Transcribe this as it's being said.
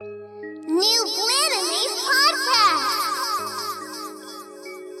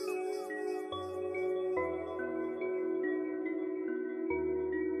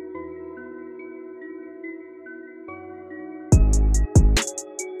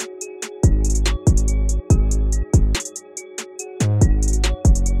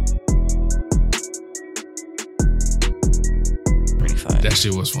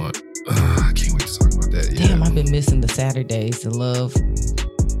shit was fun. I can't wait to talk about that. Yeah. Damn, I've been missing the Saturdays, the love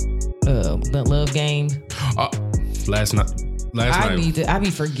game. Last night. I be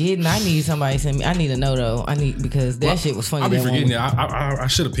forgetting. I need somebody to send me. I need to know though. Because that shit was funny. I be forgetting it. I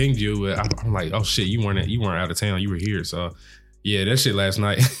should have pinged you. I'm like, oh shit, you weren't out of town. You were here. So yeah, that shit last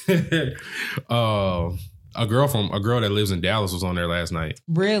night. A girl that lives in Dallas was on there last night.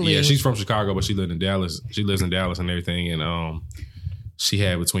 Really? Yeah, she's from Chicago, but she lived in Dallas. She lives in Dallas and everything. And she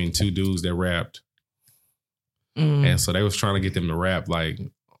had between two dudes that rapped, and so they was trying to get them to rap like.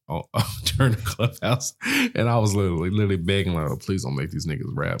 During the clubhouse, and I was literally begging like, oh, please don't make these niggas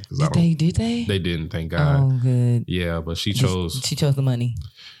rap because Did they? They didn't, thank God. Oh, good. Yeah, but she chose. She chose the money.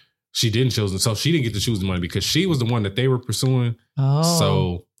 She didn't choose, so she didn't get to choose the money because she was the one that they were pursuing. Oh,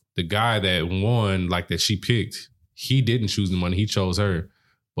 so the guy that won, like that she picked, he didn't choose the money. He chose her,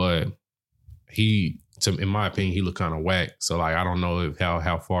 but in my opinion, he looked kind of whack. So like, I don't know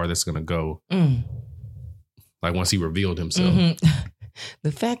how far that's gonna go. Like once he revealed himself. Mm-hmm.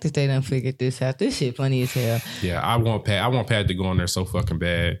 The fact that they done figured this out, this shit funny as hell. Yeah, I want Pat to go on there so fucking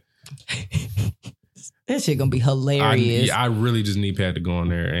bad. That shit gonna be hilarious. I really just need Pat to go on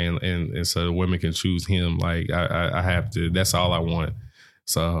there and so the women can choose him. Like I have to. That's all I want.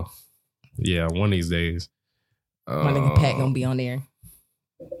 So yeah, one of these days. My nigga Pat gonna be on there.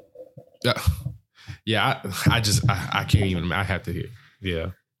 Yeah, I can't even. I have to hear.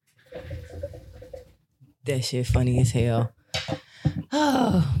 Yeah. That shit funny as hell.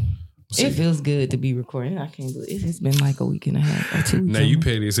 Oh, it feels good to be recording. I can't believe it's been like a week and a half or 2 weeks. Now you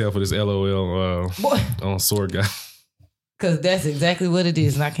paid yourself for this LOL on Sword Guy. Because that's exactly what it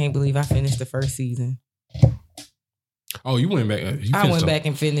is. And I can't believe I finished the first season. Oh, you went back. I went back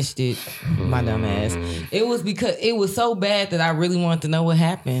and finished it. My dumb ass. It was because it was so bad that I really wanted to know what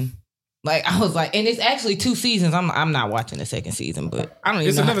happened. Like, I was like, and it's actually 2 seasons. I'm not watching the second season, but I don't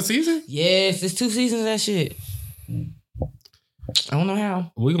even know. It's another season? Yes, it's 2 seasons of that shit. I don't know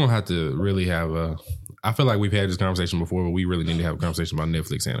how. We're going to have to really have I feel like we've had this conversation before, but we really need to have a conversation about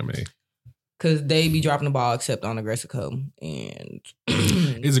Netflix anime. Because they be dropping the ball except on Aggressico. And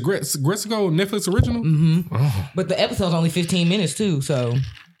is Aggressico Netflix original? Mm-hmm. Oh. But the episode's only 15 minutes too, so.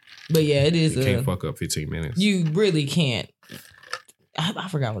 But yeah, it is. You can't fuck up 15 minutes. You really can't. I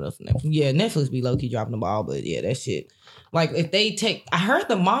forgot what else. Yeah, Netflix be low-key dropping the ball, but yeah, that shit. Like, if they take... I heard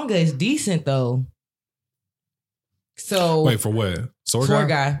the manga is decent, though. So wait, for what? Sword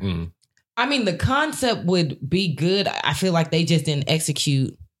Guy. Mm. I mean, the concept would be good. I feel like they just didn't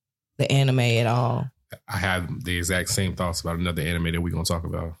execute the anime at all. I have the exact same thoughts about another anime that we're gonna talk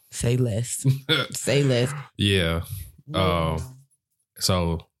about. Say less. Say less. Yeah.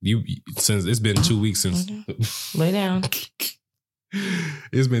 So since it's been 2 weeks since lay down.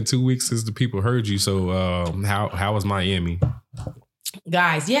 It's been 2 weeks since the people heard you. So how was Miami?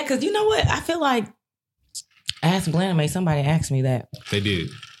 Guys, yeah, because you know what? I feel like Ask Blaname, somebody asked me that. They did.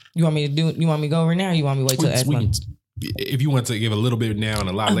 You want me to go over now or you want me to wait till Ask Blaname? If you want to give a little bit now and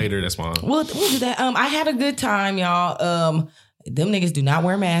a lot later, that's fine. We'll do that. I had a good time, y'all. Them niggas do not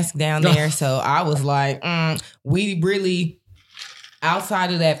wear masks down there. So I was like, we really,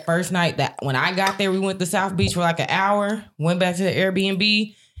 outside of that first night, that when I got there, we went to South Beach for like an hour, went back to the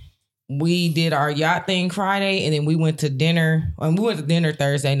Airbnb. We did our yacht thing Friday, and then we went to dinner. We went to dinner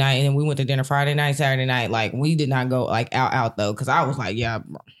Thursday night, and then we went to dinner Friday night, Saturday night. Like, we did not go like out though, because I was like, yeah,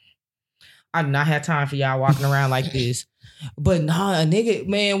 I did not have time for y'all walking around like this. But nah, a nigga,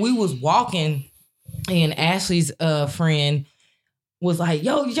 man, we was walking, and Ashley's friend was like,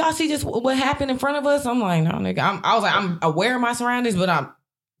 yo, did y'all see just what happened in front of us? I'm like, no, nigga. I was like, I'm aware of my surroundings, but I'm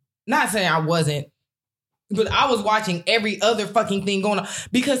not saying I wasn't. But I was watching every other fucking thing going on.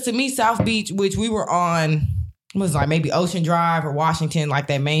 Because to me, South Beach, which we were on, was like maybe Ocean Drive or Washington, like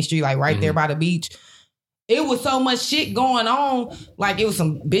that main street, like right there by the beach. It was so much shit going on. Like, it was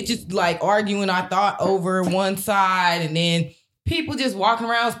some bitches like arguing, I thought, over one side. And then people just walking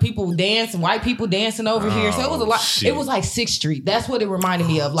around, people dancing, white people dancing over here. So it was a lot. Shit. It was like 6th Street. That's what it reminded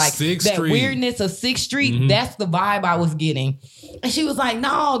me of. Like that weirdness of 6th Street. That's the vibe I was getting. And she was like,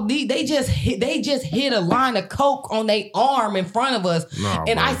 no, they just hit a line of coke on their arm in front of us. Nah,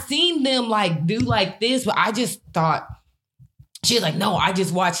 and I seen them like do like this, but I just thought, she was like, no, I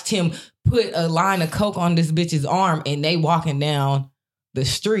just watched him put a line of coke on this bitch's arm and they walking down the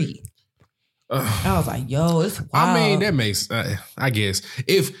street. I was like, yo, it's wild. I mean, that makes, I guess,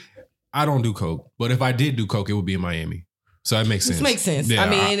 if I don't do coke, but if I did do coke, it would be in Miami. So that makes sense. This makes sense. Yeah, I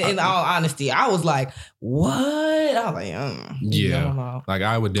mean, in all honesty, I was like, what? I was like, yeah. Like,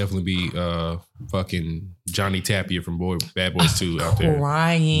 I would definitely be fucking Johnny Tapia from Bad Boys 2 out there.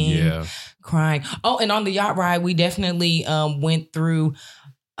 Crying. Oh, and on the yacht ride, we definitely went through,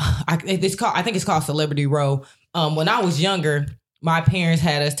 I think it's called Celebrity Row. When I was younger, my parents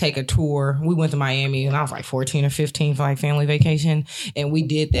had us take a tour. We went to Miami and I was like 14 or 15 for like family vacation. And we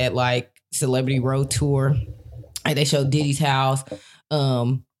did that like Celebrity Row tour. And they showed Diddy's house.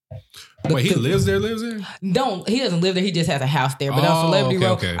 Wait, he lives there? He doesn't live there. He just has a house there. But on Celebrity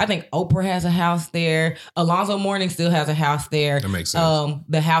Row, I think Oprah has a house there. Alonzo Mourning still has a house there. That makes sense.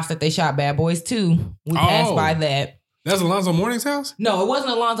 The house that they shot Bad Boys 2. We passed by that. That's Alonzo Mourning's house? No, it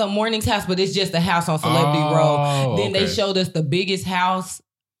wasn't Alonzo Mourning's house, but it's just a house on Celebrity Row. Then they showed us the biggest house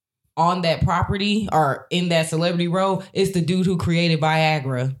on that property or in that Celebrity Row. It's the dude who created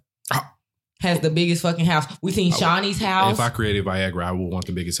Viagra. Has the biggest fucking house. We seen Shawnee's house. If I created Viagra, I would want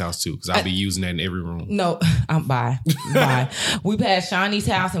the biggest house too, because I'd be using that in every room. No, bye. We passed Shawnee's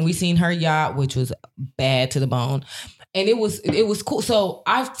house and we seen her yacht, which was bad to the bone. And it was cool. So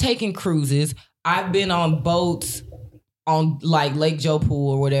I've taken cruises. I've been on boats on like Lake Joe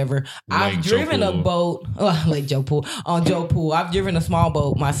Pool or whatever. I've driven a boat, Lake Joe Pool, on Joe Pool. I've driven a small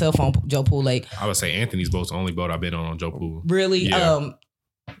boat myself on Joe Pool Lake. I would say Anthony's boat's the only boat I've been on Joe Pool. Really? Yeah.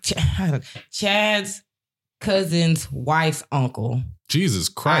 Chad's cousin's wife's uncle. Jesus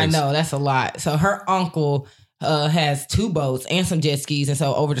Christ. I know, that's a lot. So her uncle has 2 boats and some jet skis. And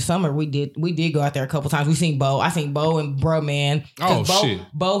so over the summer, we did go out there a couple times. We seen Bo. I seen Bo and Bruh Man. Shit.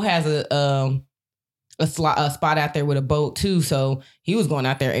 Bo has a spot out there with a boat too. So he was going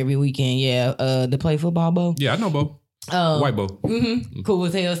out there every weekend. Yeah. To play football, Bo. Yeah, I know Bo. White Bo. Mm-hmm. Cool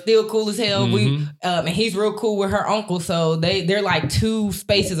as hell. Still cool as hell. Mm-hmm. And he's real cool with her uncle. So they're like 2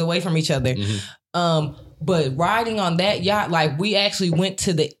 spaces away from each other. Mm-hmm. But riding on that yacht, like we actually went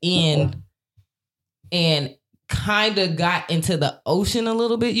to the end and kind of got into the ocean a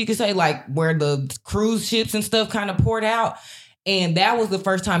little bit. You could say like where the cruise ships and stuff kind of poured out. And that was the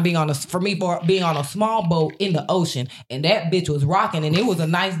first time being on a small boat in the ocean. And that bitch was rocking. And it was a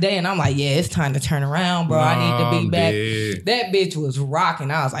nice day. And I'm like, yeah, it's time to turn around, bro. I need to be back. Dead. That bitch was rocking.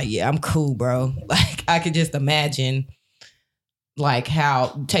 I was like, yeah, I'm cool, bro. Like, I could just imagine like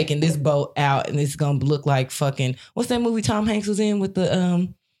how taking this boat out and it's going to look like fucking, what's that movie Tom Hanks was in with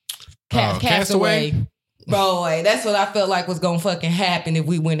the Castaway? Boy, that's what I felt like was going to fucking happen if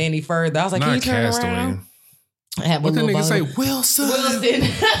we went any further. I was like, can you turn around? What the nigga say? Wilson.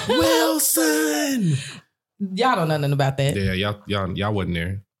 Wilson. Y'all don't know nothing about that. Yeah, y'all wasn't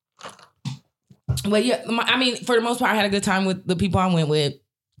there. But yeah, I mean, for the most part, I had a good time with the people I went with.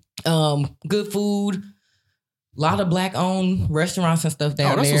 Good food, a lot of Black-owned restaurants and stuff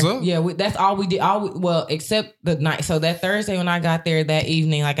down there. What's up. Yeah, that's all we did. Except the night. So that Thursday when I got there that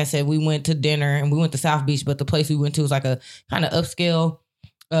evening, like I said, we went to dinner and we went to South Beach, but the place we went to was like a kind of upscale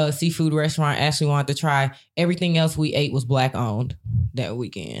seafood restaurant. Ashley wanted to try. Everything else we ate was Black-owned that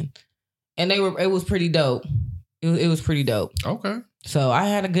weekend, and it was pretty dope. It was pretty dope. Okay. So I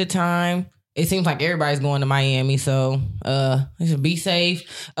had a good time. It seems like everybody's going to Miami, so should be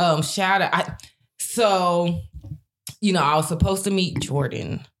safe. Shout out. So, I was supposed to meet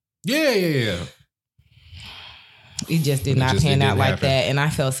Jordan. Yeah. It just did not pan out like that, and I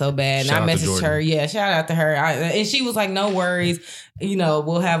felt so bad. And I messaged her. Yeah, shout out to her. And she was like, "No worries,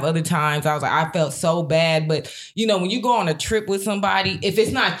 we'll have other times." I was like, I felt so bad, but when you go on a trip with somebody, if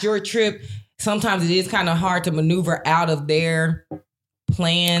it's not your trip, sometimes it is kind of hard to maneuver out of their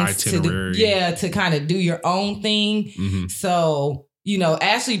plans to kind of do your own thing. Mm-hmm. So,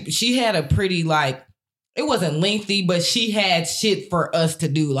 Ashley, she had a pretty it wasn't lengthy, but she had shit for us to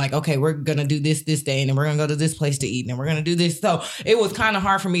do. Like, okay, we're going to do this day, and then we're going to go to this place to eat, and then we're going to do this. So it was kind of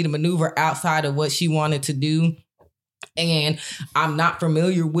hard for me to maneuver outside of what she wanted to do. And I'm not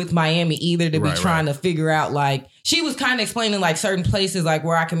familiar with Miami either to be trying to figure out, she was kind of explaining certain places,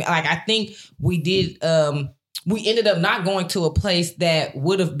 where I can, I think we did, we ended up not going to a place that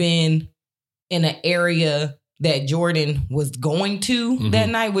would have been in an area that Jordan was going to that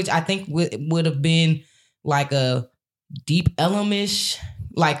night, which I think would have been a Deep Ellum-ish,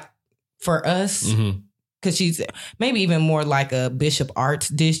 for us. Because she's maybe even more like a Bishop Arts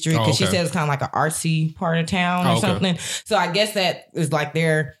district. Because she said it's kind of like an artsy part of town or something. So I guess that is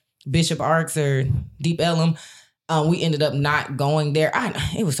their Bishop Arts or Deep Ellum. We ended up not going there.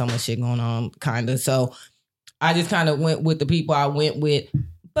 It was so much shit going on, kind of. So I just kind of went with the people I went with.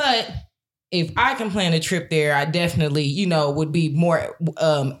 But if I can plan a trip there, I definitely, would be more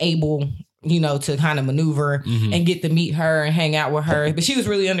able to kind of maneuver and get to meet her and hang out with her. But she was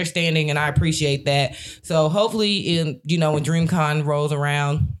really understanding, and I appreciate that. So hopefully, when DreamCon rolls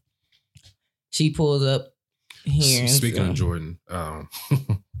around, she pulls up here. Speaking of Jordan,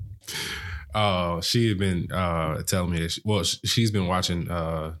 she had been telling me that she's been watching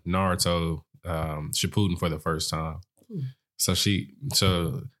Naruto Shippuden for the first time. So she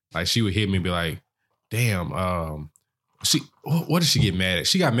would hit me and be like, damn, what did she get mad at?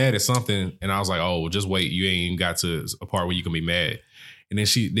 She got mad at something, and I was like, oh, just wait, you ain't even got to a part where you can be mad. And then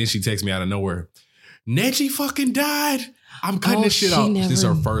she texts me out of nowhere, Neji fucking died. I'm cutting this shit off. This is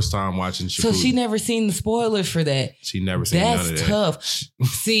her first time watching Shippuden. So she never seen the spoilers for that. She never seen none of that. That's tough.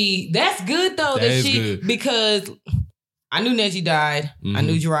 See, that's good though good. Because I knew Neji died. I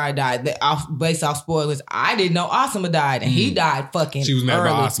knew Jiraiya died. Based off spoilers, I didn't know Asuma died, and he died fucking. She was mad early.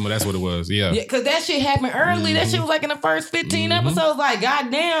 about Asuma. That's what it was. Yeah, because that shit happened early. That shit was like in the first 15 episodes. Like,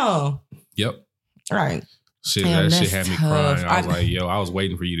 goddamn. Yep. Right. Shit, that shit had me crying. I was like, yo, I was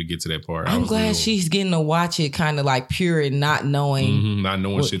waiting for you to get to that part. I'm glad she's getting to watch it kind of like pure and not knowing. Not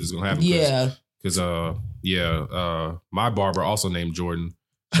knowing shit is going to happen. Yeah. Because, my barber also named Jordan.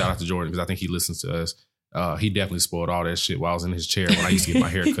 Shout out to Jordan because I think he listens to us. He definitely spoiled all that shit while I was in his chair when I used to get my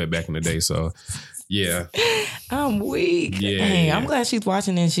hair cut back in the day. So, yeah. I'm weak. Yeah, Dang, yeah. I'm glad she's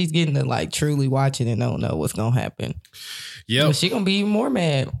watching and she's getting to like truly watch it and don't know what's going to happen. Yeah. But she's going to be even more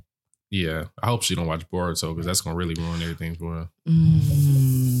mad. Yeah, I hope she don't watch Boruto because that's gonna really ruin everything for her.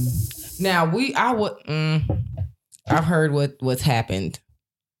 Now I've heard what's happened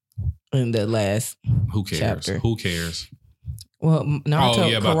in the last Who cares? chapter. Who cares? Well,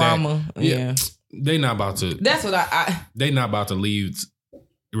 Naruto, about Kurama, that. Yeah. They not about to. That's what They not about to leave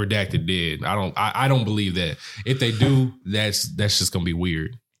Redacted dead. I don't believe that. If they do, that's just gonna be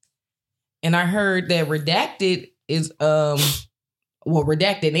weird. And I heard that Redacted is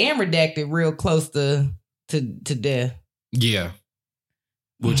Redacted real close to death. Yeah.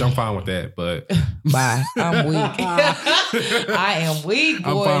 Which I'm fine with that, but bye. I'm weak. I am weak,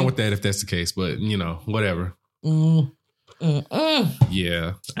 boy. I'm fine with that if that's the case, but whatever.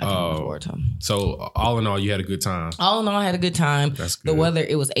 Yeah. So all in all, you had a good time. All in all, I had a good time. That's good. The weather,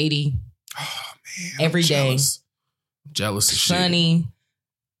 it was 80. Oh man. Every day. I'm jealous of shit. Sunny.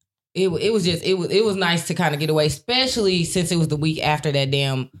 It was nice to kind of get away, especially since it was the week after that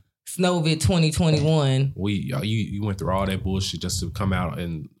damn Snowvid 2021. You went through all that bullshit just to come out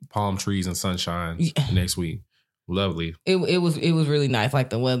in palm trees and sunshine next week. Lovely. It was really nice, like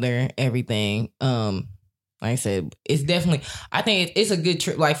the weather, everything. Like I said, it's definitely. I think it's a good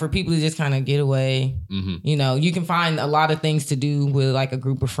trip, like for people to just kind of get away. You can find a lot of things to do with like a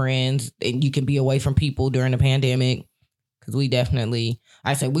group of friends, and you can be away from people during the pandemic. Because we definitely,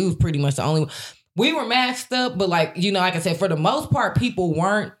 I said, we was pretty much the only one. We were masked up, but like I said, for the most part, people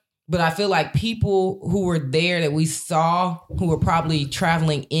weren't. But I feel like people who were there that we saw, who were probably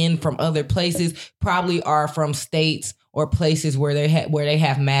traveling in from other places, probably are from states or places where they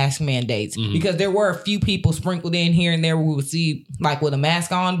have mask mandates. Because there were a few people sprinkled in here and there we would see like with a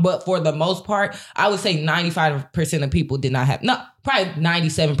mask on. But for the most part, I would say 95% of people did not have, probably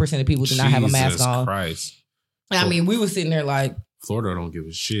 97% of people did not have a mask on. Jesus Christ. I mean, we were sitting there like, Florida don't give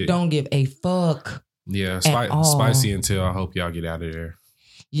a shit. Don't give a fuck. Yeah, spicy until I hope y'all get out of there.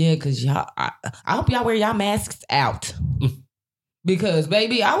 Yeah, because y'all, I hope y'all wear y'all masks out. Because,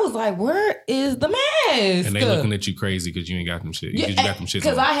 baby, I was like, where is the mask? And they looking at you crazy because you ain't got them shit. Because you got them shit.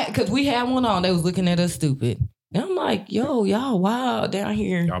 Because we had one on. They was looking at us stupid. And I'm like, yo, y'all wild down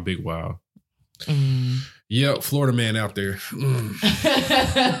here. Y'all big wild. Yep, Florida man out there.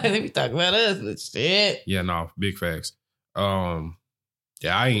 They be talking about us, but shit. Yeah, no, big facts. Yeah,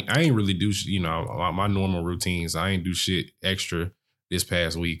 I ain't really do my normal routines. I ain't do shit extra this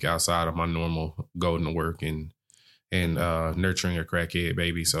past week outside of my normal going to work and nurturing a crackhead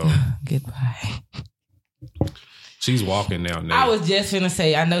baby. So goodbye. She's walking now. I was just gonna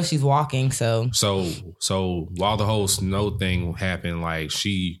say, I know she's walking. So while the whole snow thing happened, like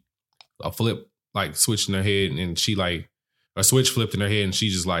a flip like switched in her head, and she like a switch flipped in her head, and she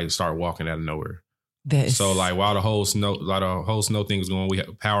just like started walking out of nowhere. So like while the whole snow thing was going, we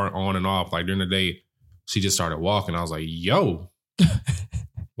had power on and off. Like during the day, she just started walking. I was like, "Yo,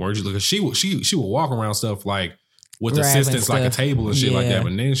 where'd you look?" She would walk around stuff like with assistance, like a table and shit like that.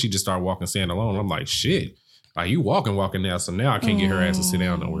 But then she just started walking, standing alone. I'm like, "Shit, like you walking now." So now I can't get her ass to sit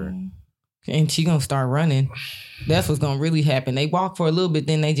down nowhere. And she gonna start running. That's what's gonna really happen. They walk for a little bit,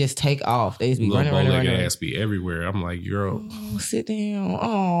 then they just take off. They just be running. Ass be everywhere. I'm like, girl, sit down.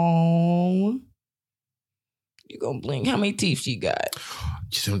 Oh. You gonna blink. How many teeth she got?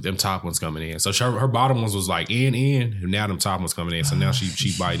 them top ones coming in. So her bottom ones was like in, and now them top ones coming in. So now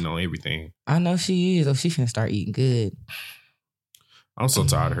she biting on everything. I know she is. Oh, she finna start eating good. I'm so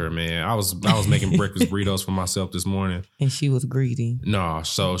tired of her, man. I was making breakfast burritos for myself this morning, and she was greedy. No,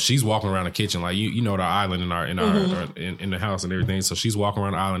 so she's walking around the kitchen like you know the island in the house and everything. So she's walking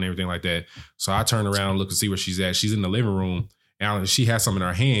around the island and everything like that. So I turn around and look to see where she's at. She's in the living room, and she has something in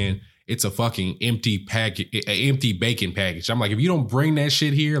her hand. It's a fucking empty bacon package. I'm like, if you don't bring that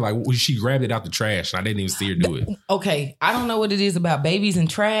shit here, like she grabbed it out the trash, and I didn't even see her do it. Okay, I don't know what it is about babies and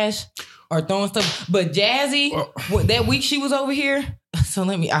trash or throwing stuff, but Jazzy, that week she was over here. So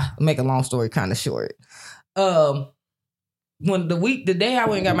let me make a long story kind of short. When the day I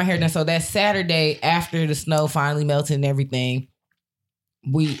went and got my hair done, so that Saturday after the snow finally melted and everything,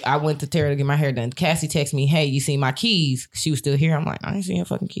 I went to Terra to get my hair done. Cassie texted me, "Hey, you see my keys?" She was still here. I'm like, I ain't seen her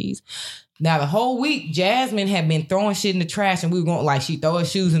fucking keys. Now the whole week, Jasmine had been throwing shit in the trash, and we were going like she throw her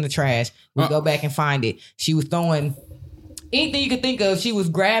shoes in the trash. We go back and find it. She was throwing anything you could think of. She was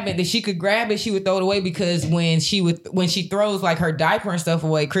grabbing that she could grab it. She would throw it away because when she throws like her diaper and stuff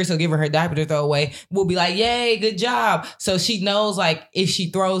away, Chris will give her diaper to throw away. We'll be like, "Yay, good job!" So she knows like if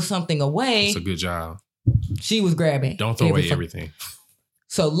she throws something away, it's a good job. She was grabbing. Don't throw away everything.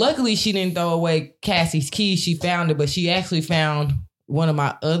 So luckily she didn't throw away Cassie's keys. She found it, but she actually found one of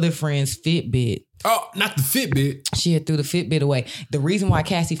my other friends' Fitbit. Oh, not the Fitbit. She had threw the Fitbit away. The reason why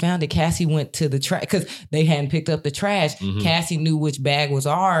Cassie found it, Cassie went to the trash because they hadn't picked up the trash. Mm-hmm. Cassie knew which bag was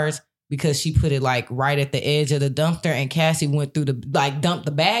ours because she put it like right at the edge of the dumpster, and Cassie went through dumped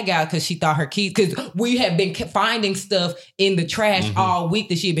the bag out because she thought her keys, because we had been finding stuff in the trash all week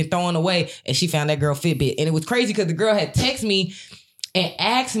that she had been throwing away, and she found that girl Fitbit. And it was crazy because the girl had texted me and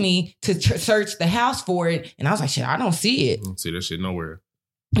asked me to search the house for it. And I was like, shit, I don't see it. I don't see that shit nowhere.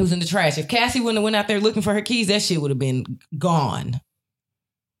 It was in the trash. If Cassie wouldn't have went out there looking for her keys, that shit would have been gone.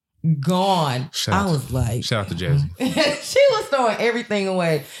 Gone. Shout out to Jazzy. She was throwing everything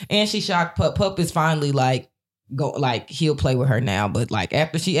away. And she shocked Pup. Pup is finally he'll play with her now. But like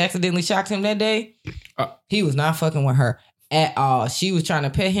after she accidentally shocked him that day, he was not fucking with her at all. She was trying to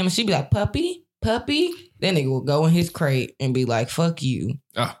pet him and she'd be like, puppy. Then nigga will go in his crate and be like, fuck you.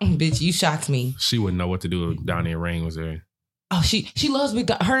 Bitch, you shocked me. She wouldn't know what to do if Donnie and Rain was there. Oh, she loves Big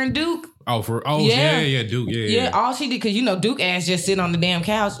Dog. Her and Duke. Yeah, Duke. Yeah. All she did, because Duke ass just sit on the damn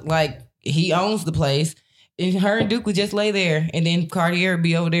couch like he owns the place. And her and Duke would just lay there. And then Cartier would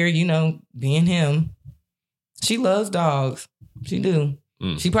be over there, being him. She loves dogs. She do.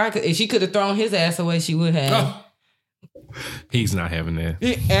 She probably could, if she could have thrown his ass away, she would have. He's not having that.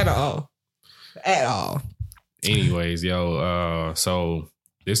 At all. Anyways, so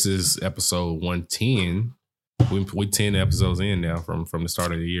this is episode 110. We're 10 episodes in now from the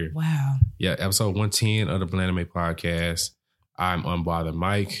start of the year. Wow. Yeah, episode 110 of the Blandame Podcast. I'm Unbothered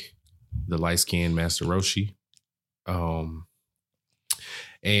Mike, the light-skinned Master Roshi.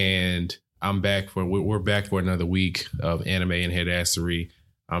 And we're back for another week of anime and headassery.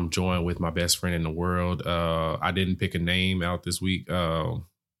 I'm joined with my best friend in the world. I didn't pick a name out this week.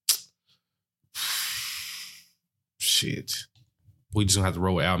 Shit. We just gonna have to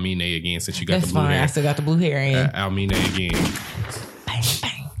roll with Almine again since you got the blue hair. I still got the blue hair in. Almine again. Bang,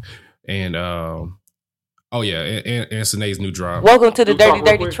 bang. And and Sinead's new drop. Welcome to the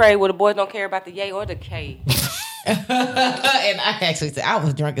Dirty Trade where the boys don't care about the yay or the K. And I actually said I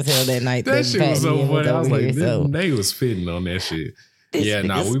was drunk as hell that night. That shit was so funny. I was like, they was fitting on that shit.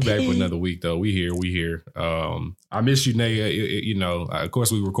 We back for another week though. We here. I miss you, Nay. Of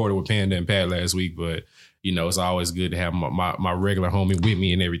course we recorded with Panda and Pat last week, but it's always good to have my regular homie with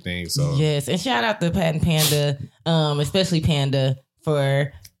me and everything. So yes, and shout out to Pat and Panda, especially Panda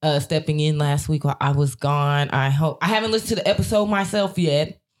for stepping in last week while I was gone. I haven't listened to the episode myself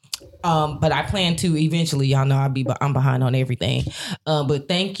yet, but I plan to eventually. Y'all know I'm behind on everything. But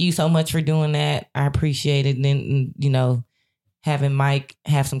thank you so much for doing that. I appreciate it. And then having Mike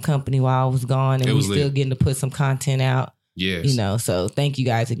have some company while I was gone, and we still getting to put some content out. Yes. So thank you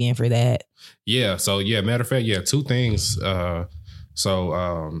guys again for that. Yeah. So matter of fact, two things.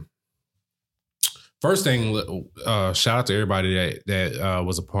 First thing, shout out to everybody that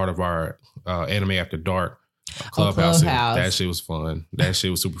was a part of our Anime After Dark Clubhouse. That shit was fun. That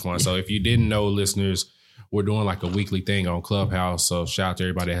shit was super fun. So if you didn't know, listeners, we're doing like a weekly thing on Clubhouse. So shout out to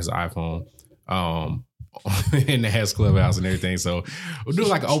everybody that has an iPhone. And it has Clubhouse and everything. So we'll do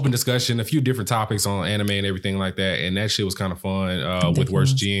like an open discussion, a few different topics on anime and everything like that. And that shit was kind of fun with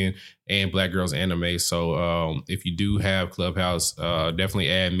Worst Gen and Black Girls Anime. So if you do have Clubhouse,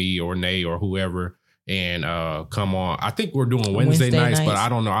 definitely add me or Nay or whoever and come on. I think we're doing Wednesday nights, but I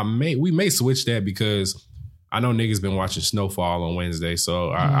don't know. We may switch that because I know niggas been watching Snowfall on Wednesday,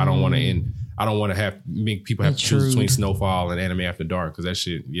 so I don't want to end. I don't want to make people have to choose between Snowfall and Anime After Dark because that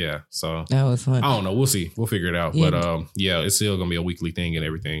shit, yeah. So that was fun. I don't know. We'll see. We'll figure it out. Yeah. But yeah, it's still gonna be a weekly thing and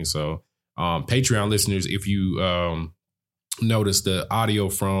everything. So Patreon listeners, if you notice, the audio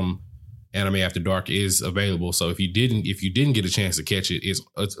from Anime After Dark is available. So if you didn't get a chance to catch it,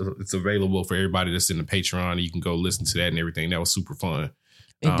 it's available for everybody that's in the Patreon. You can go listen to that and everything. That was super fun.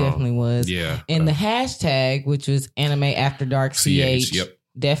 It definitely was. Yeah. And the hashtag, which was Anime After Dark CH. Yep.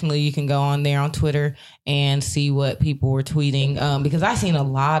 Definitely, you can go on there on Twitter and see what people were tweeting. Because I seen a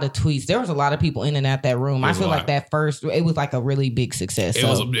lot of tweets. There was a lot of people in and out that room. I feel like it was like a really big success.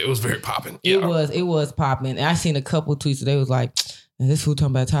 It was very popping. Yeah. It was popping. And I seen a couple tweets that they was like, this fool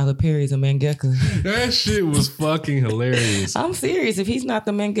talking about Tyler Perry's a Mangekyo. That shit was fucking hilarious. I'm serious. If he's not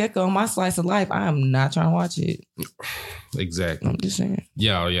the Mangekyo on my slice of life, I am not trying to watch it. Exactly. I'm just saying.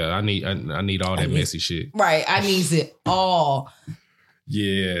 Yeah. I need all that messy shit. Right. I need it all.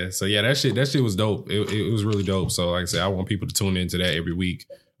 Yeah. So yeah, that shit was dope. It was really dope. So like I said, I want people to tune into that every week.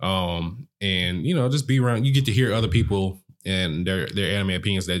 And just be around. You get to hear other people and their anime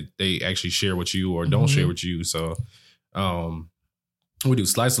opinions that they actually share with you or don't share with you. So we do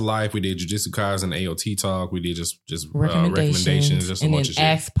Slice of Life. We did Jujutsu Kaisen, AOT Talk. We did just recommendations, just a bunch of shit.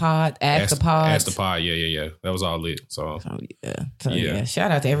 Ask the Pod. Yeah. That was all lit. So yeah.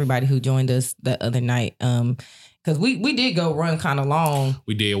 Shout out to everybody who joined us the other night. Because we did go run kind of long.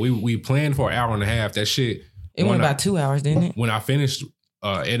 We did. We planned for an hour and a half. That shit. It went about 2 hours, didn't it? When I finished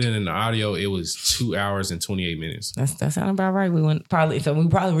editing the audio, it was 2 hours and 28 minutes. That sounded about right. We probably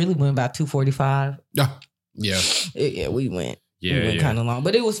really went about 2:45. Yeah. We went. Yeah, we went kind of long.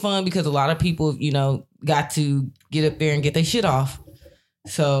 But it was fun because a lot of people, got to get up there and get their shit off.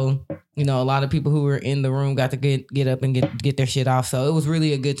 So, a lot of people who were in the room got to get up and get their shit off. So it was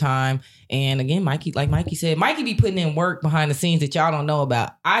really a good time. And again, Mikey said, Mikey be putting in work behind the scenes that y'all don't know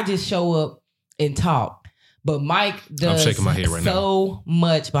about. I just show up and talk. But Mike does I'm shaking my head right so now.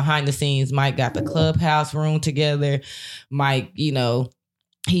 Much behind the scenes. Mike got the clubhouse room together. Mike, he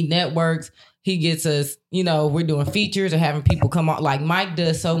networks. He gets us, we're doing features or having people come on. Like Mike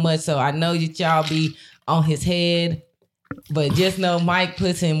does so much. So I know that y'all be on his head. But just know Mike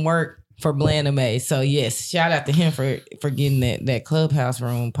puts in work for Blandame. So yes, shout out to him for getting that clubhouse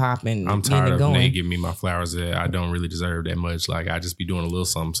room popping. I'm tired of Nate giving me my flowers that I don't really deserve that much. Like I just be doing a little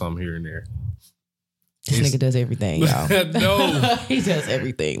something here and there. This nigga does everything, y'all. No, he does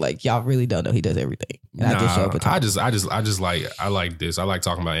everything. Like y'all really don't know he does everything. And I just show up. I like this. I like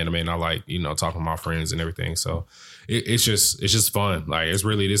talking about anime, and I like talking to my friends and everything. So it's just fun. Like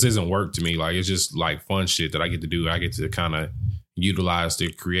this isn't work to me. Like it's just like fun shit that I get to do. I get to kind of utilize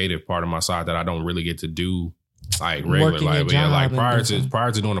the creative part of my side that I don't really get to do like regular. Like prior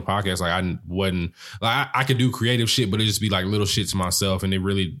to doing the podcast, like I wasn't like I could do creative shit, but it just be like little shit to myself, and it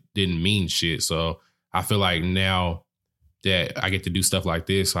really didn't mean shit. So I feel like now that I get to do stuff like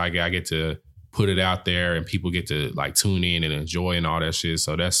this, I get to put it out there and people get to like tune in and enjoy and all that shit.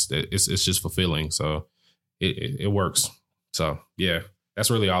 So it's just fulfilling. So it works. So yeah, that's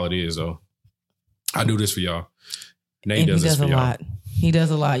really all it is though. I do this for y'all. Nate does this for y'all. He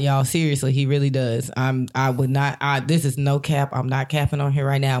does a lot, y'all. Seriously, he really does. This is no cap. I'm not capping on here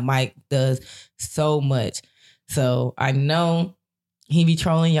right now. Mike does so much. So I know he be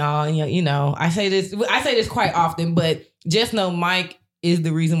trolling y'all. I say this quite often, but just know Mike is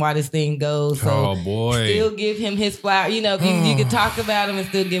the reason why this thing goes. So oh boy. Still give him his flowers. You can talk about him and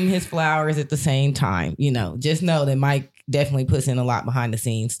still give him his flowers at the same time. Just know that Mike definitely puts in a lot behind the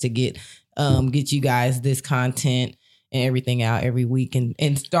scenes to get you guys this content and everything out every week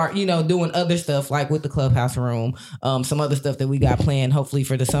and start, doing other stuff like with the clubhouse room, some other stuff that we got planned hopefully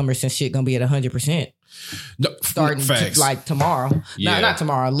for the summer since shit gonna be at 100%. No, starting like tomorrow. Yeah. Not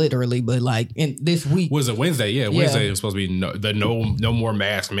tomorrow, literally, but like in this week. Was it Wednesday? Yeah, Wednesday was supposed to be no more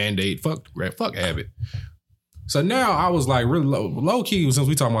mask mandate. Fuck Abbott. So now I was like really low key, since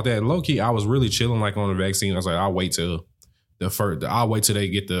we talking about that, low key, I was really chilling like on the vaccine. I was like, I'll wait till they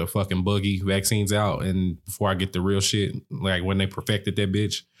get the fucking buggy vaccines out and before I get the real shit, like when they perfected that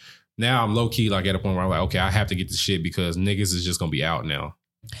bitch. Now I'm low key like at a point where I'm like, okay, I have to get the shit because niggas is just gonna be out now.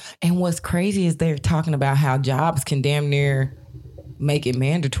 And what's crazy is they're talking about how jobs can damn near make it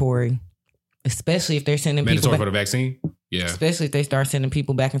mandatory, especially if they're sending mandatory people for the vaccine. Yeah, especially if they start sending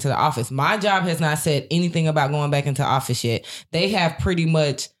people back into the office. My job has not said anything about going back into office yet. They have pretty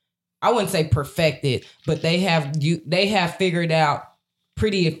much, I wouldn't say perfected, but they have figured out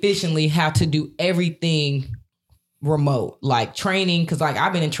pretty efficiently how to do everything remote, like training. Because like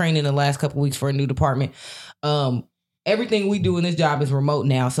I've been in training the last couple of weeks for a new department. Everything we do in this job is remote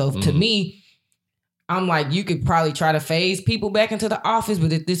now. So to me, I'm like, you could probably try to phase people back into the office,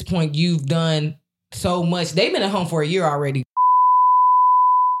 but at this point, you've done so much. They've been at home for a year already.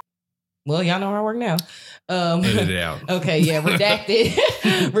 Well, y'all know where I work now. Edit it out. Okay, yeah, Redacted.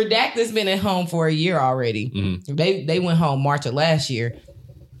 Redacted's been at home for a year already. Mm-hmm. They went home March of last year.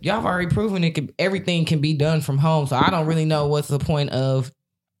 Y'all have already proven everything can be done from home, so I don't really know what's the point of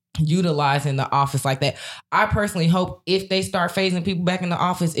utilizing the office like that. I personally hope if they start phasing people back in the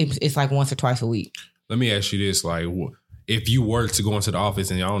office, it's like once or twice a week. Let me ask you this, like, if you were to go into the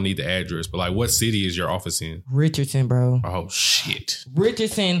office and y'all don't need the address, but like, what city is your office in? Richardson, bro. Oh, shit.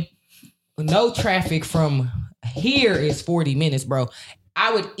 Richardson, no traffic from here is 40 minutes, bro.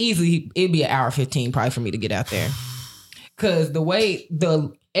 I would easily, it'd be an hour 15 probably for me to get out there. Cause the way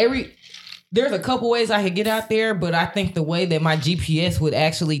there's a couple ways I could get out there, but I think the way that my GPS would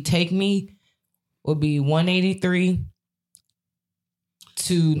actually take me would be 183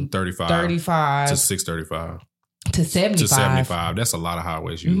 to 35 to 635 to 75 to 75. That's a lot of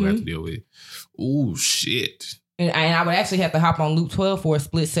highways you have to deal with. Ooh, shit. And I would actually have to hop on Loop 12 for a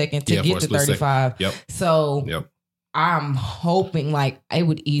split second to get to 35. Yep. So I'm hoping like it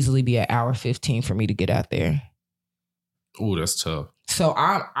would easily be an hour 15 for me to get out there. Ooh, that's tough. So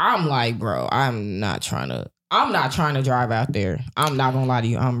I'm like, bro, I'm not trying to drive out there. I'm not gonna lie to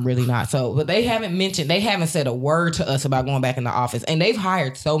you. I'm really not. So, but they haven't said a word to us about going back in the office. And they've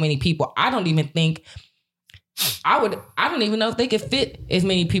hired so many people. I don't even know if they could fit as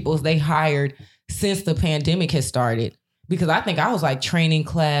many people as they hired since the pandemic has started. Because I think I was like training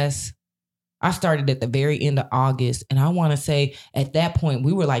class. I started at the very end of August. And I want to say at that point,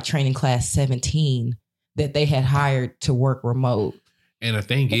 we were like training class 17 that they had hired to work remote. And the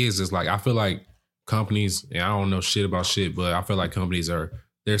thing is like, I feel like companies, and I don't know shit about shit, but I feel like companies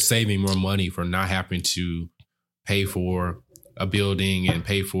they're saving more money for not having to pay for a building and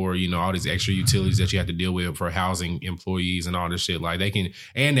pay for, all these extra utilities that you have to deal with for housing employees and all this shit. Like they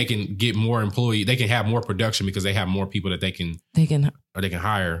can get more employees. They can have more production because they have more people that they can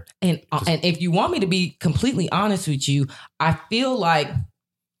hire. And if you want me to be completely honest with you, I feel like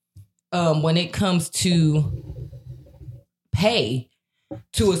when it comes to pay,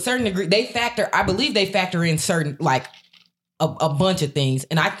 to a certain degree, I believe they factor in certain, like a bunch of things.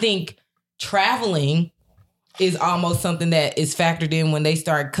 And I think traveling is almost something that is factored in when they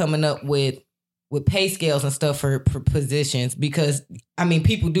start coming up with pay scales and stuff for positions. Because, I mean,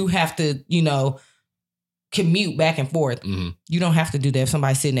 people do have to, commute back and forth. Mm-hmm. You don't have to do that if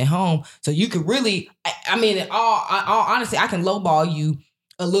somebody's sitting at home. So you could really, in all honesty, I can lowball you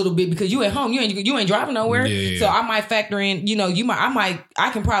a little bit because you at home, you ain't driving nowhere. Yeah. So I might factor in,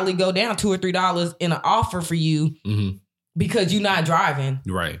 I can probably go down $2 or $3 in an offer for you because you're not driving.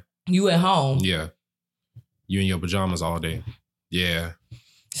 Right. You at home. Yeah. You in your pajamas all day. Yeah.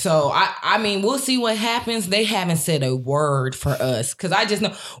 So I mean, we'll see what happens. They haven't said a word for us because I just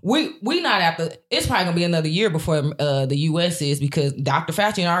know we not after. It's probably gonna be another year before the U.S. is, because Dr.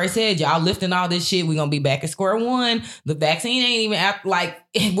 Fauci already said y'all lifting all this shit. We're gonna be back at square one. The vaccine ain't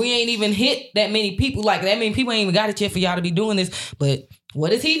even we ain't even hit that many people. Like that many people ain't even got it yet for y'all to be doing this. But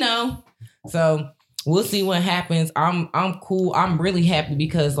what does he know? So we'll see what happens. I'm cool. I'm really happy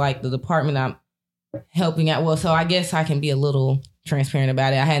because like the department I'm helping out. Well, so I guess I can be a little transparent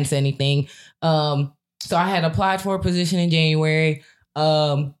about it. I hadn't said anything. So I had applied for a position in January.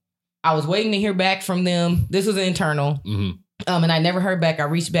 I was waiting to hear back from them. This was an internal. Mm-hmm. And I never heard back. I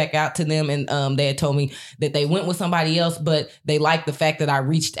reached back out to them and they had told me that they went with somebody else, but they liked the fact that I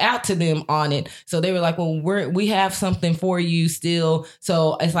reached out to them on it. So they were like, well, we have something for you still.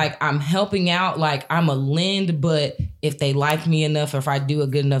 So it's like, I'm helping out. Like I'm a lend, but if they like me enough, or if I do a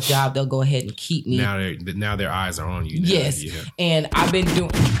good enough job, they'll go ahead and keep me. Now their eyes are on you. Now. Yes. Yeah. And I've been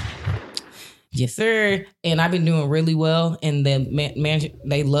doing... Yes, sir. And I've been doing really well. And the manager,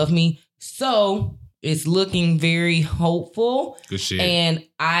 they love me. So... it's looking very hopeful. Good shit. And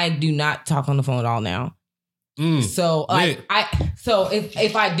I do not talk on the phone at all now. So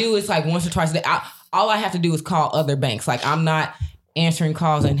if I do, it's like once or twice a day. All I have to do is call other banks. Like I'm not answering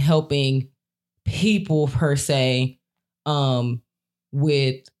calls and helping people per se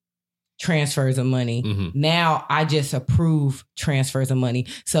with transfers of money. Mm-hmm. Now I just approve transfers of money.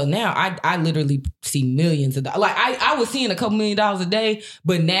 So now I literally see millions of dollars. Like I was seeing a couple $1 million a day,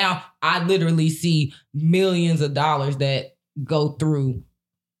 but now I literally see millions of dollars that go through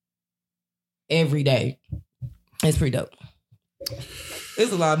every day. It's pretty dope.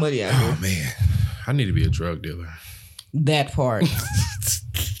 It's a lot of money out here. Oh man, I need to be a drug dealer. That part.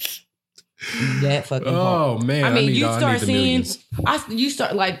 That fucking part. Oh man, I mean, you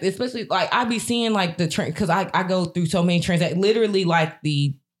start like, especially like I be seeing like the trend, because I go through so many trends that literally like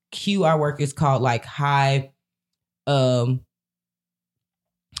the QR work is called like high risk.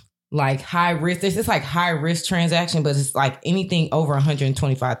 It's like high risk transaction, but it's like anything over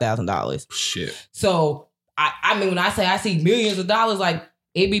 $125,000. Shit. So I mean, when I say I see millions of dollars, like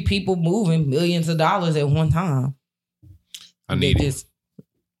it be people moving millions of dollars at one time. I need it.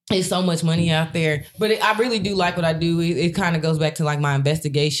 It's so much money out there, but I really do like what I do. It kind of goes back to like my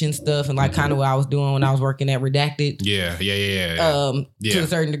investigation stuff and like kind of what I was doing when I was working at Redacted. Yeah. To a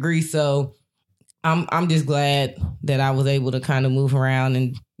certain degree. So I'm just glad that I was able to kind of move around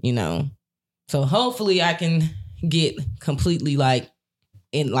and, you know, so hopefully I can get completely like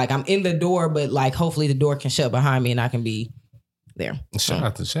I'm in the door, but like hopefully the door can shut behind me and I can be there. Shout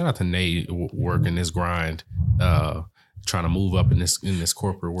out to Nate working this grind. Trying to move up in this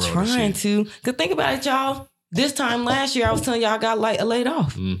corporate world. Trying to. Because think about it, y'all. This time last year, I was telling y'all I got laid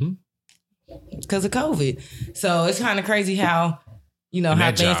off. Because of COVID. So it's kind of crazy how, you know,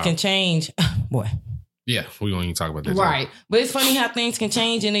 how things can change. Boy. Yeah, we don't even talk about that. Right. But it's funny how things can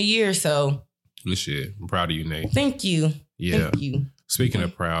change in a year. So. Good shit. I'm proud of you, Nate. Thank you. Yeah. Thank you. Speaking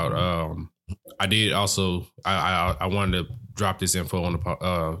of proud, I did also, I wanted to drop this info on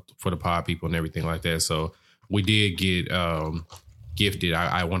the for the pod people and everything like that. So, we did get gifted.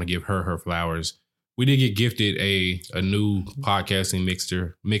 I want to give her flowers. We did get gifted a new podcasting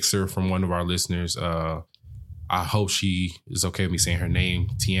mixer from one of our listeners. I hope she is okay with me saying her name,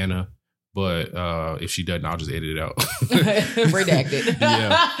 Tiana. But if she doesn't, I'll just edit it out. Redacted.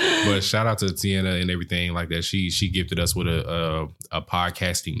 Yeah. But shout out to Tiana and everything like that. She gifted us with a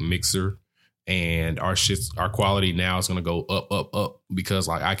podcasting mixer, and our quality now is gonna go up because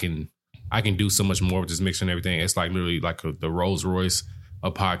like I can do so much more with this mixer and everything. It's like literally like the Rolls Royce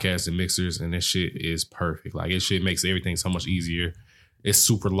of podcasts and mixers, and this shit is perfect. Like this shit makes everything so much easier. It's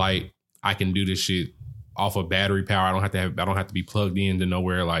super light. I can do this shit off of battery power. I don't have to be plugged in to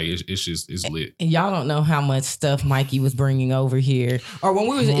nowhere. Like it's lit. And y'all don't know how much stuff Mikey was bringing over here, or when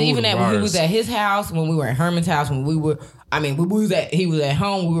we was when he was at his house, when we were at Herman's house, he was at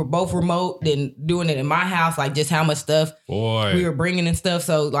home. We were both remote, then doing it in my house. Like just how much stuff we were bringing and stuff.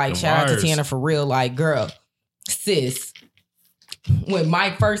 So like shout out to Tiana for real. Like girl, sis. When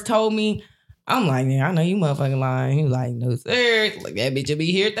Mike first told me, I'm like, yeah, I know you motherfucking lying. He was like, no sir, like that bitch will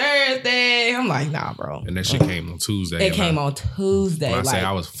be here Thursday. I'm like, nah, bro. And that shit came on Tuesday. It came on Tuesday. When I say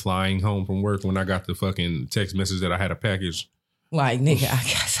I was flying home from work when I got the fucking text message that I had a package. Like, nigga, I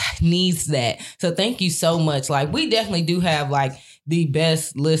guess I needs that. So thank you so much. Like, we definitely do have like the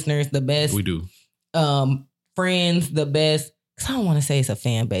best listeners, the best. We do. Friends, the best. Cause I don't want to say it's a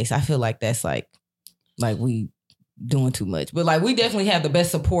fan base. I feel like that's like we doing too much. But like we definitely have the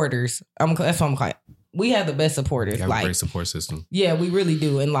best supporters. That's what I'm like. We have the best supporters. You have a great support system. Yeah, we really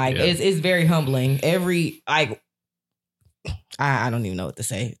do. And like it's very humbling. I don't even know what to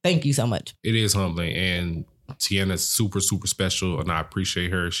say. Thank you so much. It is humbling, and Tiana's super, super special, and I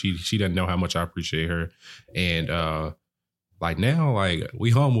appreciate her. She doesn't know how much I appreciate her. And like now, like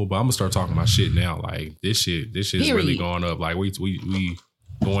we humble, but I'm gonna start talking my shit now. Like this shit is really going up. Like we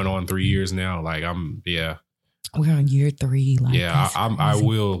going on 3 years now. Like we're on year 3. Like I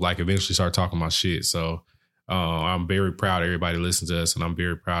will like eventually start talking my shit. So I'm very proud of everybody that listens to us, and I'm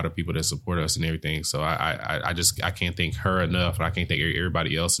very proud of people that support us and everything. So I can't thank her enough, and I can't thank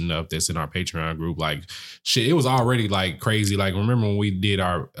everybody else enough that's in our Patreon group. Like shit, it was already like crazy. Like remember when we did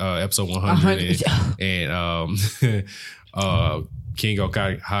our episode 100 and King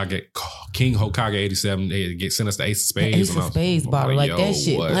Hokage 87 they sent us the Ace of Spades. Ace of Spades bottle, like that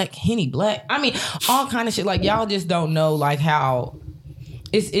shit, Black Henny Black. I mean, all kind of shit. Like y'all just don't know like how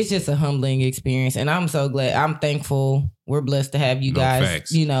it's just a humbling experience, and I'm so glad. I'm thankful. We're blessed to have you guys,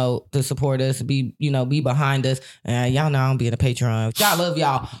 facts. You know, to support us, be behind us. And y'all know I don't be in a Patreon. Y'all love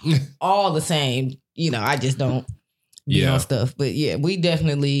y'all all the same. You know, I just don't. On stuff, but yeah, we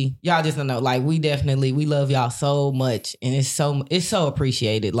definitely, y'all just don't know, like we love y'all so much, and it's so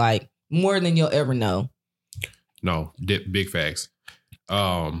appreciated, like more than you'll ever know. No, big facts.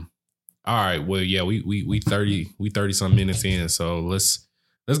 All right, well, yeah, we 30 some minutes in, so let's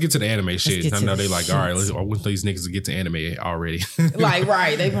get to the anime shit. I know they like, all right, I want these niggas to get to anime already. Like,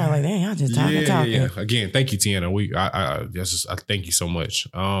 right, they probably like, dang, y'all just talking. Yeah. Again, thank you, Tiana. I thank you so much.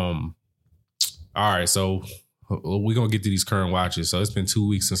 All right, so we're going to get to these current watches. So it's been 2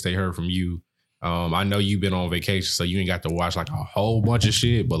 weeks since they heard from you. I know you've been on vacation, so you ain't got to watch like a whole bunch of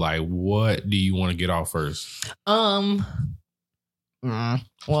shit, but like, what do you want to get off first? Well,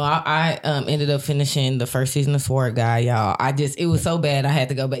 I ended up finishing the first season of Sword Guy, y'all. It was so bad I had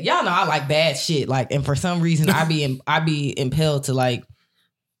to go back. Y'all know I like bad shit. Like, and for some reason I be impelled to like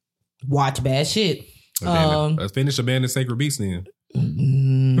watch bad shit. Let's finish Abandoned Sacred Beast then.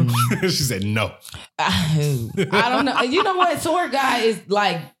 She said no. I don't know. You know what? Sword Guy is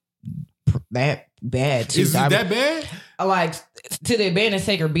like that bad too. Is it that bad? Like To the Abandoned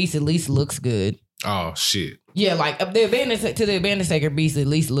Sacred Beast at least looks good. Oh shit. Yeah, like To the Abandoned Sacred Beast at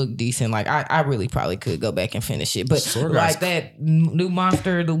least look decent. Like I really probably could go back and finish it. But Sword like that new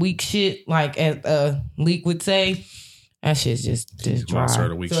Monster of the Week shit, like as Leak would say, that shit's just dry. Monster of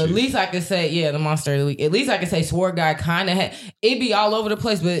the Week so shit. At least I could say, yeah, the Monster of the Week. At least I could say Sword Guy kind of it be all over the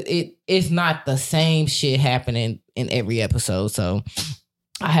place, but it's not the same shit happening in every episode. So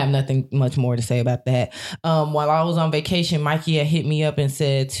I have nothing much more to say about that. While I was on vacation, Mikey had hit me up and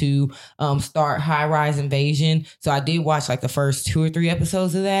said to start High Rise Invasion. So I did watch like the first 2 or 3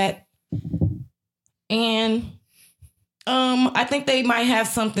 episodes of that. And I think they might have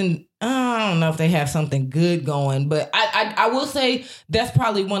something. I don't know if they have something good going, but I will say that's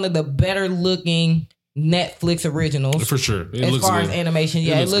probably one of the better looking Netflix originals. For sure. As far as animation.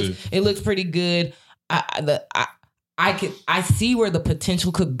 Yeah, it looks pretty good. I see where the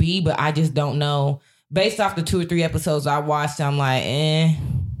potential could be, but I just don't know. Based off the 2 or 3 episodes I watched, I'm like,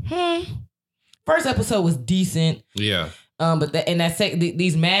 First episode was decent. Yeah. But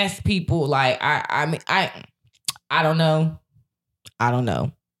these masked people, like, I don't know. I don't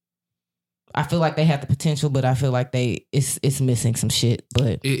know. I feel like they have the potential, but I feel like it's missing some shit.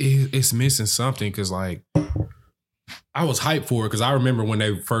 But it's missing something because like I was hyped for it because I remember when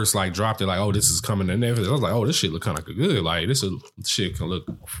they first like dropped it, like, oh, this is coming and everything. I was like, oh, this shit look kind of good. Like shit can look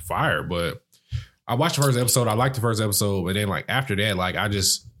fire. But I watched the first episode. I liked the first episode, but then like after that, like I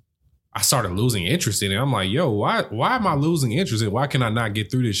started losing interest in it. I'm like, yo, why am I losing interest in it? Why can I not get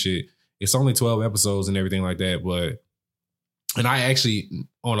through this shit? It's only 12 episodes and everything like that. And I actually,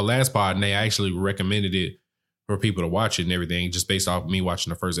 on the last pod, and they actually recommended it for people to watch it and everything, just based off me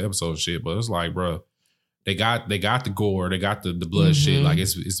watching the first episode and shit. But it's like, bro, they got the gore, they got the blood shit. Like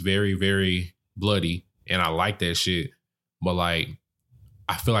it's very, very bloody, and I like that shit. But like,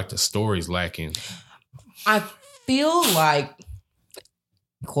 I feel like the story's lacking. I feel like,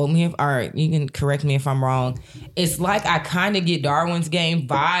 quote me if, all right, you can correct me if I'm wrong. It's like I kind of get Darwin's Game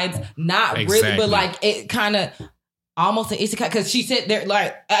vibes, not really, but like it kind of almost an isekai, because she said they're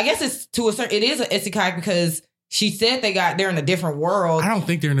like, I guess it's to a certain, it is an isekai because she said they're in a different world. I don't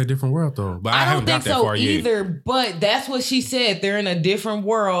think they're in a different world though, but I haven't got that far yet. Either, but that's what she said. They're in a different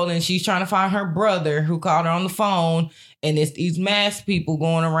world and she's trying to find her brother who called her on the phone, and it's these masked people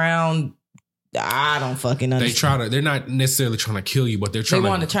going around. I don't fucking understand. They're not necessarily trying to kill you, but they're trying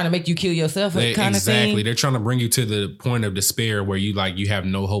to make you kill yourself kind of thing. Exactly. They're trying to bring you to the point of despair where you have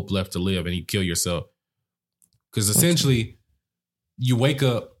no hope left to live and you kill yourself. Because essentially, you wake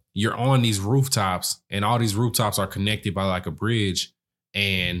up, you're on these rooftops, and all these rooftops are connected by like a bridge,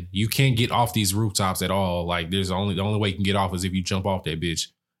 and you can't get off these rooftops at all. Like the only way you can get off is if you jump off that bitch.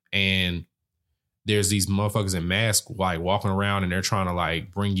 And there's these motherfuckers in masks like walking around, and they're trying to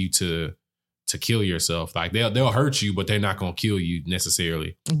like bring you to kill yourself. Like they'll hurt you, but they're not gonna kill you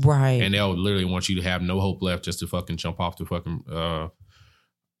necessarily. Right. And they'll literally want you to have no hope left just to fucking jump off the fucking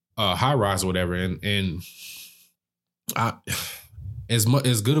high rise or whatever. And as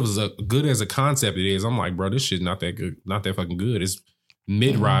good as a concept it is, I'm like, bro, this shit's not that good, not that fucking good. It's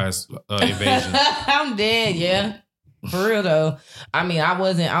mid-rise invasion. I'm dead, yeah. For real though. I mean, I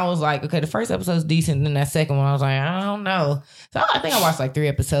was like, okay, the first episode's decent, and then that second one I was like, I don't know. So I think I watched like 3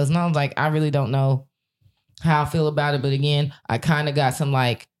 episodes, and I was like, I really don't know how I feel about it. But again, I kind of got some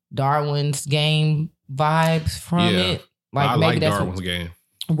like Darwin's Game vibes from it. Like, I maybe like that's Darwin's Game.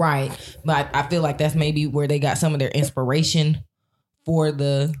 Right. But I feel like that's maybe where they got some of their inspiration for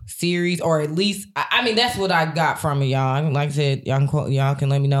the series, or at least, I mean, that's what I got from it, y'all. Like I said, y'all can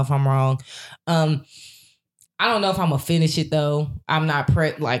let me know if I'm wrong. I don't know if I'm gonna finish it though. I'm not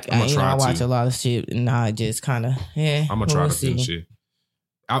like I watch a lot of shit, and I just kind of I'm gonna try to finish it.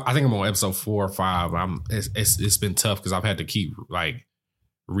 I think I'm on episode 4 or 5. It's been tough because I've had to keep like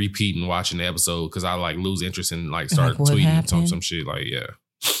repeating watching the episode because I like lose interest and like start tweeting on some shit. Like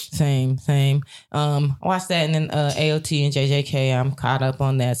Same. I watched that, and then AOT and JJK. I'm caught up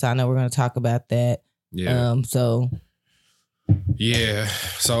on that, so I know we're gonna talk about that. Yeah.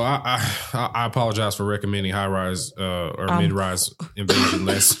 So I apologize for recommending High Rise or Mid Rise Invasion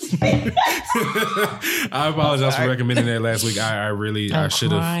last. I apologize for recommending that last week. I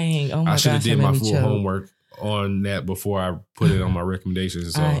should have did my full homework on that before I put it on my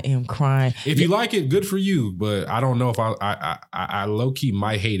recommendations. So I am crying. If you like it, good for you. But I don't know if I low key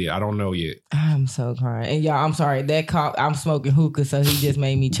might hate it. I don't know yet. I'm so crying. And y'all, I'm sorry. I'm smoking hookah, so he just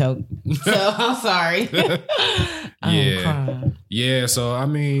made me choke. So I'm sorry. I'm crying. Yeah. So I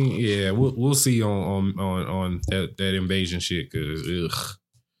mean, yeah, we'll see on that invasion shit. Cause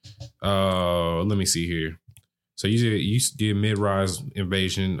Let me see here. So you did Mid-Rise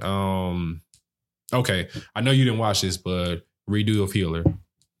Invasion. Okay, I know you didn't watch this, but Redo of Healer.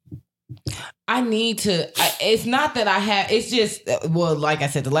 I need to. It's not that I have. It's just like I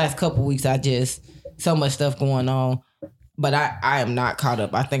said, the last couple weeks I just so much stuff going on. But I am not caught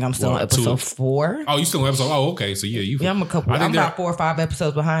up. I think I'm still on episode 4. Oh, you still on episode? Oh, okay. So yeah, I'm a couple. I'm about 4 or 5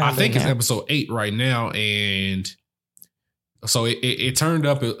 episodes behind. I think it's episode 8 right now, and so it turned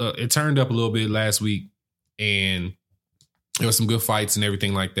up. It turned up a little bit last week, and there was some good fights and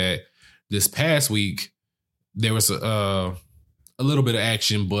everything like that. This past week, there was a little bit of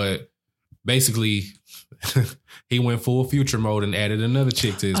action, but basically, he went full Future mode and added another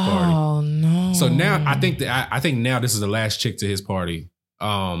chick to his party. Oh no! So now I think now this is the last chick to his party.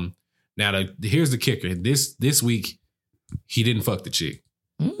 Now here's the kicker. This week he didn't fuck the chick.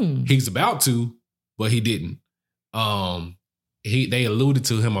 He's about to, but he didn't. They alluded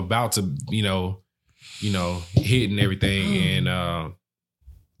to him about to, hit and everything, and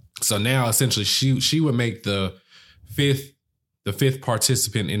so now essentially she would make the fifth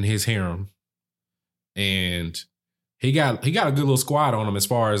participant in his harem. And he got a good little squad on him as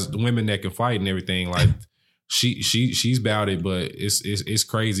far as the women that can fight and everything. Like she's about it, but it's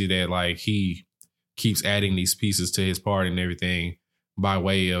crazy that like he keeps adding these pieces to his party and everything by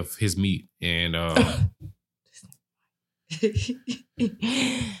way of his meat. And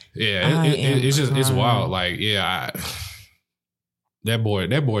it's wild. Like that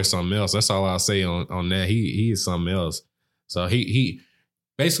boy's something else. That's all I'll say on that. He is something else. So he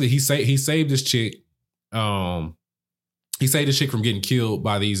basically he saved this chick. He saved the chick from getting killed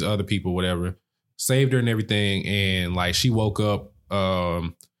by these other people, whatever. Saved her and everything, and like she woke up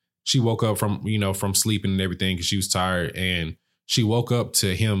from from sleeping and everything because she was tired, and she woke up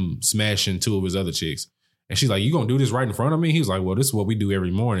to him smashing 2 of his other chicks, and she's like, "You gonna do this right in front of me?" He's like, "Well, this is what we do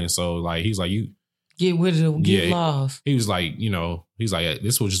every morning." So like he's like, "You get with it, get lost." He was like, he's like,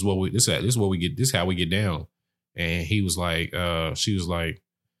 "This was just what we this is what we get. This is how we get down." And he was like, she was like,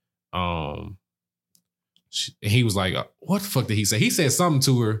 he was like, what the fuck did he say? He said something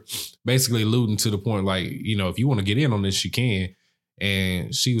to her, basically alluding to the point, like, if you want to get in on this, you can.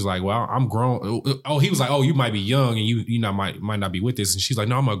 And she was like, well, I'm grown. Oh, he was like, oh, you might be young and you might not be with this. And she's like,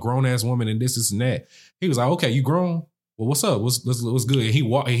 no, I'm a grown ass woman and this and that. He was like, okay, you grown? Well, what's up? What's good?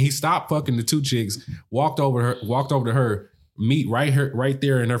 And he stopped fucking the 2 chicks, walked over to her, meat right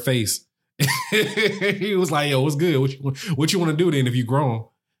there in her face. He was like, yo, what's good? What you want to do then if you grown?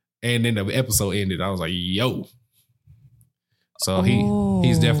 And then the episode ended. I was like, yo. So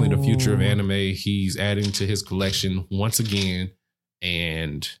he's definitely the future of anime. He's adding to his collection once again.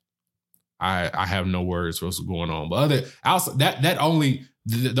 And I have no words for what's going on. But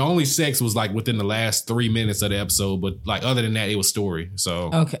the only sex was like within the last 3 minutes of the episode. But like other than that, it was story.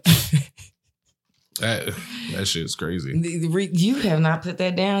 So okay. That shit's crazy. You have not put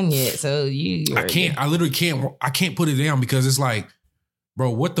that down yet. So I can't. I literally can't. I can't put it down because it's like, bro,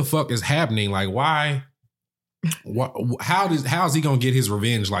 what the fuck is happening? Like, why? How is he gonna get his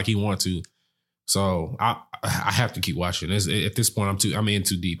revenge like he wants to? So I have to keep watching. At this point, I'm in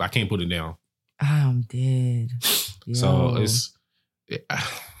too deep. I can't put it down. I'm dead. Yo. So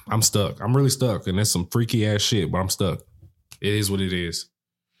I'm stuck. I'm really stuck, and that's some freaky ass shit. But I'm stuck. It is what it is.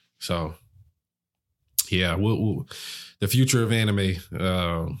 So yeah, the future of anime.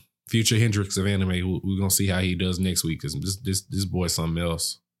 Future Hendrix of anime. We're gonna see how he does next week because this boy's something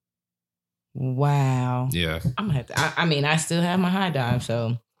else. Wow. Yeah. I'm gonna have to. I still have my high dive,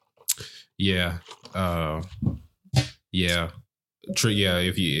 so. Yeah. Yeah.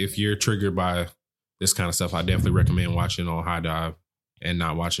 If you're triggered by this kind of stuff, I definitely recommend watching on high dive and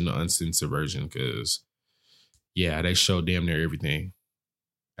not watching the uncensored version because, yeah, they show damn near everything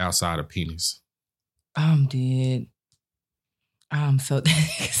outside of penis. I'm dead. I'm so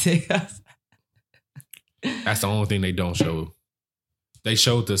That's the only thing they don't show. They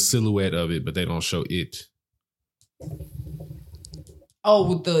showed the silhouette of it, but they don't show it.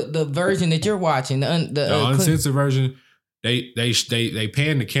 Oh, the version that you're watching, the uncensored version. They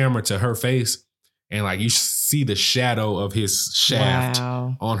pan the camera to her face, and like you see the shadow of his shaft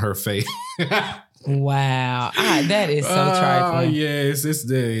on her face. Wow, that is so trifling. Yeah, it's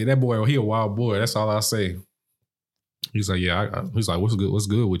that boy. He a wild boy. That's all I say. He's like, yeah. He's like, what's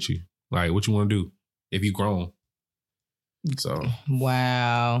good with you? Like, what you want to do if you grown? So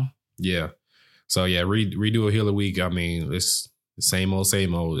wow. Yeah. So yeah, redo a Healer week. I mean, it's the same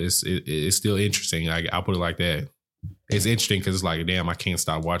old. It's still interesting. I'll put it like that. It's interesting because it's like, damn, I can't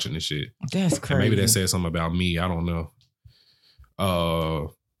stop watching this shit. That's crazy. And maybe that says something about me. I don't know.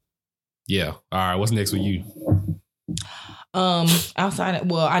 Yeah. All right. What's next with you? Outside of,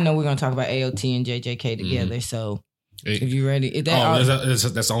 well, I know we're gonna talk about AOT and JJK together, so if you ready, that's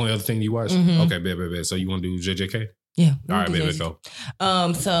the only other thing you watch. Okay, bet. So you want to do JJK? Yeah. All right, baby, go.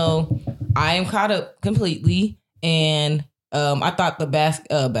 So I am caught up completely, and I thought the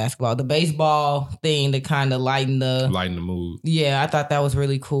the baseball thing to kind of lighten the mood. Yeah, I thought that was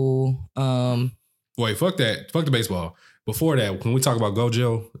really cool. Wait, fuck that. Fuck the baseball. Before that, when we talk about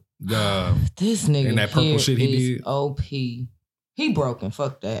Gojo, this nigga and that purple shit he did, OP. He broken.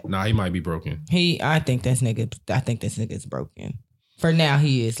 Fuck that. Nah, he might be broken. I think this nigga's broken. For now,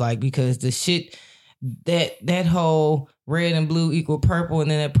 he is because the shit that whole red and blue equal purple, and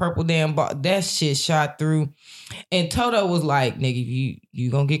then that purple damn ball, that shit shot through. And Toto was like, "Nigga,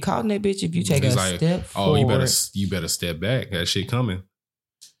 you gonna get caught in that bitch if you take a step forward. You better step back. That shit coming."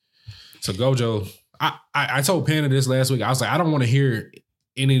 So Gojo, I told Panda this last week. I was like, I don't want to hear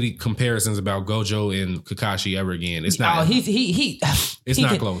any comparisons about Gojo and Kakashi ever again. It's not. Oh, it's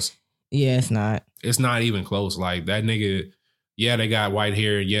not close. Yeah, it's not. It's not even close. Like that nigga. Yeah, they got white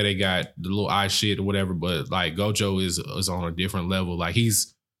hair. Yeah, they got the little eye shit or whatever. But like Gojo is on a different level. Like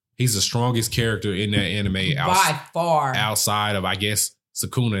he's the strongest character in that anime by far. Outside of, I guess,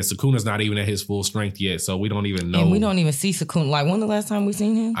 Sukuna. Sukuna's not even at his full strength yet, so we don't even know. And we don't even see Sukuna. Like, when the last time we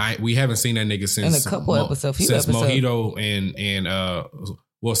seen him? We haven't seen that nigga since in a couple episodes. Since Mojito and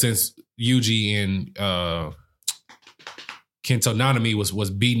since Yuji and Kento Nanami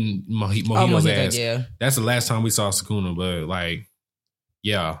was beating Mojito's ass. Yeah. That's the last time we saw Sukuna, but like,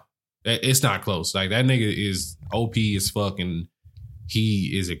 yeah, it's not close. Like that nigga is OP as fuck, and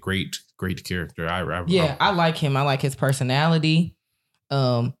he is a great character. I like him. I like his personality.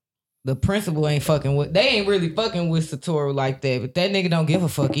 The principal ain't fucking with. They ain't really fucking with Satoru like that. But that nigga don't give a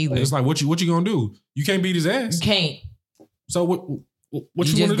fuck either. It's like, what you gonna do? You can't beat his ass. You can't. So what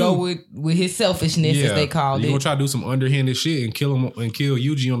you just go do? with his selfishness, as they called it. You gonna try to do some underhanded shit and kill him and kill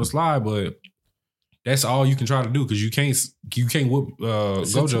Yuji on the slide, but that's all you can try to do because you can't whoop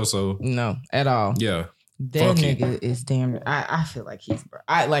Gojo. So no, at all. Yeah. That nigga is damn. I feel like he's.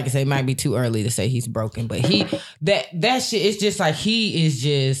 Like I say, it might be too early to say he's broken, but that shit. It's just like he is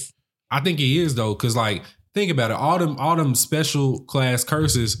just. I think he is though, because like think about it, all them special class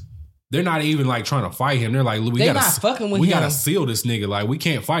curses, they're not even like trying to fight him. They're like, we gotta seal this nigga. Like we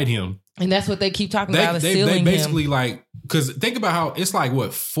can't fight him. And that's what they keep talking about. They basically him. Like, because think about how it's like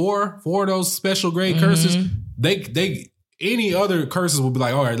what four of those special grade curses. They any other curses will be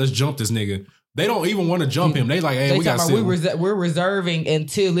like, all right, let's jump this nigga. They don't even want to jump him. They like, hey, we got to seal. We're reserving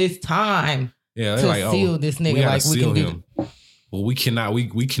until it's time. Yeah, to like, seal this nigga. We like seal him. Well, we cannot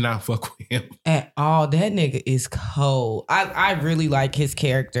fuck with him at all. That nigga is cold. I really like his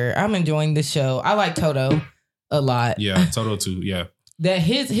character. I'm enjoying the show. I like Toto a lot. Yeah, Toto too. Yeah. That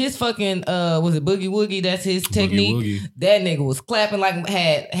his fucking was it Boogie Woogie? That's his technique. Woogie. That nigga was clapping like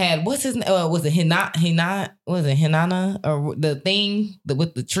had what's his was it Hinata or the thing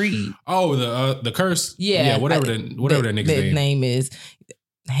with the tree? Oh, the curse. Yeah, whatever that nigga's name is.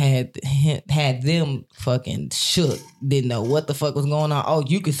 Had them fucking shook. Didn't know what the fuck was going on. Oh,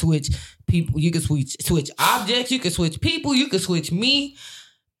 you could switch people. You could switch objects. You could switch people. You could switch me.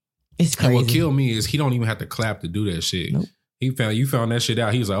 It's crazy. And what killed me is he don't even have to clap to do that shit. Nope. You found that shit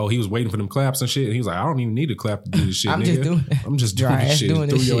out. He was like, oh, he was waiting for them claps and shit. And he was like, I don't even need to clap to do this shit. I'm just doing this shit.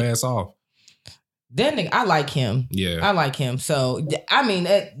 Threw your ass off. That nigga, I like him. Yeah. I like him. So, I mean,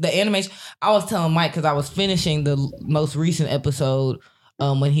 the animation, I was telling Mike because I was finishing the most recent episode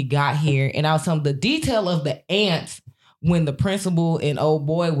when he got here. And I was telling him the detail of the ants when the principal and old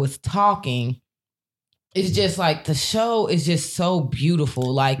boy was talking. It's just like the show is just so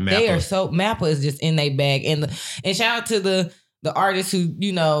beautiful. Like Mappa. They are so Mappa is just in their bag. And shout out to the artists who,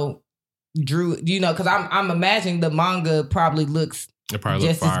 drew, because I'm imagining the manga probably looks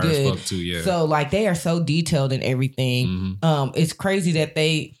just as good. As fuck too, yeah. So like they are so detailed in everything. Mm-hmm. It's crazy that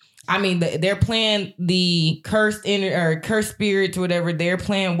they're playing the cursed spirits, whatever. Their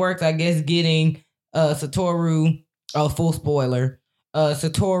plan works, I guess, getting Satoru, full spoiler,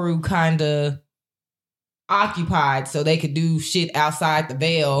 Satoru kind of occupied so they could do shit outside the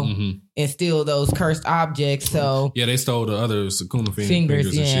veil and steal those cursed objects. So yeah, they stole the other Sukuna fingers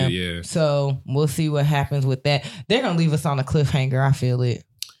and shit. Yeah. So we'll see what happens with that. They're gonna leave us on a cliffhanger. I feel it.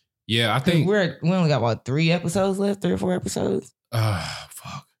 Yeah, I think we only got 3 episodes left, 3 or 4 episodes.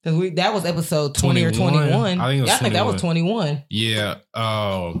 Fuck. Because that was episode 20 or 21. I think that was 21. Yeah.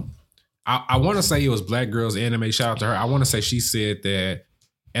 I want to say it was Black Girls Anime. Shout out to her. I want to say she said that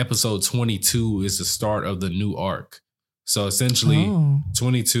episode 22 is the start of the new arc. So essentially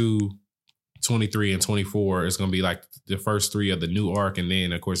 22, 23, and 24 is going to be like the first 3 of the new arc. And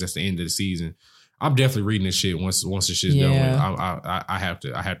then, of course, that's the end of the season. I'm definitely reading this shit once the shit's Yeah. done with. I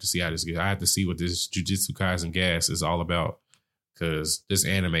have to see how this goes. I have to see what this Jujutsu Kaisen gas is all about, because this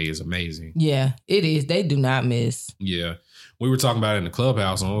anime is amazing. Yeah, it is. They do not miss. Yeah. We were talking about it in the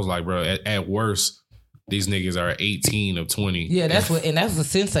clubhouse, and I was like, bro, at worst, these niggas are 18 of 20. Yeah, that's what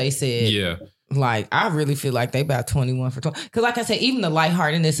Sensei said. Yeah. Like, I really feel like they about 21 for 20. Because like I said, even the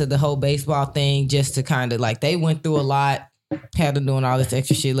lightheartedness of the whole baseball thing, just to kind of like, they went through a lot, had them doing all this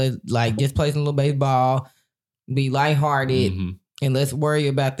extra shit, like just play some little baseball, be lighthearted, and let's worry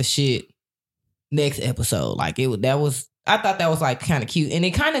about the shit next episode. Like, I thought that was like kind of cute. And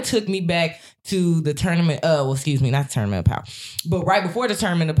it kind of took me back to the tournament. Not the Tournament of Power, but right before the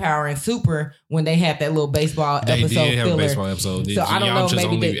Tournament of Power in Super, when they had that little baseball episode. They did have a baseball episode. So I don't know,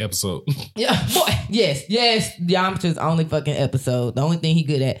 maybe episode. Yeah, boy, yes, Yamcha's only fucking episode. The only thing he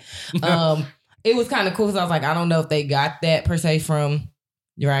good at. It was kind of cool because I was like, I don't know if they got that per se from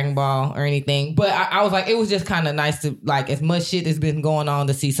Dragon Ball or anything, but I was like, it was just kind of nice to, like, as much shit has been going on,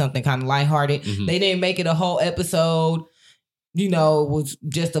 to see something kind of lighthearted. They didn't make it a whole episode. It was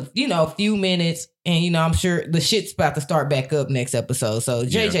just a few minutes, and I'm sure the shit's about to start back up next episode. So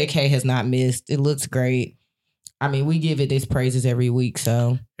JJK has not missed. It looks great. I mean, we give it its praises every week.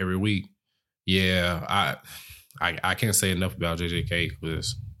 So every week, yeah. I can't say enough about JJK,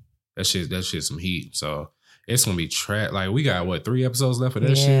 because that shit's some heat. So it's gonna be like, we got 3 episodes left of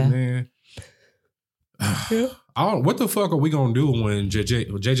that shit, man. What the fuck are we gonna do when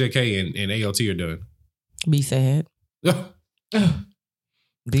JJK and AOT are done? Be sad.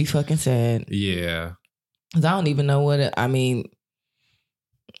 Be fucking sad. Yeah. Cause I don't even know I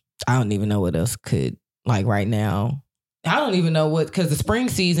don't even know what else could, like, right now. I don't even know because the spring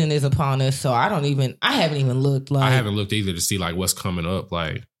season is upon us, so I haven't even looked. Like, I haven't looked either to see like what's coming up.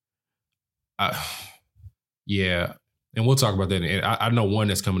 Like, yeah, and we'll talk about that. And I know one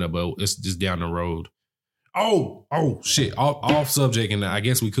that's coming up, but it's just down the road. Oh shit! Off subject, and I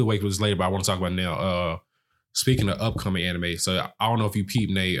guess we could wait for this later, but I want to talk about it now. Speaking of upcoming anime, so I don't know if you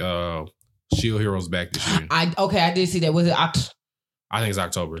peeped, Shield Heroes back this year. I did see that. Was it I think it's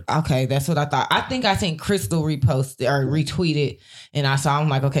October. Okay, that's what I thought. I think I seen Crystal reposted or retweeted, and I'm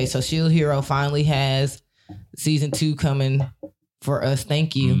like, okay, so Shield Hero finally has season 2 coming for us.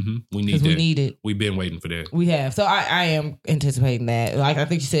 Thank you. Mm-hmm. We need it. We've been waiting for that. We have. So I am anticipating that. Like, I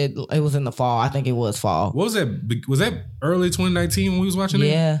think you said it was in the fall. I think it was fall. What was that? Was that early 2019 when we was watching it?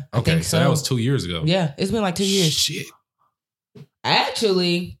 Yeah. Okay, I think so that was 2 years ago. Yeah, it's been like 2 years. Shit.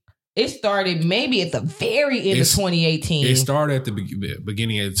 Actually, it started maybe at the very end of 2018. It started at the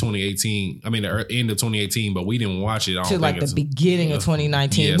beginning of 2018. I mean, the end of 2018, but we didn't watch it. To like the beginning of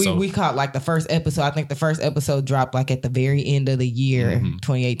 2019. Yeah, we caught like the first episode. I think the first episode dropped like at the very end of the year,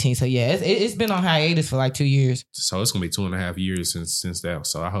 2018. So yeah, it's been on hiatus for like 2 years. So it's gonna be 2.5 years since that.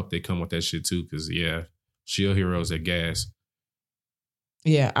 So I hope they come with that shit too, because Shield Heroes at gas.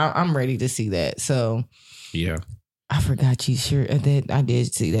 Yeah, I'm ready to see that. So yeah. I forgot you sure that I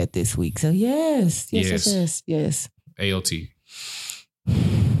did see that this week. So yes. AOT.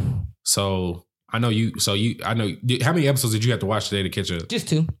 So I know you. I know. How many episodes did you have to watch today to catch up? Just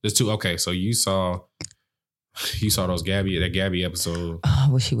 2. Just 2. Okay, so you saw that Gabby episode. Oh,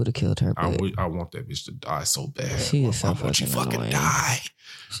 I wish she would have killed her. I want that bitch to die so bad. She is so fucking annoying. Die.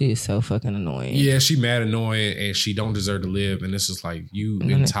 She is so fucking annoying. Yeah, she mad annoying, and she don't deserve to live. And this is like, you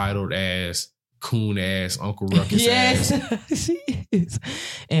entitled ass, coon ass, Uncle Ruckus ass. Yes, she is.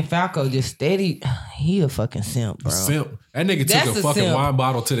 And Falco just steady. He a fucking simp, bro. Simp. That nigga took a fucking wine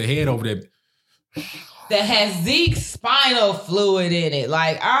bottle to the head over there. That has Zeke's spinal fluid in it.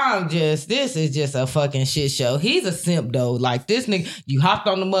 Like, this is just a fucking shit show. He's a simp though. Like, this nigga, you hopped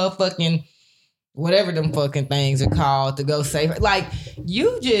on the motherfucking, whatever them fucking things are called, to go save her. Like,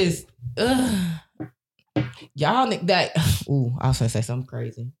 you just, y'all, that, ooh, I was gonna say something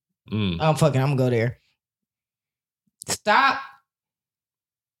crazy. I'm gonna go there. Stop.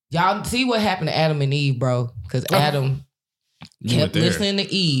 Y'all see what happened to Adam and Eve, bro? Because Adam kept listening to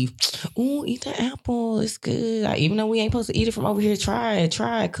Eve. Ooh, eat the apple. It's good. Even though we ain't supposed to eat it from over here, try it.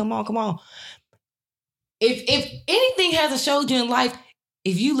 Come on. If anything hasn't showed you in life,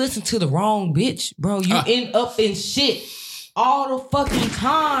 if you listen to the wrong bitch, bro, you end up in shit all the fucking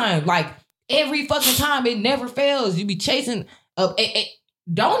time. Like, every fucking time. It never fails. You be chasing up.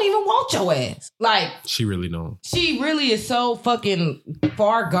 Don't even want your ass. Like, she really don't. She really is so fucking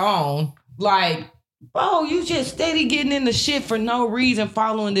far gone. Like, bro, you just steady getting in the shit for no reason,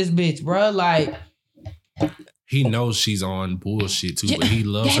 following this bitch, bro. Like, he knows she's on bullshit too, but he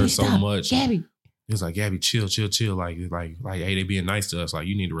loves her so much. Gabby. He's like, Gabby, chill. Like, hey, they being nice to us. Like,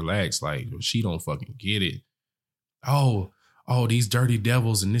 you need to relax. Like, she don't fucking get it. Oh, oh, these dirty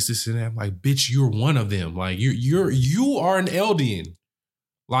devils and this and that. I'm like, bitch, you're one of them. Like you are an Eldian.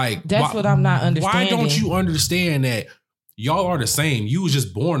 Like that's what I'm not understanding. Why don't you understand that y'all are the same? You was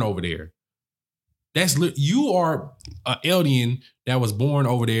just born over there. You are an Eldian that was born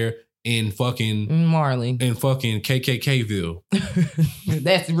over there in fucking Marley. In fucking KKKville.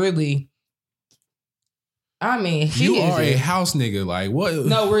 That's really. I mean, you are a house nigga. Like what?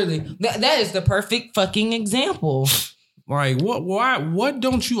 No, really, that is the perfect fucking example. Like what? Why? What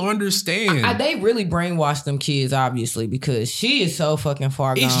don't you understand? They really brainwashed them kids, obviously, because she is so fucking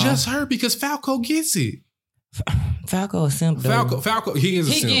far gone. It's just her because Falco gets it. Falco a simp. Falco, he is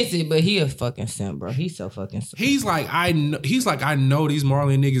a simp. He gets it, but he a fucking simp, bro. He's so fucking simp. He's like, I know these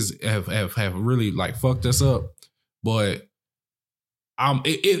Marley niggas have really like fucked us up, but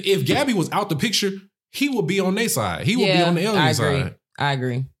if Gabby was out the picture, he would be on their side. He would be on the alien side. I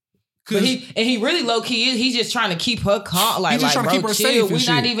agree. But he really low key. He's just trying to keep her calm. Like, trying to keep her safe.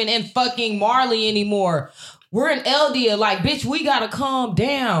 We're not even in fucking Marley anymore. We're in Eldia. Like, bitch, we gotta calm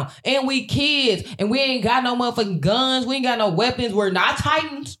down. And we kids. And we ain't got no motherfucking guns. We ain't got no weapons. We're not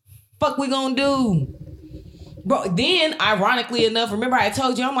Titans. Fuck we gonna do? Bro, then, ironically enough, remember I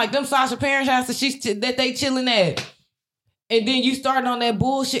told you, I'm like, them Sasha parents' house that they chilling at. And then you starting on that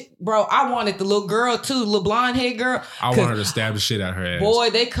bullshit. Bro, I wanted the little girl too, the little blonde head girl. I wanted to stab the shit out of her ass. Boy,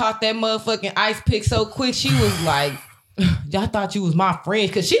 they caught that motherfucking ice pick so quick. She was like, y'all thought you was my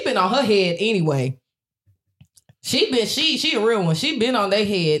friend. Cause she been on her head anyway. She a real one. She been on their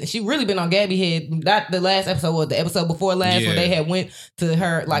head. She really been on Gabby head. Not the last episode, was the episode before last where they had went to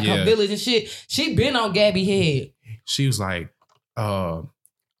her like her village and shit. She been on Gabby head. She was like, I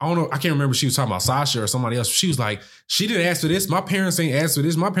don't know. I can't remember if she was talking about Sasha or somebody else. She was like, she didn't ask for this. My parents ain't asked for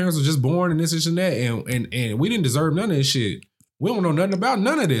this. My parents were just born and this and that. And we didn't deserve none of this shit. We don't know nothing about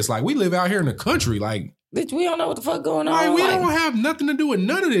none of this. Like, we live out here in the country. Like, bitch, we don't know what the fuck going on. Like, we don't have nothing to do with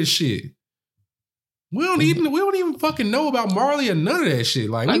none of this shit. We don't even fucking know about Marley or none of that shit.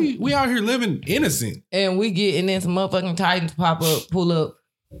 Like we out here living innocent. And we getting in some motherfucking Titans pop up, pull up,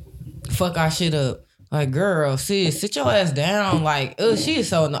 fuck our shit up. Like, girl, sis, sit your ass down. Like, she is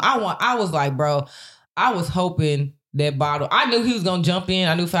so I was like, bro, I was hoping that Bottle. I knew he was gonna jump in.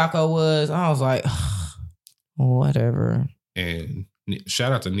 I knew Falco was. I was like, whatever. And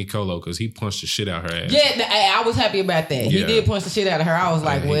shout out to Nicolo because he punched the shit out her ass. Yeah, I was happy about that. He did punch the shit out of her. I was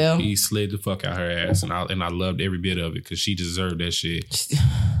like, well, he slid the fuck out her ass, and I loved every bit of it because she deserved that shit.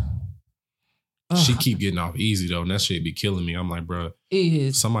 She keep getting off easy though, and that shit be killing me. I'm like, bro,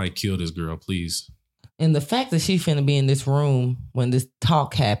 somebody kill this girl, please. And the fact that she finna be in this room when this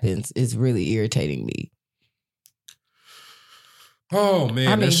talk happens is really irritating me. Oh man,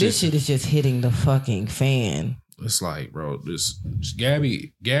 I mean, this shit is just hitting the fucking fan. It's like, bro, this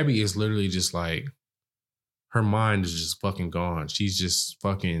Gabby is literally just like, her mind is just fucking gone. She's just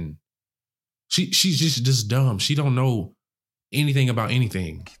fucking, she's just dumb. She don't know anything about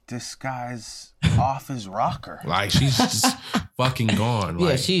anything. This guy's off his rocker. Like, she's just fucking gone. Like,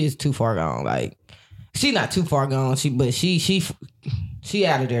 yeah, she is too far gone. Like, she not too far gone. She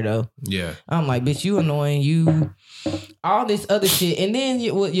out of there though. Yeah. I'm like, bitch, you annoying. You all this other shit, and then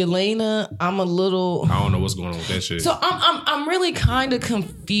with Yelena, I'm a little. I don't know what's going on with that shit. So I'm really kind of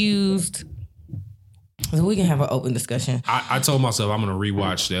confused. So we can have an open discussion. I told myself I'm gonna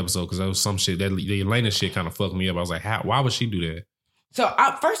rewatch the episode because there was some shit that the Yelena shit kind of fucked me up. I was like, why would she do that? So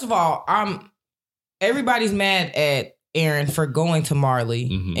first of all, everybody's mad at Aaron for going to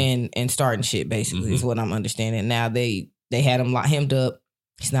Marley and starting shit. Basically, is what I'm understanding. Now they had him hemmed up.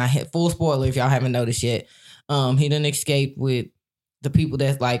 He's not full spoiler if y'all haven't noticed yet. He didn't escape with the people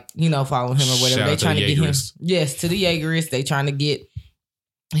that's like, following him or whatever. They trying to get him. Yes, to the Jaegerists. They trying to get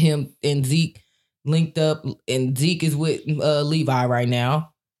him and Zeke linked up, and Zeke is with Levi right now.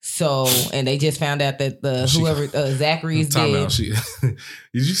 So, and they just found out that Zachary is dead. Did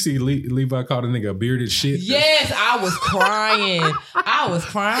you see Levi called a nigga a bearded shit? Yes, I was crying. I was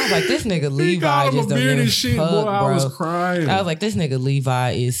like, this nigga Levi just don't give a shit, fuck, boy. bro. I was crying. I was like, this nigga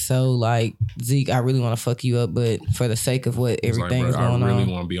Levi is so like, Zeke, I really want to fuck you up, but for the sake of what everything is going on. I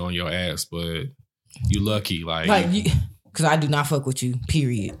really want to be on your ass, but you lucky. Because I do not fuck with you,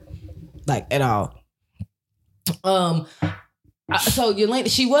 period. Like, at all. So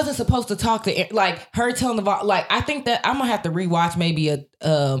Yelena, she wasn't supposed to talk to her telling the I think that I'm gonna have to rewatch maybe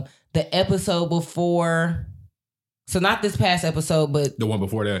the episode before. So not this past episode, but the one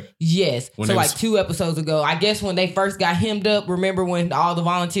before that. Yes. So 2 episodes ago, I guess when they first got hemmed up. Remember when all the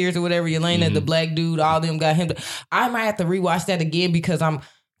volunteers or whatever, Yelena, the black dude, all of them got hemmed up. I might have to rewatch that again because I'm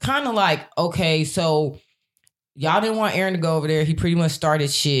kind of like, okay, so y'all didn't want Aaron to go over there. He pretty much started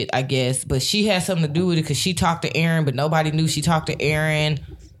shit, I guess. But she had something to do with it because she talked to Aaron, but nobody knew she talked to Aaron.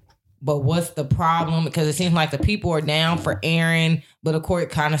 But what's the problem? Because it seems like the people are down for Aaron, but of course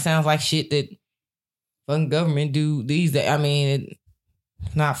it kind of sounds like shit that fucking government do these days. I mean,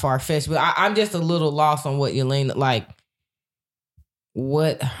 it's not far-fetched, but I'm just a little lost on what Yelena, like,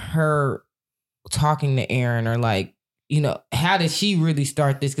 what her talking to Aaron or like, you know, how did she really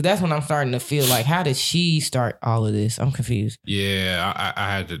start this? Because that's when I'm starting to feel like, how did she start all of this? I'm confused. Yeah,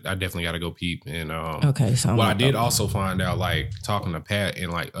 I definitely got to go peep. And okay, so what I did also find out, like talking to Pat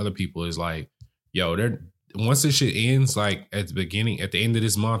and like other people, is like, yo, they're once this shit ends, like at the end of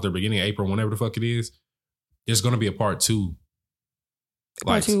this month or beginning of April, whenever the fuck it is, there's gonna be a part 2.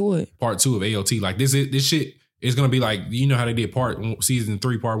 Part 2 what? Part 2 of AOT. Like this shit is gonna be like, you know how they did season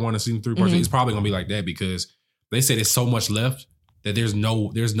 3 part 1 and season 3 part 2. It's probably gonna be like that because they said there's so much left that there's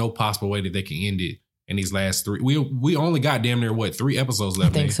no possible way that they can end it in these last 3. We only got damn near 3 episodes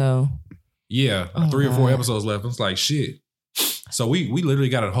left. I think so. Yeah, 3 or 4 episodes left. It's like shit. So we literally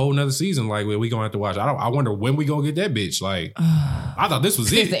got a whole nother season. Like we gonna have to watch. I wonder when we gonna get that bitch. Like I thought this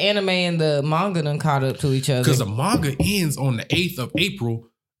was it. The anime and the manga done caught up to each other. Because the manga ends on the 8th of April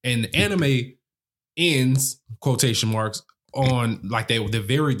and the anime ends, quotation marks, on like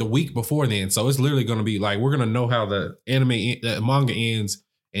the week before then. So it's literally gonna be like we're gonna know how the manga ends,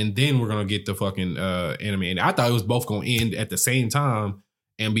 and then we're gonna get the fucking anime. And I thought it was both gonna end at the same time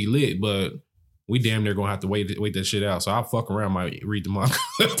and be lit, but we damn near gonna have to wait that shit out. So I'll fuck around, might read the manga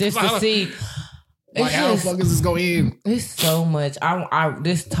just to see. Like how the fuck is this gonna end? It's so much.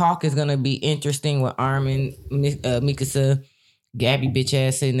 This talk is gonna be interesting with Armin, Mikasa, Gabby bitch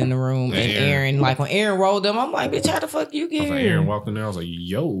ass sitting in the room, and Aaron. Like when Aaron rolled them, I'm like, bitch, how the fuck you get here? Like Aaron walked in there, I was like,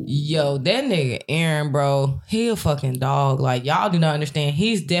 yo, that nigga Aaron, bro, he a fucking dog. Like y'all do not understand.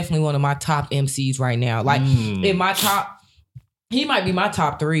 He's definitely one of my top MCs right now. Like in my top, he might be my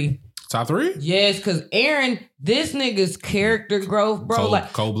top 3. Top 3? Yes, because Aaron, this nigga's character growth, bro,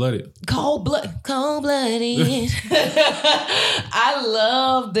 cold-blooded. Cold-blooded. I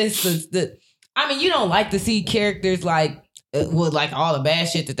love this. I mean, you don't like to see characters like with like all the bad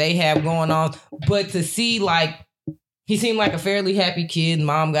shit that they have going on, but to see like he seemed like a fairly happy kid.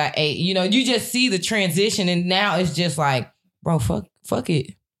 Mom got 8. You know, you just see the transition, and now it's just like, bro, fuck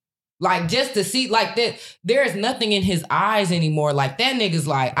it. Like just to see like that, there's nothing in his eyes anymore. Like that nigga's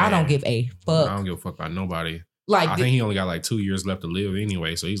like, I don't give a fuck. I don't give a fuck about nobody. Like I think he only got like 2 years left to live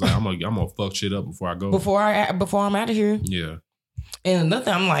anyway. So he's like, I'm gonna fuck shit up before I go. Before I'm out of here. Yeah. And another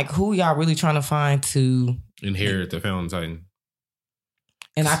thing, I'm like, who y'all really trying to find to inherit the Fountain Titan?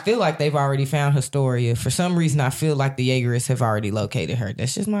 And I feel like they've already found Historia. For some reason, I feel like the Jaegerists have already located her.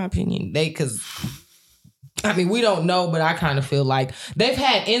 That's just my opinion. Because I mean, we don't know, but I kind of feel like they've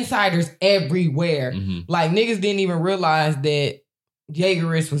had insiders everywhere. Mm-hmm. Like niggas didn't even realize that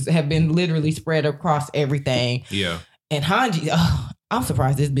Jaegerists have been literally spread across everything. Yeah. And Hanji, I'm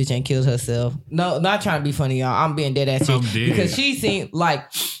surprised this bitch ain't killed herself. No, not trying to be funny, y'all. I'm being dead ass shit because she seemed like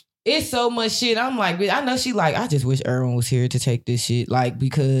it's so much shit. I'm like, bitch, I know she like, I just wish Erwin was here to take this shit. Like,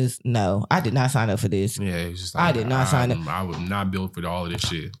 because no, I did not sign up for this. Yeah, it's just like, I did not sign up. I was not built for all of this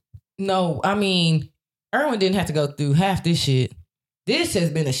shit. No, I mean, Erwin didn't have to go through half this shit. This has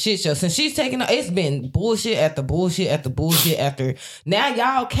been a shit show. Since she's taken, it's been bullshit after bullshit after bullshit after. Now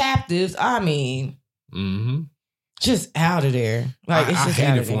y'all captives, I mean, just out of there. Like, it's just I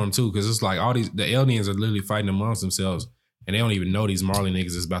hate it for them too, because it's like all the aliens are literally fighting amongst themselves. And they don't even know these Marley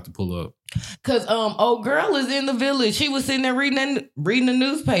niggas is about to pull up. Cause old girl is in the village. She was sitting there reading the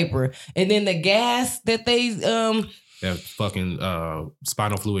newspaper, and then the gas that they that fucking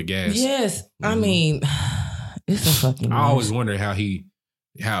spinal fluid gas. Yes, I mean, it's a fucking. I always wonder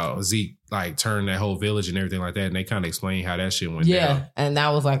how Zeke like turned that whole village and everything like that, and they kind of explained how that shit went down. Yeah, and that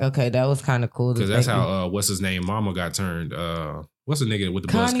was like, okay, that was kind of cool. Because that's how what's his name, Mama got turned. What's the nigga with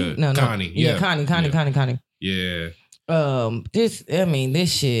the buzz cut? No, Connie. Yeah, Connie. Yeah. This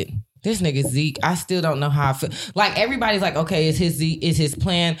shit. This nigga Zeke, I still don't know how I feel. Like everybody's like, okay, is his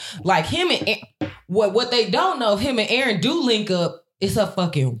plan? Like him and what they don't know, if him and Aaron do link up, it's a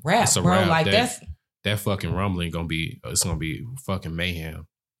fucking rap, bro. Rap. Like that fucking rumbling gonna be fucking mayhem,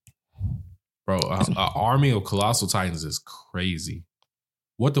 bro. An army of colossal titans is crazy.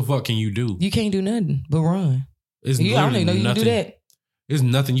 What the fuck can you do? You can't do nothing but run. I don't even know you can do that. There's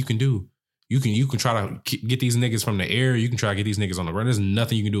nothing you can do. You can try to get these niggas from the air. You can try to get these niggas on the run. There's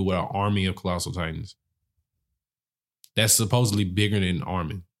nothing you can do with an army of colossal titans. That's supposedly bigger than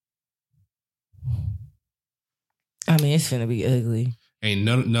Armin. I mean, it's finna be ugly. Ain't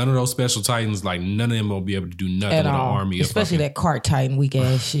none of those special titans, like none of them will be able to do nothing At with an all. army. Especially that cart titan weak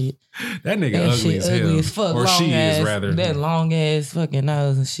ass shit. That nigga That ugly shit as hell. ugly as fuck. Or long she ass, is rather. That long ass fucking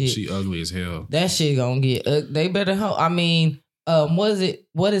nose and shit. She ugly as hell. That shit gonna get. They better. I mean, what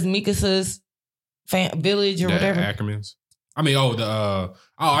is Mikasa's village or The whatever? Ackermans. I mean, I know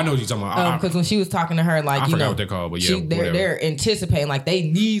what you're talking about. Because when she was talking to her, like I you forgot know, what they're called, but yeah, they're anticipating like they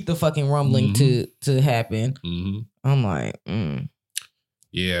need the fucking rumbling to happen. Mm-hmm. I'm like,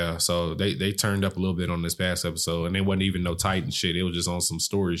 yeah. So they turned up a little bit on this past episode, and it wasn't even no Titan shit. It was just on some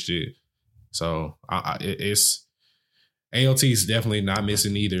story shit. So it's AOT is definitely not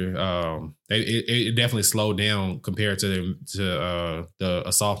missing either. It definitely slowed down compared to the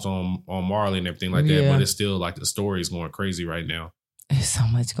assault on Marley and everything like that. Yeah. But it's still like the story is going crazy right now. there's so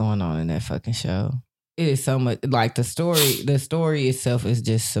much going on in that fucking show. It is so much. Like the story itself is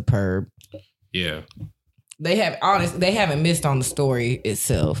just superb. Yeah. They haven't missed on the story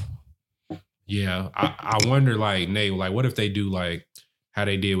itself. Yeah. I wonder, like, Nate, like, what if they do like how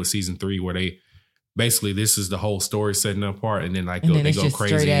they did with season 3, where they basically this is the whole story setting up part, and then like they go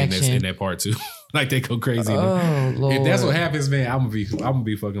crazy in that part too. Like they go crazy. Oh Lord! If that's what happens, man, I'm gonna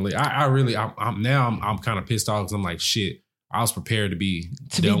be fucking late. I'm kind of pissed off because I'm like, shit. I was prepared to be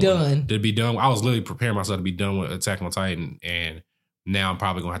done. I was literally preparing myself to be done with Attack on Titan, and now I'm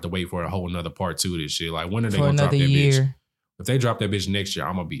probably gonna have to wait for a whole another part 2 of this shit. Like, when are they gonna drop that bitch? If they drop that bitch next year,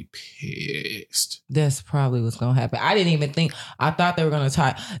 I'm gonna be pissed. That's probably what's gonna happen. I didn't even think. I thought they were gonna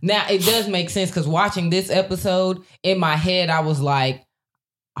tie. Now it does make sense because watching this episode in my head, I was like,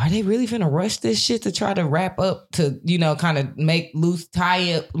 "Are they really finna rush this shit to try to wrap up to kind of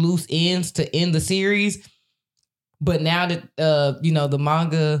tie up loose ends to end the series?" But now that the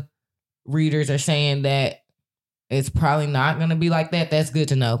manga readers are saying that it's probably not gonna be like that, that's good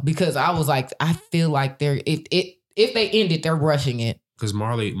to know, because I was like, I feel like if they end it, they're rushing it. Because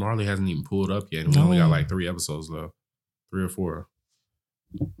Marley hasn't even pulled up yet. And we only got like 3 episodes left. 3 or 4.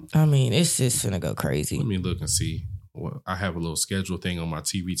 I mean, it's just gonna go crazy. Let me look and see. I have a little schedule thing on my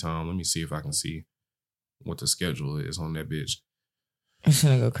TV time. Let me see if I can see what the schedule is on that bitch. It's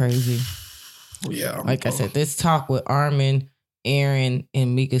gonna go crazy. Yeah. Like I said, this talk with Armin, Eren,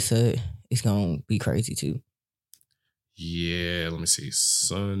 and Mikasa is gonna be crazy too. Yeah, let me see.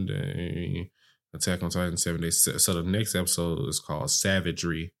 Sunday. Attack on Titan 7 days. So the next episode is called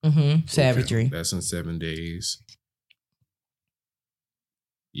Savagery. Mm-hmm. Savagery. Okay, that's in 7 days.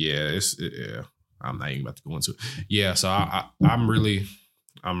 Yeah, I'm not even about to go into it. Yeah, so oh man,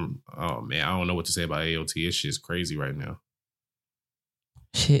 I don't know what to say about AOT. It's just crazy right now.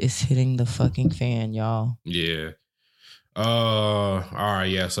 Shit is hitting the fucking fan, y'all. Yeah. All right,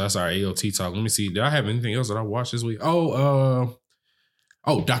 yeah. So that's our AOT talk. Let me see. Did I have anything else that I watched this week? Oh,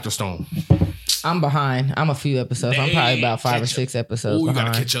 Dr. Stone. I'm behind. I'm a few episodes. I'm probably about 5 or 6 episodes behind. You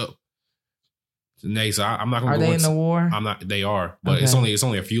gotta catch up. Nay, so I'm not gonna. Are they in the war? I'm not. They are, but okay. it's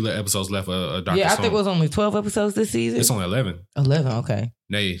only a few episodes left of Dr. Stone. Yeah, I think it was only 12 episodes this season. It's only 11. 11, okay.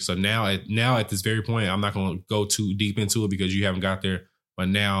 Nay, so now at this very point, I'm not gonna go too deep into it because you haven't got there. But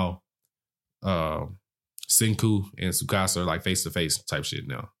now, Senku and Tsukasa are like face to face type shit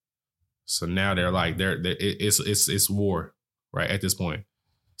now. So now they're like it's war right at this point.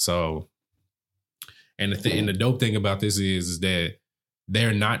 So, and the dope thing about this is that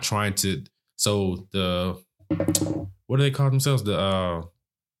they're not trying to. So what do they call themselves? The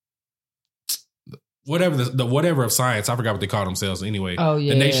whatever of science. I forgot what they call themselves anyway. Oh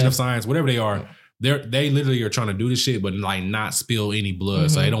yeah, the Nation of Science, whatever they are. They literally are trying to do this shit, but like not spill any blood.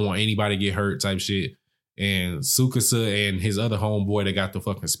 So they don't want anybody to get hurt type shit. And Tsukasa and his other homeboy that got the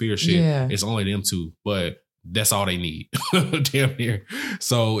fucking spear shit. Yeah. It's only them two, but that's all they need. Damn near.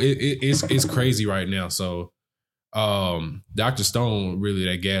 So it's crazy right now. So Dr. Stone really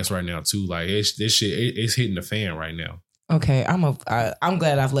that gas right now too. Like this shit it's hitting the fan right now. Okay, I'm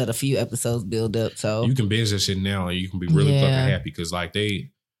glad I've let a few episodes build up. So you can binge that shit now and you can be really fucking happy because like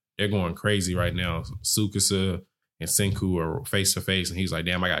they're going crazy right now. Tsukasa and Senku are face to face, and he's like,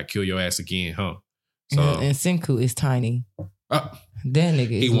 "Damn, I gotta kill your ass again, huh?" So and Senku is tiny. That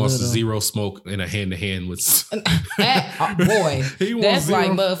nigga is he wants little. Zero smoke in a hand to hand with boy. That's Zero.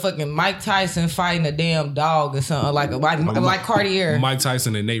 Like motherfucking Mike Tyson fighting a damn dog or something like Cartier. Mike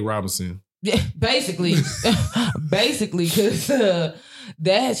Tyson and Nate Robinson. Yeah, basically, because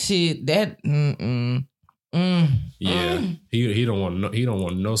that shit Yeah, he don't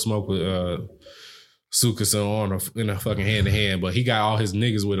want no smoke with Tsukasa in a fucking hand to hand, but he got all his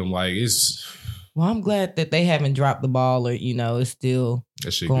niggas with him. Like it's. Well, I'm glad that they haven't dropped the ball, or it's still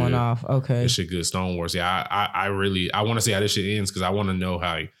going off. Okay, this shit good. Stone Wars. Yeah, I really want to see how this shit ends because I want to know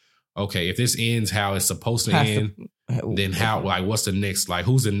how. Okay, if this ends how it's supposed to end, then how? Like, what's the next? Like,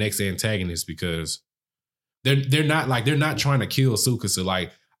 who's the next antagonist? Because they're not trying to kill Tsukasa.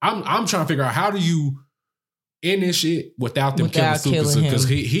 Like, I'm trying to figure out how do you end this shit without killing Tsukasa, because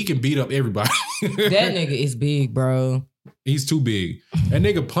he can beat up everybody. That nigga is big, bro. He's too big. That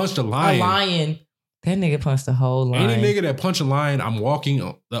nigga punched a lion. A lion. That nigga punched the whole lion. Any nigga that punch a lion, I'm walking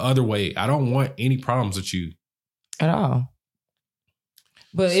the other way. I don't want any problems with you at all.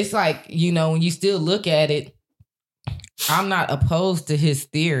 But it's like, you know, when you still look at it, I'm not opposed to his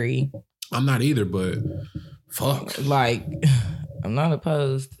theory. I'm not either, but fuck. Like, I'm not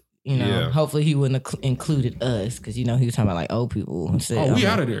opposed. You know, Yeah. Hopefully he wouldn't have included us, because, you know, he was talking about like old people. And said, we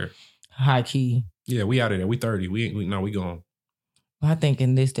out of there. High key. Yeah, we out of there. We 30. We gone. I think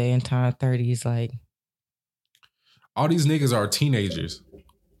in this day and time, 30 is like... All these niggas are teenagers.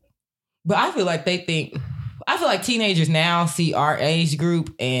 But I feel like teenagers now see our age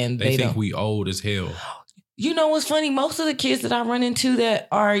group and they think we old as hell. You know what's funny? Most of the kids that I run into that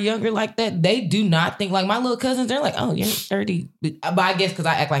are younger like that, they do not think, like my little cousins, they're like, oh, you're 30. But I guess because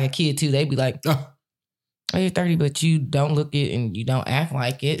I act like a kid too, they be like, oh, you're 30, but you don't look it and you don't act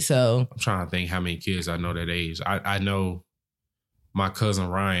like it. So I'm trying to think how many kids I know that age. I know my cousin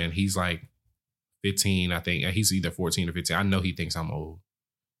Ryan, he's like 15, I think. He's either 14 or 15. I know he thinks I'm old.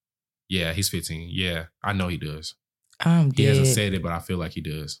 Yeah, he's 15. Yeah, I know he does. I'm dead. He hasn't said it, but I feel like he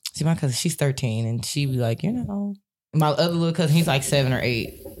does. See, my cousin, she's 13, and she be like, you're not old. My other little cousin, he's like 7 or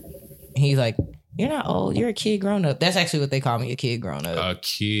 8. He's like, you're not old. You're a kid grown up. That's actually what they call me, a kid grown up. A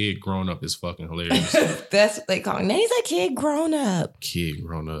kid grown up is fucking hilarious. That's what they call me. He's a kid grown up. Kid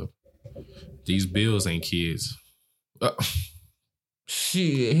grown up. These bills ain't kids.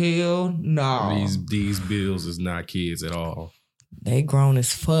 Shit, hell no. These bills is not kids at all. They grown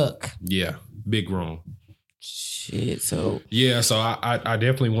as fuck. Yeah, big grown. Shit, so yeah, so I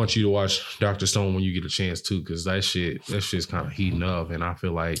definitely want you to watch Dr. Stone when you get a chance too, because that shit's kind of heating up, and I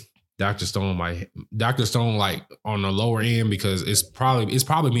feel like Dr. Stone like on the lower end, because it's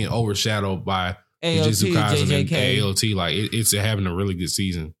probably being overshadowed by Jujutsu Kaisen and AOT. Like it's having a really good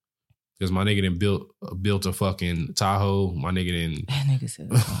season. Because my nigga done built a fucking Tahoe. My nigga done... That nigga said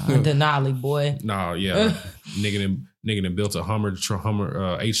Denali, boy. No, yeah. nigga done built a Hummer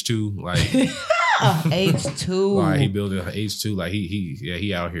H2. Like... H2. Like, he built a H2. Like,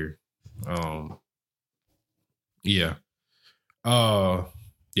 he out here. Yeah.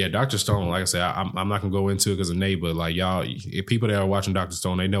 Yeah, Dr. Stone, like I said, I'm not going to go into it because of Nate, but like, y'all, if people that are watching Dr.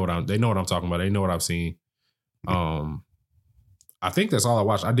 Stone, they know what I'm talking about. They know what I've seen. I think that's all I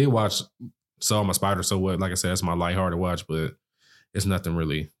watched. I did watch Saw My Spider, so what? Like I said, that's my lighthearted watch, but it's nothing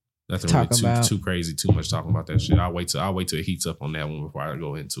really too crazy, too much talking about that shit. I'll wait till it heats up on that one before I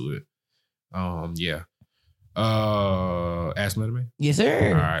go into it. Yeah. Ask Anime? Yes, sir.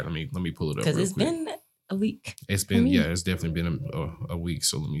 All right, let me pull it up. Because it's been a week. It's definitely been a week.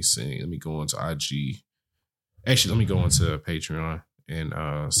 So let me see. Let me go into IG. Actually, let me go into Patreon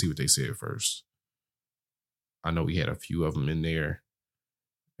and see what they said first. I know we had a few of them in there.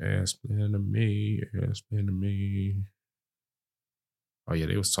 Ask me. Oh yeah,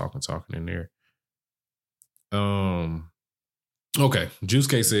 they was talking in there. Okay.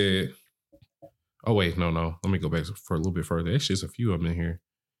 Juice said. Oh wait, no. Let me go back for a little bit further. It's just a few of them in here.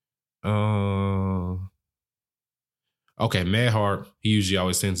 Okay, Mad Harp. He usually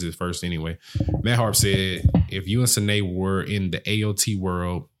always sends it first anyway. Mad Harp said, if you and Sine were in the AOT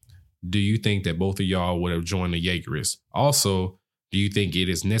world, do you think that both of y'all would have joined the Jaegerists? Also, do you think it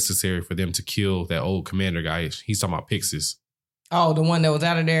is necessary for them to kill that old commander guy? He's talking about Pixis. Oh, the one that was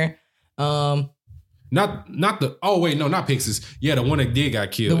out of there? Not Pixis. Yeah, the one that did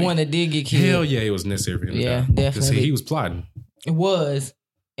got killed. The one that did get killed. Hell yeah, it was necessary for him to die. Definitely. He was plotting. It was.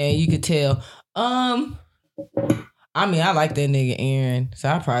 And you could tell. I mean, I like that nigga Aaron, so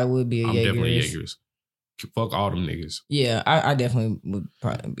I probably would be a Jaegerist. I'm definitely a Jaegerist. Fuck all them niggas. Yeah, I definitely would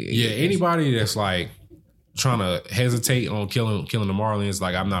probably be a Jaegerist. Anybody that's like trying to hesitate on killing the Marlins,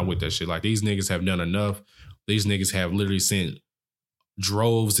 like I'm not with that shit. Like these niggas have done enough. These niggas have literally sent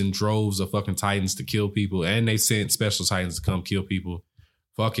droves and droves of fucking Titans to kill people, and they sent special Titans to come kill people.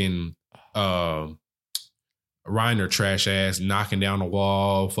 Fucking Reiner trash ass knocking down the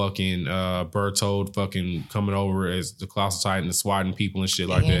wall. Fucking Bertold fucking coming over as the Colossal Titan and swatting people and shit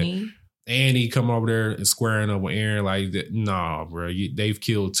like that. And he come over there and squaring up with Aaron like that. Nah, bro. They've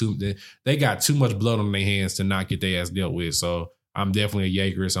killed they got too much blood on their hands to not get their ass dealt with. So I'm definitely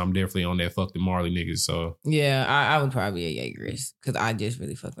a Jaegerist. I'm definitely on that fuck the Marley niggas. So yeah, I would probably be a Jaegerist because I just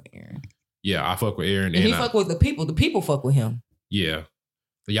really fuck with Aaron. Yeah, I fuck with Aaron. And he fuck with the people. The people fuck with him. Yeah.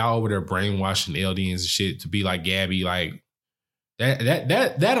 Y'all over there brainwashing LDNs and shit to be like Gabby. Like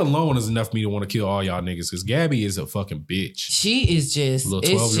That alone is enough for me to want to kill all y'all niggas because Gabby is a fucking bitch. She is just Little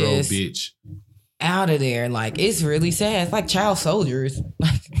 12-year-old bitch. Out of there. Like, it's really sad. It's like child soldiers.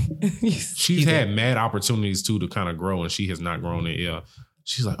 Like, she's had mad opportunities too to kind of grow, and she has not grown it. Yeah.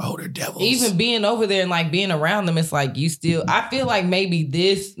 She's like, oh, they're devils. Even being over there and like being around them, it's like you still. I feel like maybe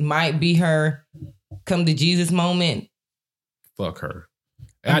this might be her come to Jesus moment. Fuck her.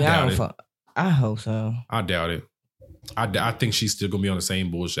 I doubt it. I hope so. I doubt it. I think she's still gonna be on the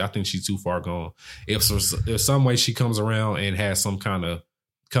same bullshit. I think she's too far gone. If some way she comes around and has some kind of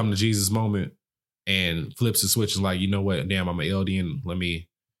come to Jesus moment and flips the switch and like, you know what? Damn, I'm an LD and let me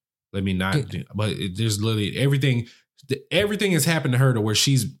not. But there's literally everything has happened to her to where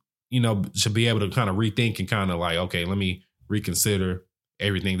she's, should be able to kind of rethink and kind of like, okay, let me reconsider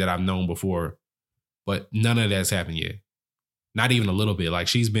everything that I've known before. But none of that's happened yet. Not even a little bit. Like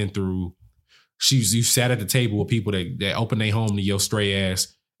she's been through, you sat at the table with people that opened their home to your stray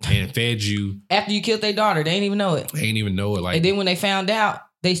ass and fed you. After you killed their daughter, they ain't even know it. They ain't even know it. Like, and then when they found out,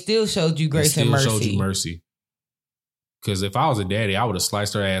 they still showed you grace and mercy. Showed you mercy. Because if I was a daddy, I would have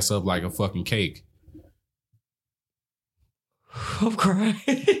sliced her ass up like a fucking cake. I'm crying.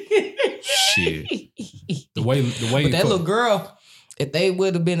 Shit. The way. But that little girl, if they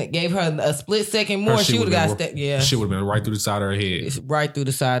would have gave her a split second more, she would have got yeah. She would have been right through the side of her head. It's right through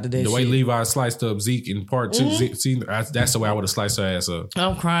the side of that. The way Levi sliced up Zeke in part 2, that's the way I would have sliced her ass up.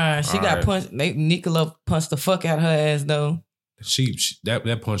 I'm crying. She got punched. Nicola punched the fuck out of her ass though. She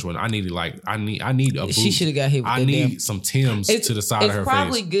that punch one. I need a boot. She should have got hit. With I need some Timbs to the side of her face. It's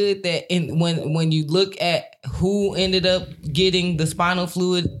probably good that when you look at who ended up getting the spinal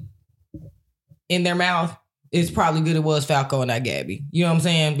fluid in their mouth, it's probably good it was Falco and not Gabby. You know what I'm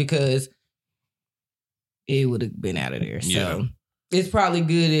saying? Because it would have been out of there. So it's probably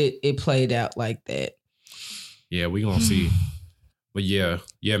good it played out like that. Yeah, we gonna see. But yeah,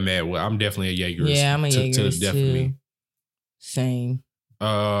 man. Well, I'm definitely a Jaegerist. Yeah, I'm a Jaegerist to the death of me. Same.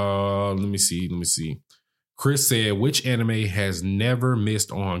 Let me see. Chris said, which anime has never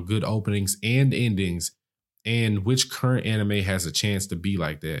missed on good openings and endings, and which current anime has a chance to be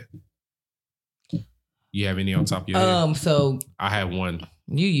like that? You have any on top of your head? So I have one.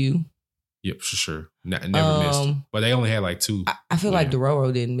 You. Yep, for sure. Never missed. But they only had like 2. I feel like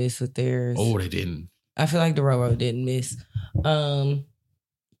Dororo didn't miss with theirs. Oh, they didn't. I feel like Dororo didn't miss. Black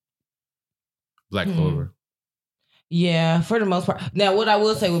Clover. Yeah, for the most part. Now, what I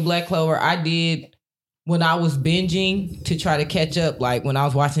will say with Black Clover, I did when I was binging to try to catch up. Like when I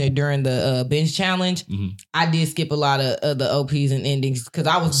was watching it during the binge challenge, I did skip a lot of the OPs and endings because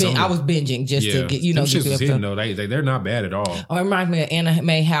I was binging just to get get through. They're not bad at all. Oh, it reminds me of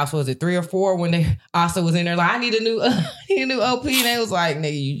Anime House. Was it 3 or 4 when they also was in there like I need a new OP and they was like,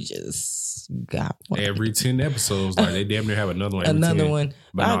 nigga, you just got one. Every 10 episodes, like they damn near have another one. Another one,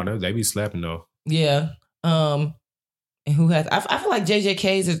 but no, they be slapping though. Yeah. And who has? I feel like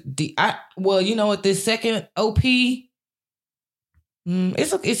JJK's is you know what? This second OP,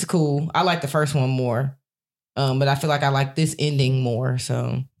 it's cool. I like the first one more, but I feel like I like this ending more.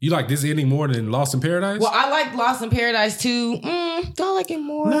 So you like this ending more than Lost in Paradise? Well, I like Lost in Paradise too. Do I like it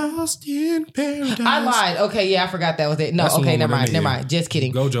more? Lost in Paradise. I lied. Okay, yeah, I forgot that was it. No, okay, never mind. Just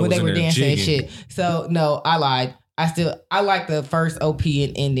kidding. Gojo when they were dancing and jigging. shit. So no, I lied. I like the first OP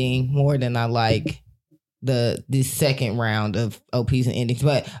and ending more than I like this second round of OPs and endings,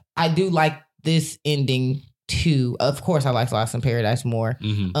 but I do like this ending too. Of course, I like Lost in Paradise more,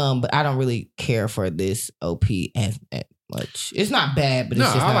 but I don't really care for this OP as much. It's not bad, but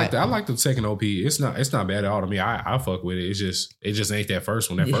it's just I like the second OP. It's not bad at all to me. I fuck with it. It just ain't that first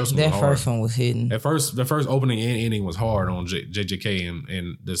one. That first one was hidden. The first opening and ending was hard on JJK,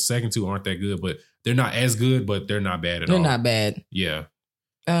 and the second 2 aren't that good, but they're not as good, but they're not bad at all. They're not bad. Yeah.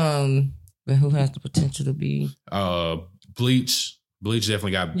 But who has the potential to be? Bleach. Bleach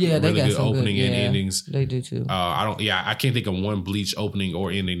definitely got really good opening and endings. They do too. I can't think of one Bleach opening or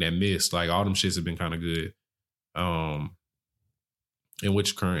ending that missed. Like all them shits have been kind of good. And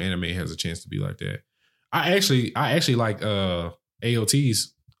which current anime has a chance to be like that? I actually like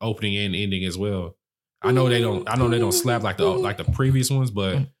AOT's opening and ending as well. I know they don't slap like the previous ones,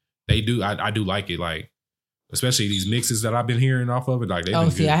 but they do. I do like it. Like. Especially these mixes that I've been hearing off of it. Like they've been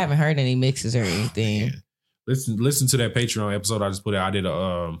good. I haven't heard any mixes or anything. Yeah. Listen to that Patreon episode I just put out. I did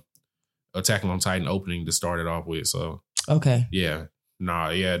a Attack on Titan opening to start it off with. So okay. Yeah.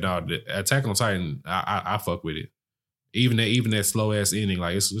 Attack on Titan, I fuck with it. Even that slow ass ending,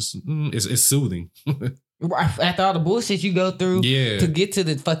 like it's soothing. After all the bullshit you go through to get to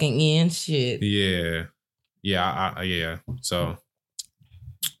the fucking end shit. Yeah. Yeah. So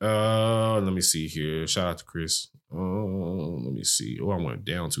let me see here. Shout out to Chris. Let me see. Oh, I went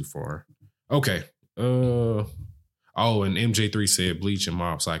down too far. Okay. And MJ3 said Bleach and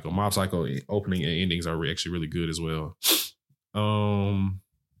Mob Psycho. Mob Psycho opening and endings are actually really good as well.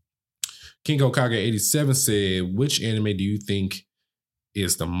 King Okage 87 said, which anime do you think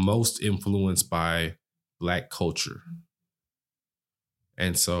is the most influenced by Black culture?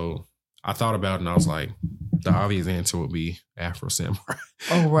 And so I thought about it and I was like, the obvious answer would be Afro Samurai.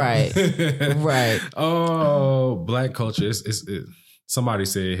 Oh, right. Right. Oh, Black culture. Somebody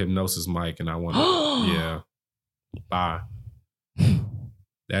said Hypnosis Mike, and I wonder, yeah. Bye.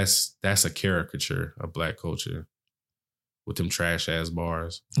 That's a caricature of Black culture with them trash ass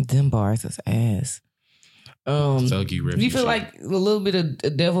bars. Them bars is ass. Thuggy riff. Do you feel like a little bit of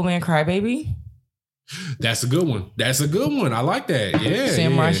Devilman Crybaby? That's a good one. I like that. Yeah.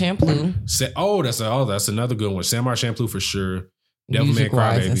 Samurai Champloo. That's another good one. Samurai Champloo for sure. Devilman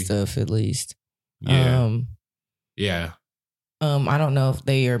Crybaby and Crybaby stuff at least. Yeah. Yeah. I don't know if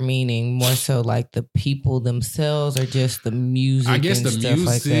they are meaning more so like the people themselves or just the music. I guess and the stuff music,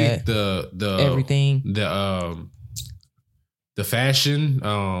 like that. the everything, the fashion.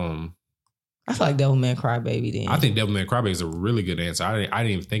 I feel like Devilman Crybaby. Then I think Devilman Crybaby is a really good answer. I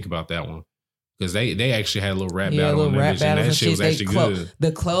didn't even think about that one because they actually had a little rap battle. Little rap battles and that shit was actually good.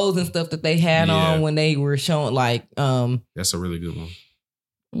 The clothes and stuff that they had on when they were showing like that's a really good one.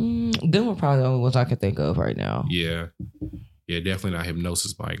 Them were probably the only ones I can think of right now. Yeah. Yeah, definitely not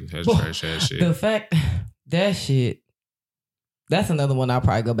Hypnosis Mike. That's trash ass shit. The fact that shit, that's another one I'll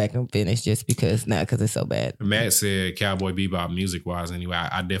probably go back and finish just because it's so bad. Matt said Cowboy Bebop music wise. Anyway,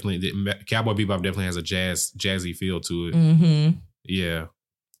 I definitely did. Cowboy Bebop definitely has a jazzy feel to it. Mm-hmm. Yeah.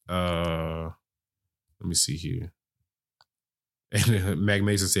 Let me see here. And Mag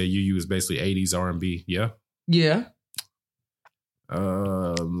Mason said UU is basically 80s R&B. Yeah. Yeah.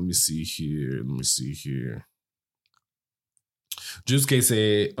 Let me see here. Juice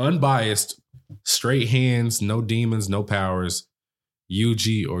said, unbiased, straight hands, no demons, no powers,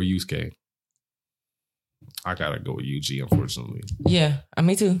 UG or Yusuke. I gotta go with UG, unfortunately. Yeah,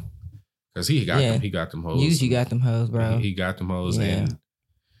 me too. Because he got them hoes. UG got them hoes, bro. He got them hoes, and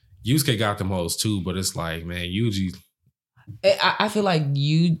Yusuke got them hoes too. But it's like, man, UG. I feel like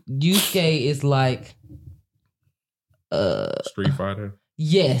Yusuke is like Street Fighter.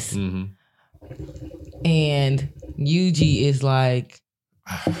 Yes. Mm-hmm. And UG is like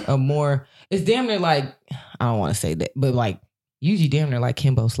a more. It's damn near like, I don't want to say that, but like UG damn near like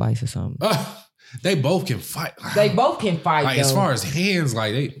Kimbo Slice or something. They both can fight. Like as far as hands,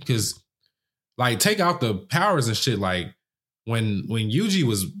 like because like take out the powers and shit. Like when Yuji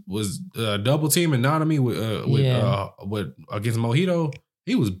was double teaming Nanami with against Mojito,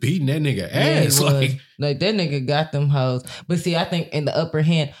 he was beating that nigga ass. Like that nigga got them hoes. But see, I think in the upper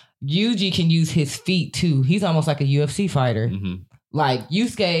hand, Yuji can use his feet too. He's almost like a UFC fighter. Mm-hmm. Like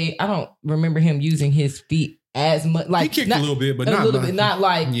Yusuke, I don't remember him using his feet as much. Like he kicked a little bit, but not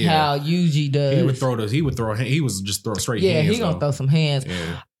like how Yuji does. He was just throw straight hands. Yeah, he gonna throw some hands.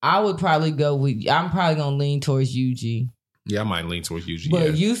 Yeah. I would probably go with. I'm probably gonna lean towards Yuji. Yeah, I might lean towards Yuji.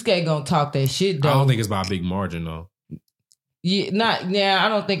 But Yusuke gonna talk that shit though. I don't think it's by a big margin though. Yeah, I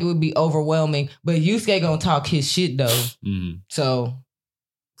don't think it would be overwhelming. But Yusuke gonna talk his shit though. Mm-hmm. So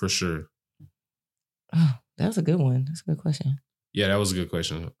for sure. Oh, that was a good one. That's a good question. Yeah, that was a good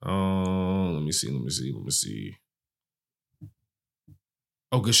question. Let me see.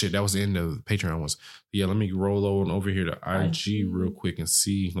 Oh, good shit. That was the end of the Patreon ones. Yeah, let me roll over here to IG real quick and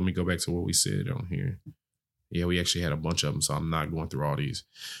see. Let me go back to what we said on here. Yeah, we actually had a bunch of them, so I'm not going through all these.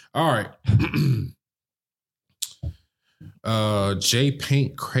 All right. J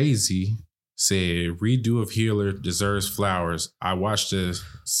Paint Crazy said, redo of Healer deserves flowers. I watched the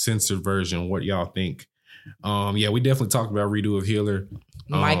censored version. What y'all think? Yeah, we definitely talked about redo of Healer.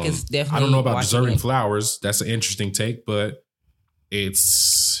 Mike is definitely. I don't know about deserving flowers. That's an interesting take, but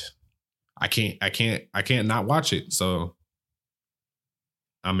it's I can't not watch it. So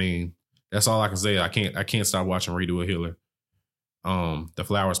I mean, that's all I can say. I can't stop watching redo of Healer. The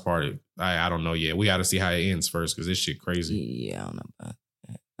flowers part, I don't know yet. We got to see how it ends first because this shit crazy. Yeah, I don't know about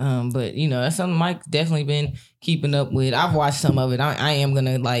that. But that's something Mike's definitely been keeping up with. I've watched some of it. I am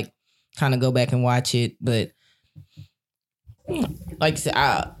gonna like kind of go back and watch it, but like I said,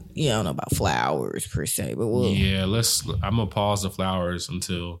 I don't know about flowers per se, but I'm gonna pause the flowers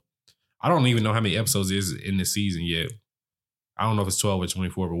until I don't even know how many episodes is in this season yet. I don't know if it's 12 or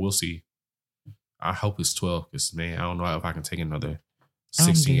 24, but we'll see. I hope it's 12 because man, I don't know if I can take another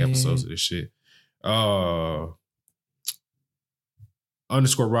 16 episodes of this shit.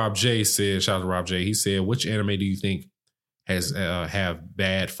 Underscore Rob J said, shout out to Rob J. He said, which anime do you think has have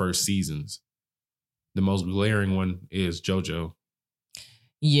bad first seasons? the most glaring one is JoJo.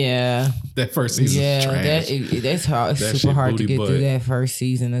 Yeah. That first season is trash. That's hard. It's That super shit hard to booty get butt. through that first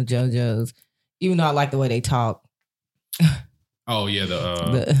season of JoJo's. Even though I like the way they talk. Oh, yeah,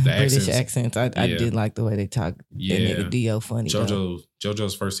 The British accents. I did like the way they talk. Yeah. That nigga Dio funny.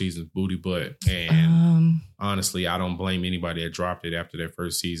 JoJo's first season, booty butt. And honestly, I don't blame anybody that dropped it after that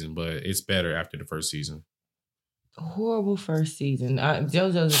first season, but it's better after the first season. Horrible first season.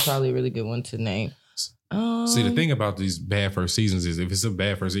 JoJo's is probably a really good one to name. See, the thing about these bad first seasons is if it's a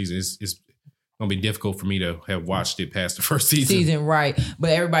bad first season, it's going to be difficult for me to have watched it past the first season. Right.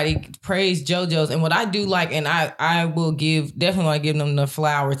 But everybody praised JoJo's. And what I do like, and I will definitely want to give them the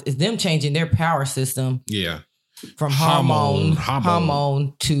flowers, is them changing their power system. Yeah. From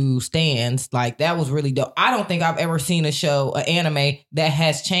hormone to stands. Like, that was really dope. I don't think I've ever seen an anime that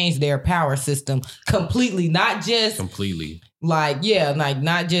has changed their power system completely. Not just completely. Like,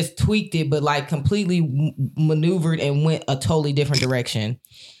 not just tweaked it, but like completely maneuvered and went a totally different direction.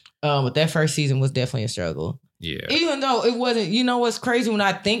 But that first season was definitely a struggle. Yeah. Even though it wasn't, you know what's crazy when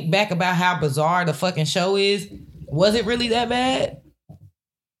I think back about how bizarre the fucking show is? Was it really that bad?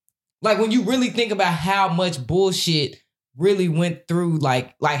 Like, when you really think about how much bullshit really went through,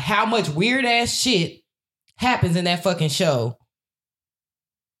 like how much weird ass shit happens in that fucking show.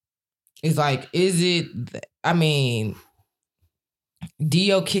 It's like,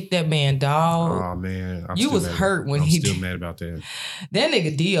 Dio kicked that man, dog. Oh, man. You was hurt when I'm he still mad about that. That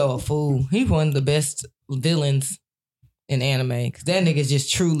nigga Dio a fool. He one of the best villains in anime. Cause that nigga's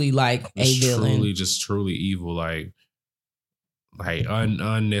just truly like a villain. Truly evil. Like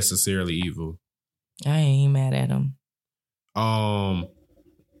unnecessarily evil. I ain't mad at him.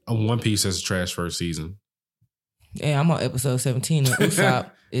 One Piece has a trash first season. Yeah, I'm on episode 17 and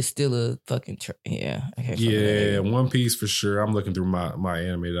Usopp is still a fucking One Piece for sure. I'm looking through my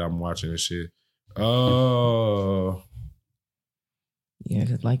anime that I'm watching and shit. Yeah,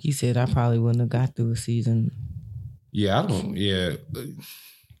 because like you said, I probably wouldn't have got through a season. Yeah, I don't.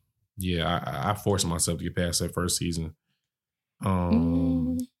 Yeah, I forced myself to get past that first season.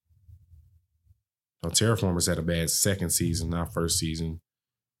 Terraformers had a bad second season, not first season.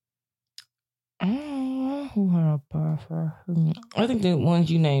 I think the ones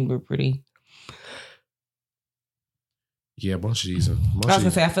you named were pretty. Yeah, a bunch of these. I was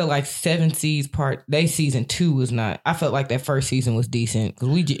gonna say, I felt like Seven Seas season 2 was not. I felt like that first season was decent because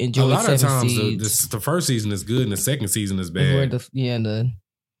we enjoyed. A lot of times the first season is good and the second season is bad.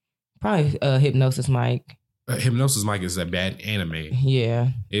 Probably Hypnosis Mike. Hypnosis Mike is a bad anime.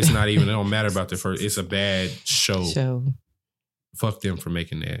 Yeah, it's not even. It don't matter about the first. It's a bad show. Fuck them for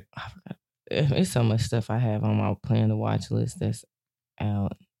making that. I forgot. It's so much stuff I have on my plan to watch list that's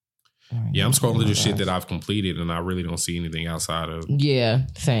out. Yeah, I'm scrolling through the shit that I've completed and I really don't see anything outside of. Yeah,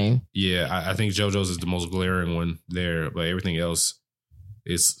 same. Yeah, I think JoJo's is the most glaring one there, but everything else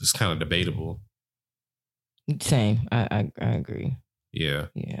is kind of debatable. Same. I agree. Yeah.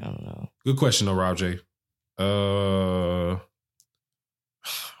 Yeah, I don't know. Good question though, Rob J. God.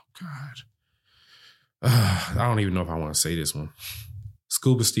 I don't even know if I want to say this one.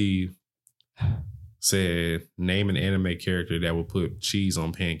 Scuba Steve said, name an anime character that will put cheese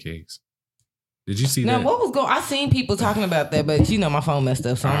on pancakes. Did you see that? Now, what was going on? I seen people talking about that, but my phone messed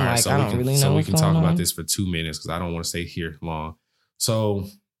up. So I'm like, I don't really know. So we can talk about this for 2 minutes because I don't want to stay here long. So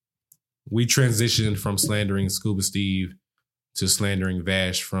we transitioned from slandering Scuba Steve to slandering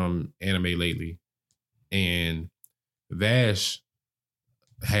Vash from Anime Lately. And Vash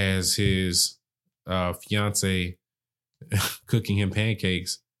has his fiance cooking him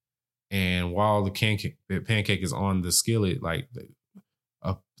pancakes. And while the pancake is on the skillet, like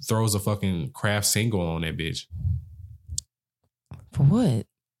throws a fucking Kraft single on that bitch. For what?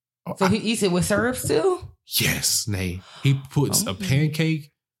 So he eats it with syrup still? Yes, Nay. He puts a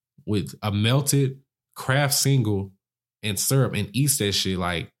pancake with a melted Kraft single and syrup and eats that shit.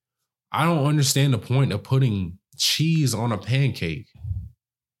 Like, I don't understand the point of putting cheese on a pancake.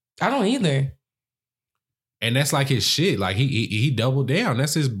 I don't either. And that's like his shit. Like he doubled down.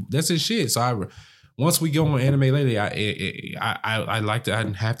 That's his shit. So once we go on Anime Lately, I like to. I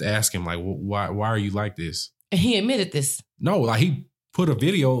have to ask him like, why are you like this? And he admitted this. No, like he put a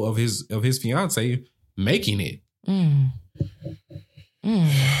video of his fiance making it.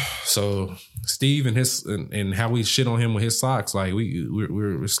 So Steve and how we shit on him with his socks, like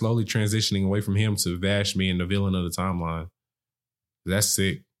we're slowly transitioning away from him to Vash being the villain of the timeline. That's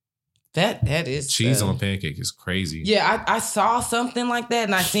sick. That is cheese on a pancake is crazy. Yeah, I saw something like that,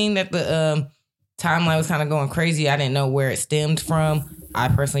 and I seen that the timeline was kind of going crazy. I didn't know where it stemmed from. I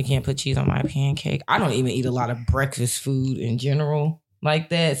personally can't put cheese on my pancake. I don't even eat a lot of breakfast food in general. like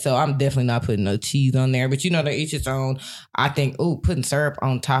that. So I'm definitely not putting no cheese on there. But you know, to each its own. I think, putting syrup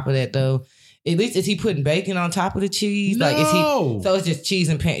on top of that though. At least is he putting bacon on top of the cheese? No. Like is he? So it's just cheese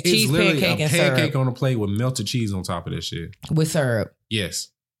and cheese, pancake, and syrup. Pancake on a plate with melted cheese on top of that shit. With syrup. Yes.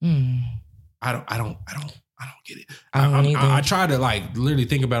 Mm. I don't get it. I try to like literally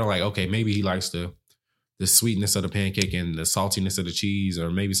think about it like, okay, maybe he likes the sweetness of the pancake and the saltiness of the cheese,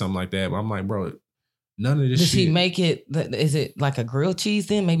 or maybe something like that. But I'm like, bro, none of this does shit. He make it? Is it like a grilled cheese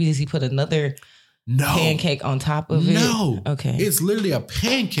then? Maybe does he put another pancake on top of it? No. Okay. It's literally a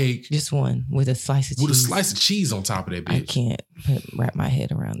pancake. Just one with a slice of cheese. With a slice of cheese on top of that bitch. I can't wrap my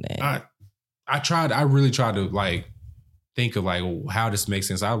head around that. I really tried to like think of like how this makes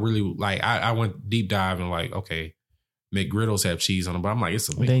sense. I really like I went deep dive and like, okay, McGriddles have cheese on them, but I'm like, it's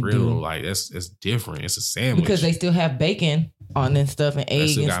a McGriddle. Like it's different. It's a sandwich. Because they still have bacon on and stuff and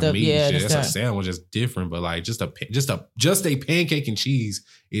egg and stuff. Yeah, it's a sandwich. It's different, but like just a pancake and cheese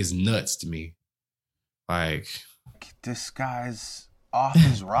is nuts to me. Like this guy's off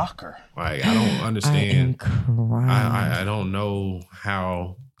his rocker. Like I don't understand. I don't know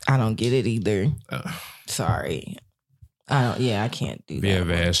how. I don't get it either. Sorry. I can't do that. Yeah,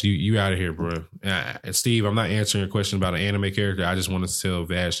 Vash, you out of here, bro. Steve, I'm not answering your question about an anime character. I just want to tell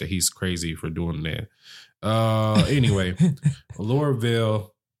Vash that he's crazy for doing that. Anyway,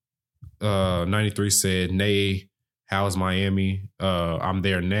 Laureville 93 said, "Nay, how's Miami? I'm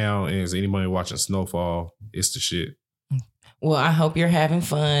there now. And is anybody watching Snowfall? It's the shit." Well, I hope you're having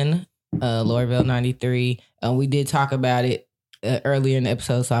fun, Laureville 93. We did talk about it earlier in the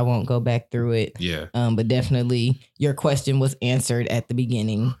episode, so I won't go back through it. Yeah. But definitely your question was answered at the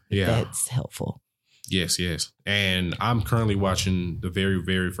beginning. Yeah. That's helpful. Yes. And I'm currently watching the very,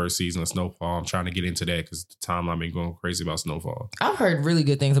 very first season of Snowfall. I'm trying to get into that because the time I've been going crazy about Snowfall. I've heard really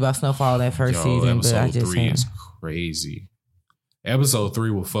good things about Snowfall that first season, but I just 3 is crazy. Episode 3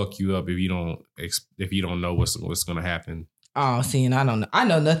 will fuck you up if you don't know what's going to happen. Oh, see, and I don't know. I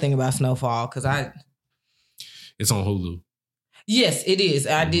know nothing about Snowfall because it's on Hulu. Yes, it is.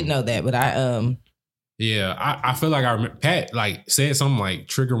 I did know that, but Yeah, I feel like I remember Pat like said something like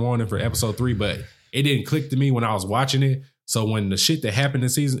trigger warning for episode 3, but it didn't click to me when I was watching it. So when the shit that happened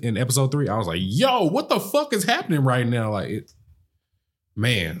in episode 3, I was like, yo, what the fuck is happening right now? Like,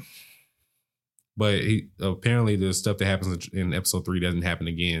 man. But apparently the stuff that happens in episode 3 doesn't happen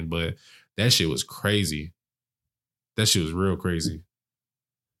again. But that shit was crazy. That shit was real crazy.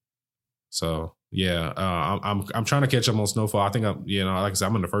 So yeah, I'm trying to catch up on Snowfall. I think like I said,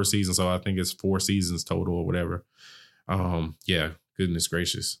 I'm in the first season, so I think it's 4 seasons total or whatever. Yeah, goodness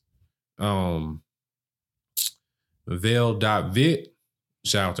gracious. Veil.vit,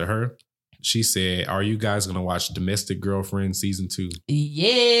 shout out to her. She said, "Are you guys gonna watch Domestic Girlfriend season 2?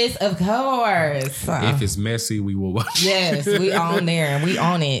 Yes, of course. If it's messy, we will watch. Yes, we on there and we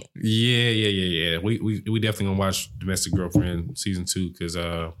on it. Yeah. We definitely gonna watch Domestic Girlfriend season 2 because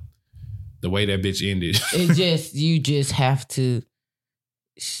the way that bitch ended. You just have to.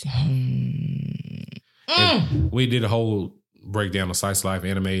 We did a whole breakdown of Slice Life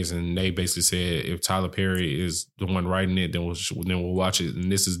animes, and they basically said if Tyler Perry is the one writing it, then we'll watch it.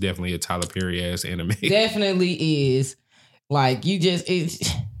 And this is definitely a Tyler Perry ass anime. Definitely is. Like you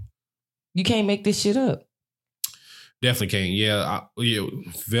can't make this shit up. Definitely can't. Yeah,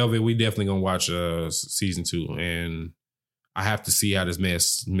 Velvet. We definitely gonna watch season 2, and I have to see how this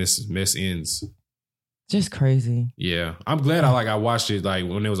mess ends. Just crazy. Yeah, I'm glad I watched it like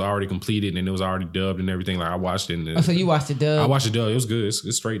when it was already completed and it was already dubbed and everything. Like I watched it. And so you watched it dubbed? I watched it dubbed. It was good.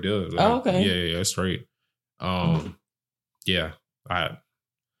 It's straight dubbed. Like, okay. Yeah, it's straight. Yeah, I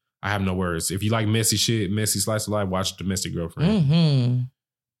have no words. If you like messy shit, messy slice of life, watch Domestic Girlfriend.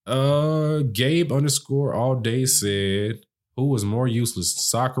 Mm-hmm. Gabe _ all day said, "Who was more useless,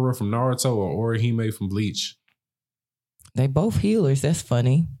 Sakura from Naruto or Orihime from Bleach?" They both healers. That's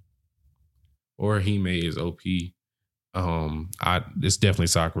funny. Orihime is OP. It's definitely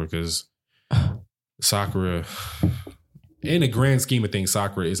Sakura because Sakura, in the grand scheme of things,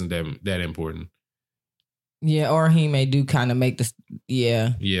 Sakura isn't that important. Yeah, Orihime do kind of make this.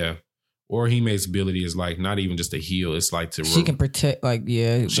 Yeah. Yeah. Orihime's ability is like not even just a heal. It's like she can protect. Like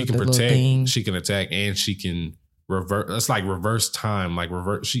she can protect. She can attack, and she can reverse. It's like reverse time. Like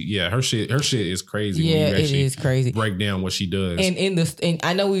reverse. Her shit is crazy. Yeah, it is crazy. Break down what she does. And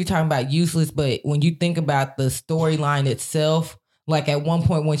I know we were talking about useless, but when you think about the storyline itself, like at one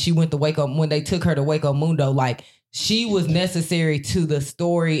point when she went to when they took her to Waco Mundo, like she was necessary to the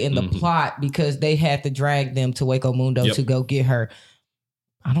story and the plot because they had to drag them to Waco Mundo to go get her.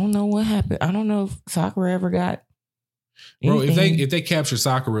 I don't know what happened. I don't know if Sakura ever got Bro, Anything. if they capture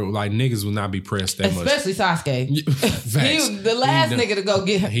Sakura, like niggas will not be pressed that much. Especially Sasuke. He Facts. was the last nigga to go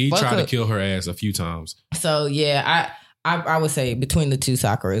get. He fuck tried to up. kill her ass a few times. So yeah, I would say between the two,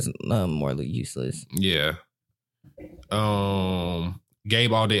 Sakura is morally useless. Yeah.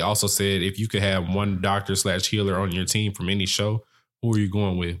 Gabe All Day also said if you could have one doctor / healer on your team from any show, who are you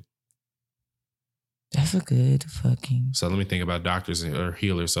going with? That's a good fucking. So let me think about doctors or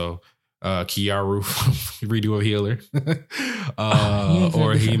healers. So Kiaru, redo a healer.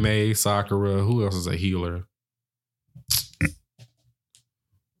 Or Hime, Sakura. Who else is a healer? I'm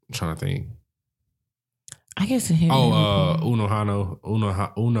trying to think. I guess a him. Unohana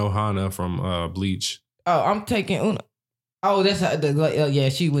from Bleach. Oh, I'm taking Uno. Oh, that's yeah.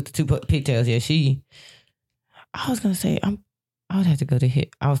 She with the two pigtails. Yeah, she. I was gonna say I would have to go to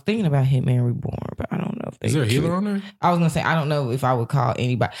Hit. I was thinking about Hitman Reborn, but I don't know if they. Is there a healer on there? I was gonna say I don't know if I would call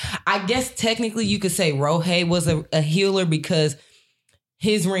anybody. I guess technically you could say Rohei was a healer because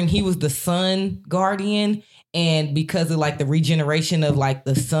his ring, he was the sun guardian, and because of like the regeneration of like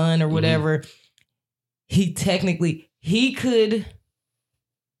the sun or whatever, he could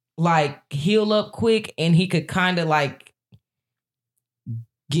like heal up quick, and he could kind of like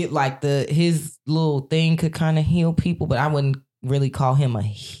get like his little thing could kind of heal people, but I wouldn't really call him a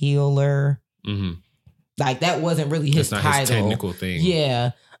healer. Mm-hmm. Like that wasn't really his title. His technical thing.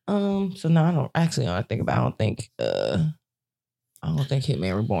 Yeah. So no, I don't actually. I don't think Hitman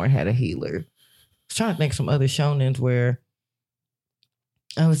Reborn had a healer. I was trying to think some other shonens where.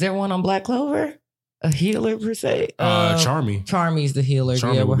 Was there one on Black Clover? A healer per se? Charmy. Charmy's the healer.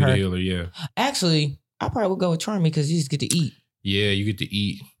 Charmy would be the healer. Yeah. Actually, I probably would go with Charmy because you just get to eat. Yeah, you get to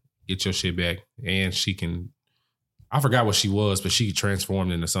eat, get your shit back, and she can. I forgot what she was, but she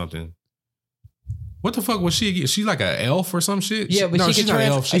transformed into something. What the fuck was she? She like an elf or some shit? Yeah, but she's not an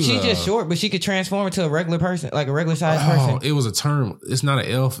elf. She's just short, but she could transform into a regular person, like a regular sized person. It was a term. It's not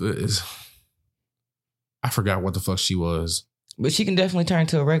an elf. I forgot what the fuck she was. But she can definitely turn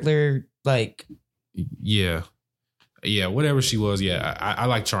to a regular, like. Yeah, whatever she was. Yeah, I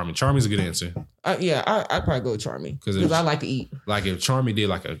like Charmy. Charmy's a good answer. I'd probably go with Charmy because I like to eat. Like if Charmy did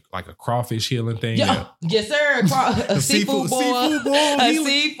like a crawfish healing thing. Yes, sir. A seafood boil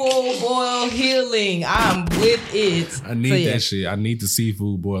healing. I'm with it. I need that shit. I need the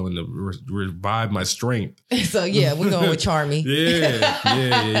seafood boiling to revive my strength. So yeah, we're going with Charmy. Yeah.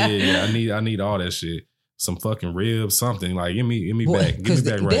 I need all that shit. Some fucking ribs, something like give me back. Give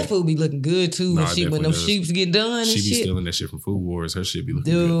me back right. That food be looking good too when them sheeps get done. She be stealing that shit from Food Wars. Her shit be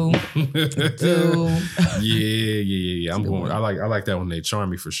looking good. Yeah. I'm going. I like that one. They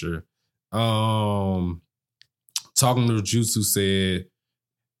Charmy for sure. Talking to Jutsu said,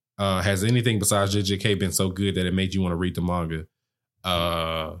 has anything besides JJK been so good that it made you want to read the manga?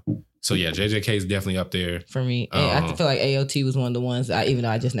 So yeah, JJK is definitely up there for me. And I feel like AOT was one of the ones even though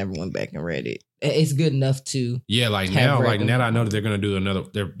I just never went back and read it. It's good enough to now that I know that they're gonna do another.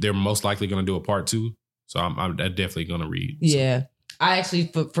 They're most likely gonna do a part 2. So I'm definitely gonna read. Yeah, I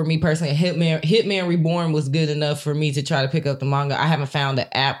actually for me personally, Hitman Reborn was good enough for me to try to pick up the manga. I haven't found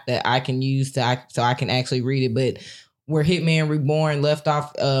the app that I can use so I can actually read it. But where Hitman Reborn left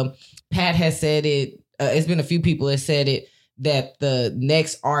off, Pat has said it. It's been a few people that said it. That the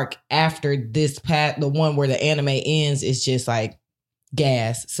next arc after this the one where the anime ends, is just like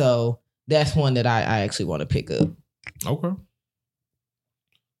gas. So that's one that I actually want to pick up. Okay.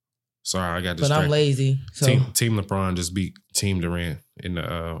 Sorry, I got distracted. But I'm lazy. So. Team LeBron just beat Team Durant in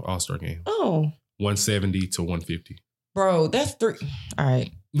the All-Star game. Oh. 170 to 150. Bro, that's all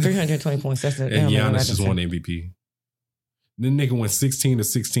right. 320 points. That's it. And Giannis just won MVP. The nigga went 16 to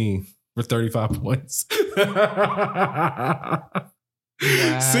 16 for 35 points. Wow.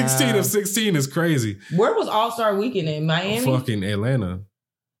 16 of 16 is crazy. Where was All-Star Weekend in Miami? Fucking Atlanta.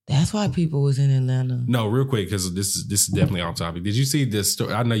 That's why people was in Atlanta. No, real quick, because this is definitely off topic. Did you see this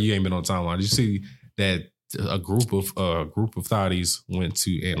story? I know you ain't been on timeline. Did you see that a group of thotties went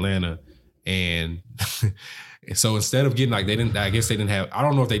to Atlanta, and so instead of getting I guess they didn't have. I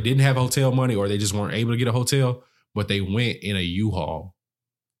don't know if they didn't have hotel money or they just weren't able to get a hotel, but they went in a U-Haul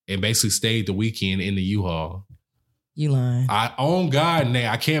and basically stayed the weekend in the U-Haul. You lying? On God, Nate,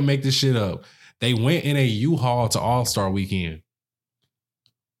 I can't make this shit up. They went in a U-Haul to All-Star Weekend.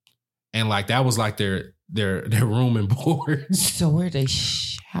 And like that was like their room and board. So where'd they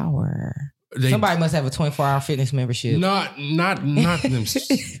shower? Somebody must have a 24-hour fitness membership. Not them.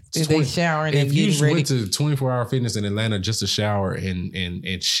 Did they shower and if you getting ready? Went to 24-hour fitness in Atlanta just to shower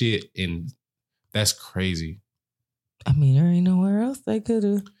and shit, and that's crazy. I mean, there ain't nowhere else they could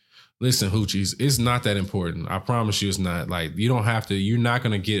have. Listen, hoochies, it's not that important. I promise you, it's not. Like you don't have to. You're not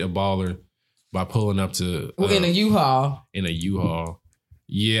gonna get a baller by pulling up to in a U-Haul. In a U-Haul.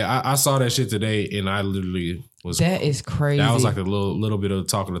 Yeah, I saw that shit today, and I literally was. That is crazy. That was like a little bit of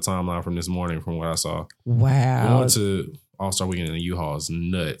talk of the timeline from this morning, from what I saw. Wow. Going to All-Star Weekend in a U-Haul is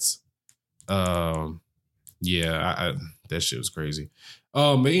nuts. Yeah, that shit was crazy.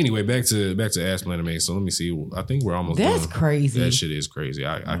 But anyway, back to Ask Planet May. So let me see. I think we're almost That's done. crazy. That shit is crazy.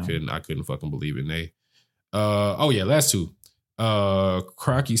 I couldn't fucking believe it. They. Oh yeah, last two.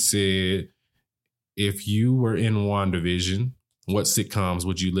 Crocky said, if you were in WandaVision, what sitcoms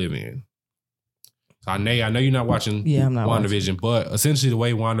would you live in? I know you're not watching I'm not WandaVision, but essentially the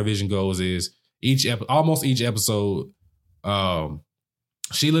way WandaVision goes is almost each episode,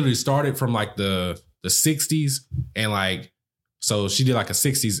 she literally started from like the 60s, and like, so she did like a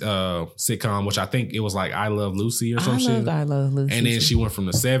 60s sitcom, which I think it was like I Love Lucy or some shit. I Love Lucy. And then she went from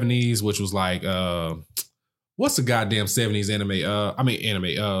the 70s, which was like what's the goddamn 70s anime?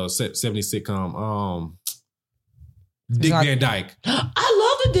 70s sitcom. Dick Van Dyke. I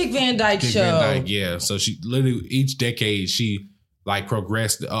love the Dick Van Dyke show. Van Dyke, yeah. So she literally each decade she like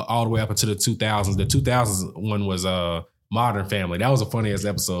progressed all the way up into the 2000s. The 2000s one was Modern Family. That was a funny ass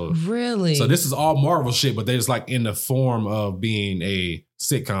episode. Really? So this is all Marvel shit, but they're just like in the form of being a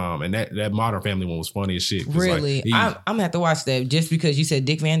sitcom, and that Modern Family one was funny as shit. Really? Like, I'm gonna have to watch that just because you said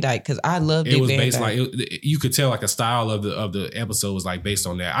Dick Van Dyke, because I love Dick Van Dyke. It was based like you could tell like a style of the episode was like based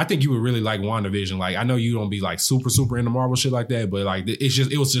on that. I think you would really like WandaVision. Like I know you don't be like super into Marvel shit like that, but like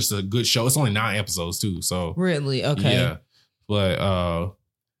it was just a good show. It's only 9 episodes too, so really okay. Yeah, but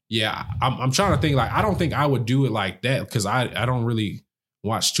yeah, I'm trying to think. Like I don't think I would do it like that because I don't really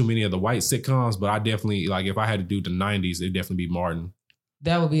watch too many of the white sitcoms, but I definitely like if I had to do the 90s, it'd definitely be Martin.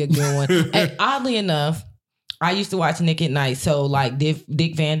 That would be a good one. And oddly enough, I used to watch Nick at Night. So like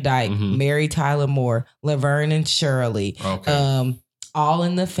Dick Van Dyke, Mary Tyler Moore, Laverne and Shirley, All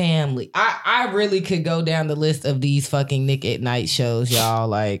in the Family. I really could go down the list of these fucking Nick at Night shows, y'all.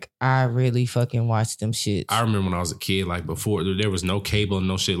 Like I really fucking watched them shits. I remember when I was a kid, like before there was no cable and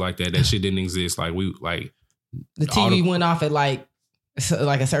no shit like that. That shit didn't exist. Like the TV went off at like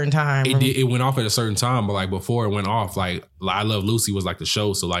a certain time. It went off at a certain time, but like before it went off, like I Love Lucy was like the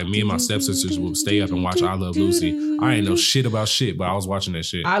show. So like me and my stepsisters would stay up and watch I Love Lucy. I ain't know shit about shit, but I was watching that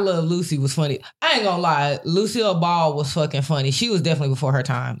shit. I Love Lucy was funny. I ain't gonna lie, Lucille Ball was fucking funny. She was definitely before her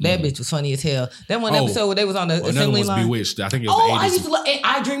time. That bitch was funny as hell. That one episode where they was on the assembly line. Bewitched. I think it was the 80s. I used to love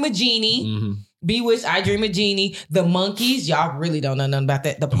I Dream of Jeannie. Bewitched, I Dream of Jeannie. The Monkees, y'all really don't know nothing about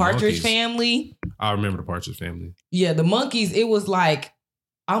that. The Partridge Family. I remember the Partridge Family. Yeah, the Monkees. It was like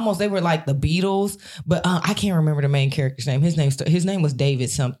almost they were like the Beatles, but I can't remember the main character's name. His name was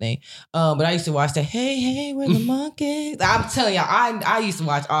David something. But I used to watch that. Hey, we're the Monkees. I'm telling y'all, I used to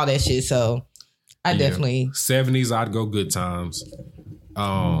watch all that shit. So I definitely 70s. I'd go Good Times.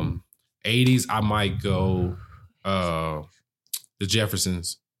 80s. I might go The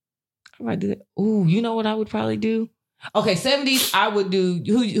Jeffersons. I might do that. Ooh, you know what I would probably do? Okay, 70s. I would do.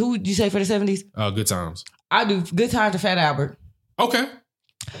 Who would you say for the 70s? Good Times. I do Good Times to Fat Albert. Okay.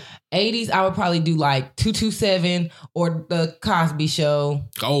 80s, I would probably do like 227 or the Cosby Show.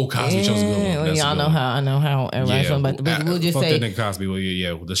 Oh, Cosby Show's a good one. Y'all know how I know how everybody's feeling about the business. We'll just say that Cosby. Well,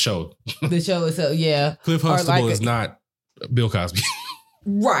 yeah, the show. The show is Cliff Huxtable is not Bill Cosby.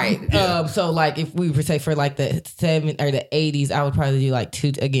 Right. Yeah. So like if we were say for like the 70s or the 80s, I would probably do like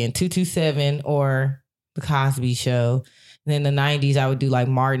 227 or the Cosby Show. And then the 90s, I would do like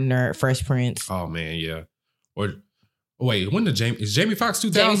Martin or Fresh Prince. Oh man, yeah. Or wait, when is Jamie Foxx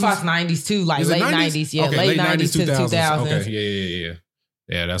 2000s? Jamie Foxx 90s too, like late 90s. Yeah, okay, late 90s to 2000s. Okay, yeah.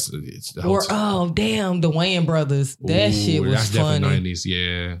 Yeah, that's the or damn, the Wayans brothers. That shit was funny. Definitely 90s,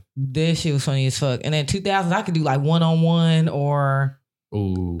 yeah. That shit was funny as fuck. And then 2000s, I could do like One on One or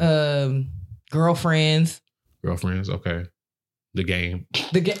Girlfriends. Girlfriends, okay. The Game.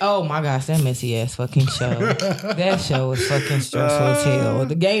 Oh my gosh, that messy ass fucking show. That show was fucking stressful as hell.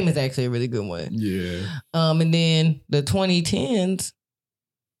 The Game is actually a really good one. Yeah. And then the 2010s,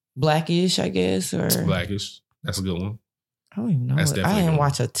 Blackish, I guess, or Blackish. That's a good one. I don't even know. I didn't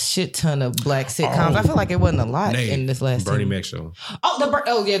watch a shit ton of black sitcoms. I feel like it wasn't a lot in this last Bernie Mac show.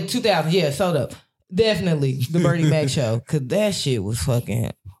 Oh, yeah, 2000. Yeah, sold up. Definitely the Bernie Mac show, because that shit was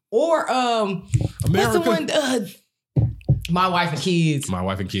fucking. Or America. What's the one? My Wife and Kids. My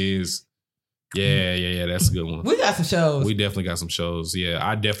Wife and Kids. Yeah. That's a good one. We got some shows. We definitely got some shows. Yeah,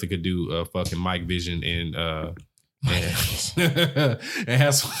 I definitely could do fucking Mike Vision and have some good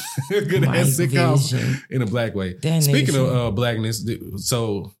ass sitcoms in a black way. Speaking of blackness,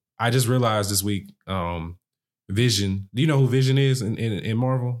 so I just realized this week, Vision. Do you know who Vision is in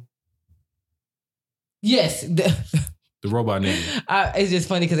Marvel? Yes. The robot nigga. It's just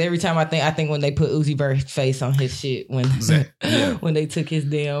funny because every time I think when they put Uzi Vert's face on his shit when they took his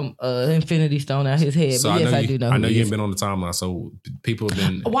damn Infinity Stone out his head. So but yes, I do know. I know you ain't been on the timeline, so people have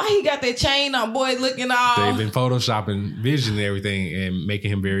been. Why he got that chain on, boy, looking all. They've been photoshopping Vision and everything and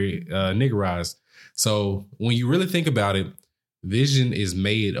making him very niggerized. So when you really think about it, Vision is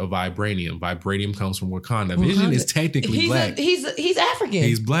made of vibranium. Vibranium comes from Wakanda. Vision is technically black. He's African.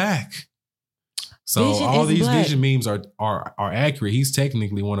 He's black. So Vision all is these black. Vision memes are accurate. He's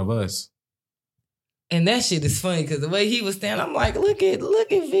technically one of us. And that shit is funny because the way he was standing, I'm like, look at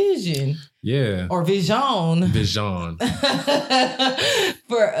Vision. Yeah. Or Vision. Vision.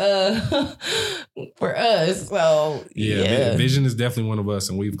 for us. So Yeah. Vision is definitely one of us,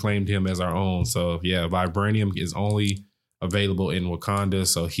 and we've claimed him as our own. So yeah, vibranium is only available in Wakanda,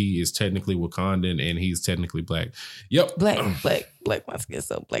 so he is technically Wakandan and he's technically black. Yep. Black, my skin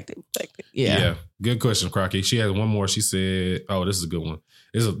so black. Yeah. Good question, Crocky. She has one more. She said, oh, this is a good one.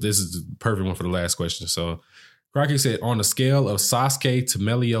 This is the perfect one for the last question. So Crocky said, on a scale of Sasuke to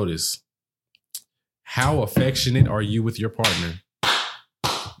Meliodas, how affectionate are you with your partner?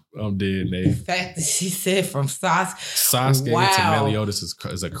 I'm dead, The Nate. fact that she said from Sasuke to Meliodas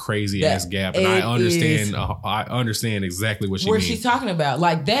is a crazy ass gap, and I understand exactly what she where means. she's talking about.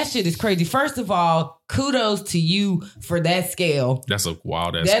 Like, that shit is crazy. First of all, kudos to you for that scale. That's a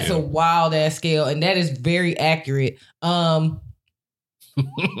wild ass. That's scale. a wild ass scale, and that is very accurate. Wow,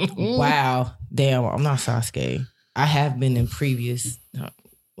 damn, I'm not Sasuke. I have been in previous,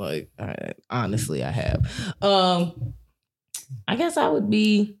 honestly, I have. I guess I would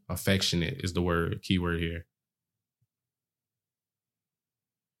be affectionate is the key word here.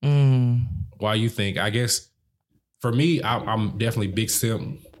 Why you think? I guess for me, I'm definitely big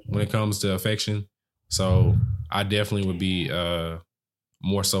simp when it comes to affection. So I definitely would be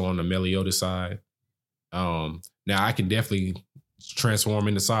more so on the Meliodas side. Now I can definitely transform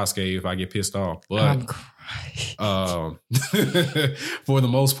into Sasuke if I get pissed off, but I'm crying. for the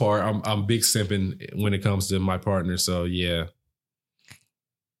most part, I'm big simping when it comes to my partner. So yeah.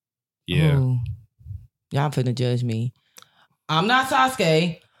 Ooh, y'all finna judge me. I'm not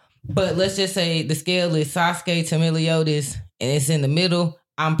Sasuke, but let's just say the scale is Sasuke to Meliodas, and it's in the middle.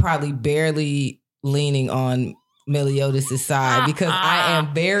 I'm probably barely leaning on Meliodas' side because I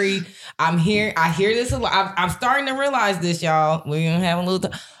hear this a lot. I'm starting to realize this, y'all. We're gonna have a little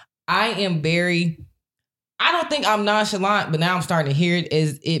time. I don't think I'm nonchalant, but now I'm starting to hear it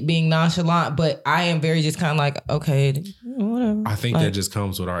as it being nonchalant. But I am very just kind of like, okay, whatever. I think that just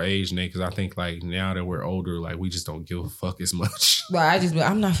comes with our age, Nate, because I think like now that we're older, like we just don't give a fuck as much. But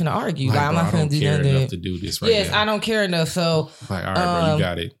I'm not finna argue. Like, I'm not finna do care nothing enough to do this right now. Yes, I don't care enough. So like, all right, bro, you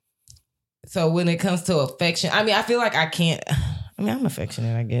got it. So when it comes to affection, I mean, I feel like I can't. I mean, I'm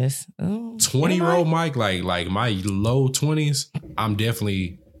affectionate, I guess. 20-year-old Mike, like my low 20s, I'm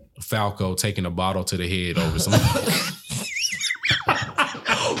definitely Falco taking a bottle to the head over something.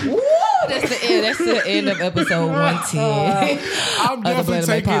 Woo! That's the end of episode 110. I'm definitely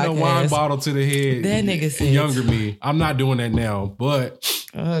taking a wine bottle to the head. That nigga said younger me. I'm not doing that now, but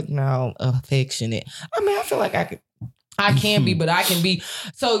no, affectionate. I mean, I feel like I can be, but I can be.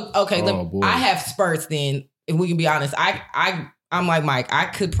 So okay, I have spurts. Then, if we can be honest, I'm like Mike. I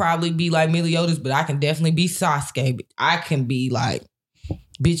could probably be like Meliodas, but I can definitely be Sasuke. I can be like,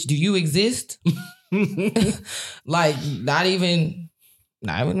 bitch, do you exist? Like, not even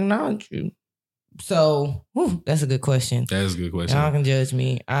acknowledge you. So, that's a good question. That is a good question. Y'all can judge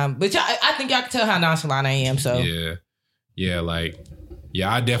me. But I think y'all can tell how nonchalant I am. So yeah,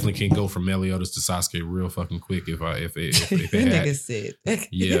 I definitely can go from Meliodas to Sasuke real fucking quick if it nigga said.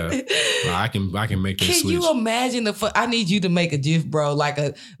 Yeah, I can make that switch. Can you imagine I need you to make a GIF, bro, like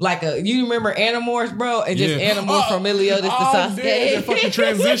a you remember Animorphs, bro, and just Animorphs from Meliodas to Sasuke. That fucking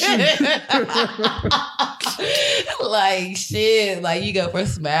transition. Like shit, like you go from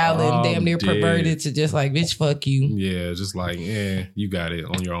smiling, damn near perverted to just like, bitch, fuck you. Yeah, just like, you got it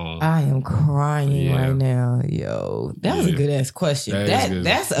on your own. I am crying right now, yo. That was a good ass question.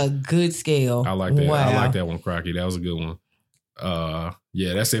 That's a good scale. I like that. Wow. I like that one, Crocky. That was a good one.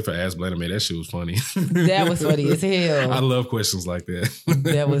 Yeah, that's it for Ask Blender, man. That shit was funny. That was funny as hell. I love questions like that.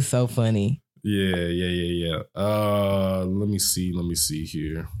 That was so funny. Yeah. Let me see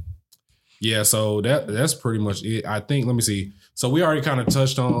here. Yeah, so that's pretty much it. I think, let me see. So we already kind of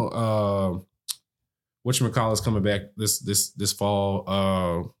touched on whatchamacallit's coming back this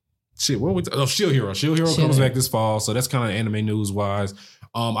fall. Shield Hero. Shield Hero comes back this fall. So that's kind of anime news wise.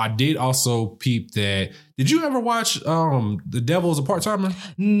 I did also peep that. Did you ever watch The Devil is a Part-Timer?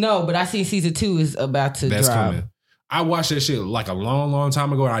 No, but I see season 2 is about to drop. That's coming. I watched that shit like a long, long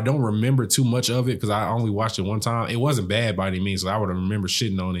time ago. And I don't remember too much of it because I only watched it one time. It wasn't bad by any means, so I would remember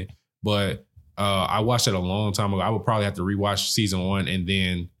shitting on it. But I watched it a long time ago. I would probably have to rewatch season 1 and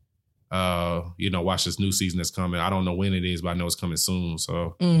then watch this new season that's coming. I don't know when it is, but I know it's coming soon.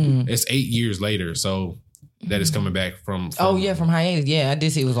 So it's 8 years later. So that is coming back from from hiatus. Yeah, I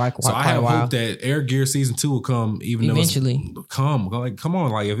did see it was like so I have hope that Air Gear season 2 will come eventually. Come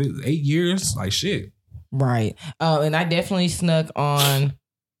on, like if it's 8 years, like shit. Right. And I definitely snuck on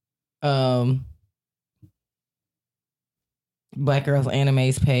Black Girls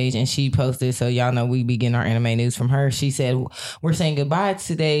Anime's page, and she posted, so y'all know we be getting our anime news from her. She said, we're saying goodbye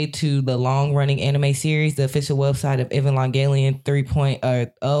today to the long-running anime series. The official website of Evangelion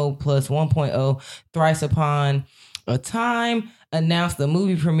 3.0 plus 1.0 thrice upon a time announced the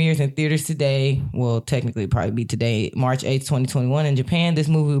movie premieres in theaters today. Well, technically probably be today, March 8th, 2021 in Japan. This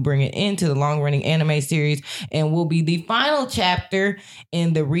movie will bring an end to the long-running anime series and will be the final chapter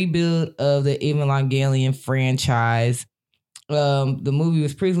in the rebuild of the Evangelion franchise. The movie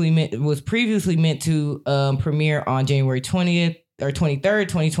was previously meant to premiere on January 20th or 23rd,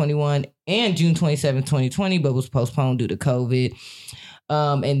 2021 and June 27th, 2020, but was postponed due to COVID.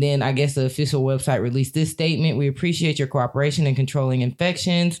 And then I guess the official website released this statement. We appreciate your cooperation in controlling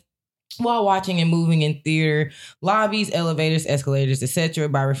infections while watching and moving in theater lobbies, elevators, escalators, etc.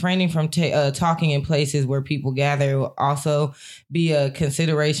 By refraining from talking in places where people gather, will also be a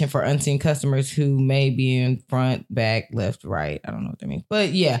consideration for unseen customers who may be in front, back, left, right. I don't know what that means.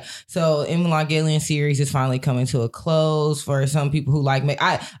 But yeah, so Evangelion series is finally coming to a close for some people who like me.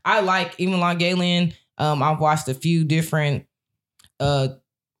 I like Evangelion. I've watched a few different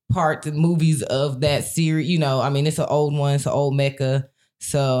movies of that series. It's an old one. It's an old mecha.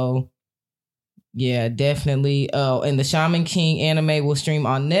 So yeah, definitely. And the Shaman King anime will stream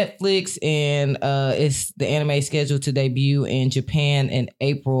on Netflix, and it's the anime scheduled to debut in Japan in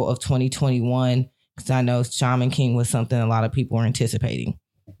April of 2021. Because I know Shaman King was something a lot of people were anticipating.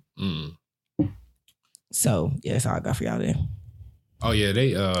 So yeah, that's all I got for y'all there. Oh yeah,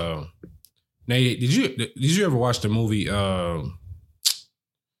 Nate, did you ever watch the movie?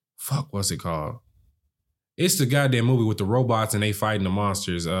 What's it called? It's the goddamn movie with the robots and they fighting the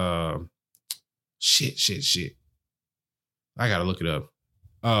monsters. Shit. I gotta look it up.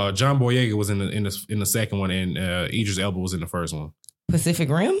 John Boyega was in the second one, and Idris Elba was in the first one. Pacific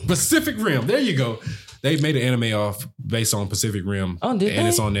Rim. There you go. They made an anime based on Pacific Rim. Oh, did they? And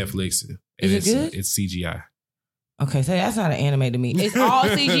it's on Netflix. Is it good? It's CGI. Okay, so that's not an anime to me. It's all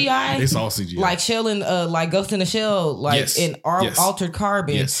CGI. It's all CGI. Like Shell and like Ghost in the Shell, like in Altered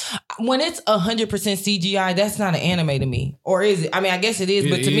Carbon. Yes. When it's 100% CGI, that's not an anime to me. Or is it? I mean, I guess it is,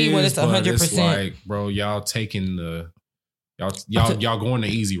 but to me, when it's 100%, it's like, bro, y'all taking y'all going the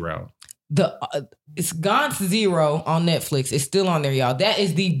easy route. It's Gaunt's Zero on Netflix. It's still on there, y'all. That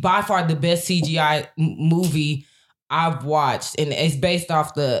is by far the best CGI movie I've watched, and it's based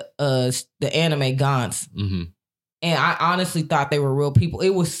off the anime Gaunt's. Mm-hmm. And I honestly thought they were real people.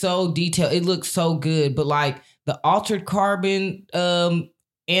 It was so detailed. It looked so good. But like the Altered Carbon anime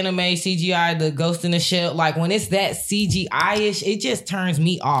CGI, the Ghost in the Shell, like when it's that CGI-ish, it just turns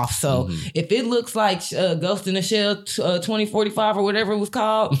me off. So if it looks like Ghost in the Shell 2045 or whatever it was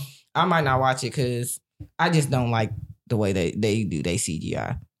called, I might not watch it because I just don't like the way they do their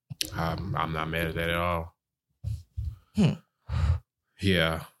CGI. I'm not mad at that at all.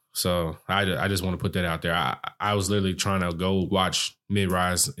 Yeah. So I just want to put that out there. I was literally trying to go watch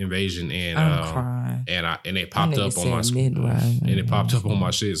Mid-Rise Invasion, and it popped up on my Mid-Rise, and it popped up on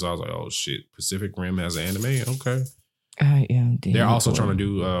my shit. So I was like, oh shit, Pacific Rim has an anime. Okay, I am. They're also trying to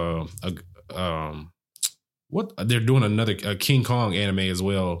do they're doing another King Kong anime as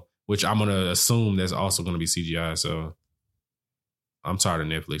well, which I'm gonna assume that's also gonna be CGI. So I'm tired of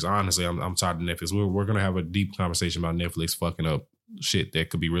Netflix. Honestly, I'm tired of Netflix. We're gonna have a deep conversation about Netflix fucking up shit that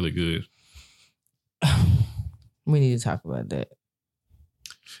could be really good. We need to talk about that.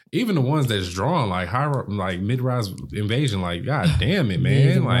 Even the ones that's drawn like Mid-Rise Invasion, like god damn it, man.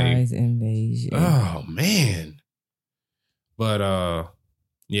 Mid-Rise Invasion. Oh man. But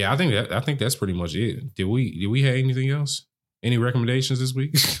yeah, I think that's pretty much it. Did we have anything else? Any recommendations this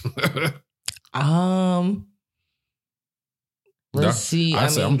week? Let's see.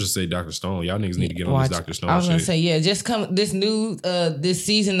 I'm just say Dr. Stone. Y'all niggas need to get on this Dr. Stone shit. I was gonna say, yeah, just come this new this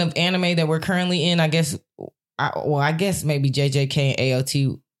season of anime that we're currently in. I guess, I guess maybe JJK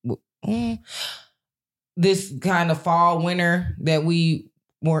and AOT. This kind of fall winter that we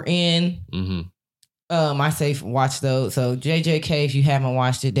were in. Mm-hmm. I say watch those. So JJK, if you haven't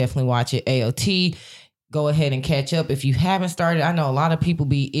watched it, definitely watch it. AOT, go ahead and catch up. If you haven't started, I know a lot of people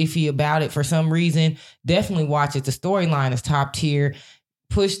be iffy about it for some reason. Definitely watch it. The storyline is top tier.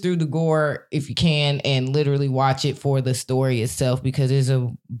 Push through the gore if you can and literally watch it for the story itself because it's a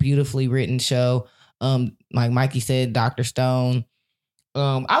beautifully written show. Like Mikey said, Dr. Stone.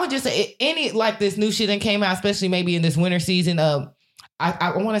 I would just say any like this new shit that came out, especially maybe in this winter season.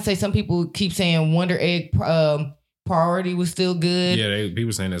 I want to say some people keep saying Wonder Egg Priority was still good. Yeah,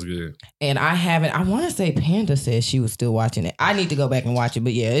 people saying that's good. And I haven't. I want to say Panda said she was still watching it. I need to go back and watch it.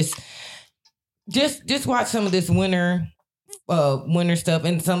 But yeah, it's just watch some of this winter stuff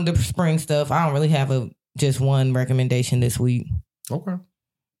and some of the spring stuff. I don't really have just one recommendation this week. Okay.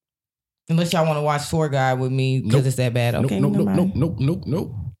 Unless y'all want to watch Tour Guide with me because it's that bad. Okay,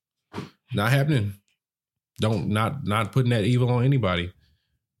 nope. Not happening. Not putting that evil on anybody.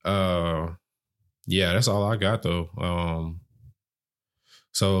 Yeah, that's all I got though.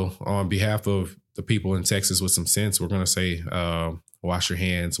 So on behalf of the people in Texas with some sense, we're gonna say wash your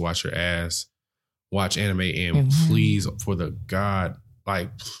hands, wash your ass, watch anime, and please, for the God,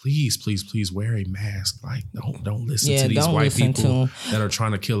 like please wear a mask. Like don't listen to these white people that are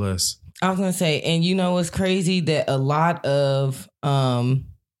trying to kill us. I was gonna say, and you know what's crazy that a lot of I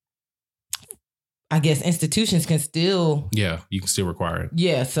guess institutions can still you can still require it.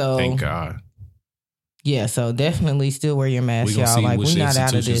 Yeah, so thank God. Yeah, so definitely still wear your mask, y'all. See like which we're not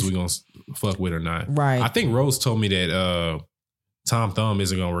out of this. We're gonna fuck with or not. Right. I think Rose told me that Tom Thumb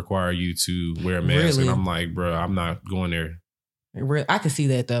isn't gonna require you to wear a mask, Really? and I'm like, bro, I'm not going there. I could see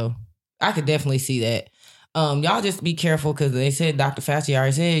that though. I could definitely see that. Y'all just be careful because they said Dr. Fauci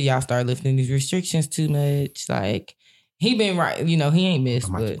already said y'all start lifting these restrictions too much. Like he been right, he ain't missed.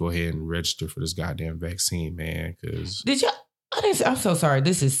 I'm about to go ahead and register for this goddamn vaccine, man. Because did y'all? I'm so sorry.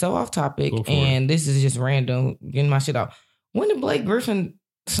 This is so off topic, and this is just random. Getting my shit out. When did Blake Griffin?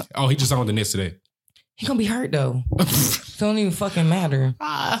 Oh, he just on the Nets today. He gonna be hurt though. So it don't even fucking matter.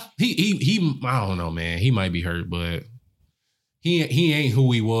 He. I don't know, man. He might be hurt, but he ain't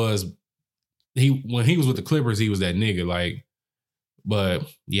who he was. When he was with the Clippers, he was that nigga. Like, but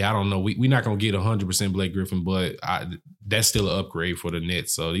yeah, I don't know. We're not gonna get 100% Blake Griffin, but that's still an upgrade for the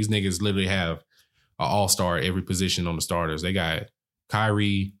Nets. So these niggas literally have an all-star at every position on the starters. They got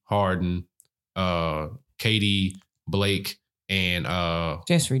Kyrie, Harden, KD, Blake, and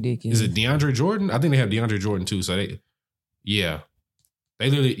just ridiculous. Is it DeAndre Jordan? I think they have DeAndre Jordan too. So they have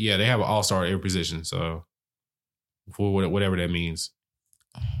an all-star at every position. So for whatever that means.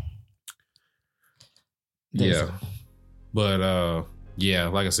 Yeah. But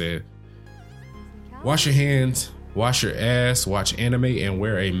like I said, wash your hands, wash your ass, watch anime, and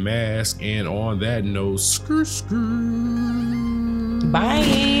wear a mask. And on that note, skr.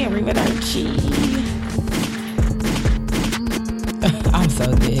 Bye, arrivederci. I'm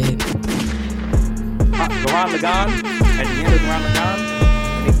so dead. Goran Lagan, at the end of Goran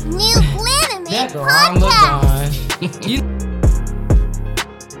Lagan. New Anime That Goran Lagan.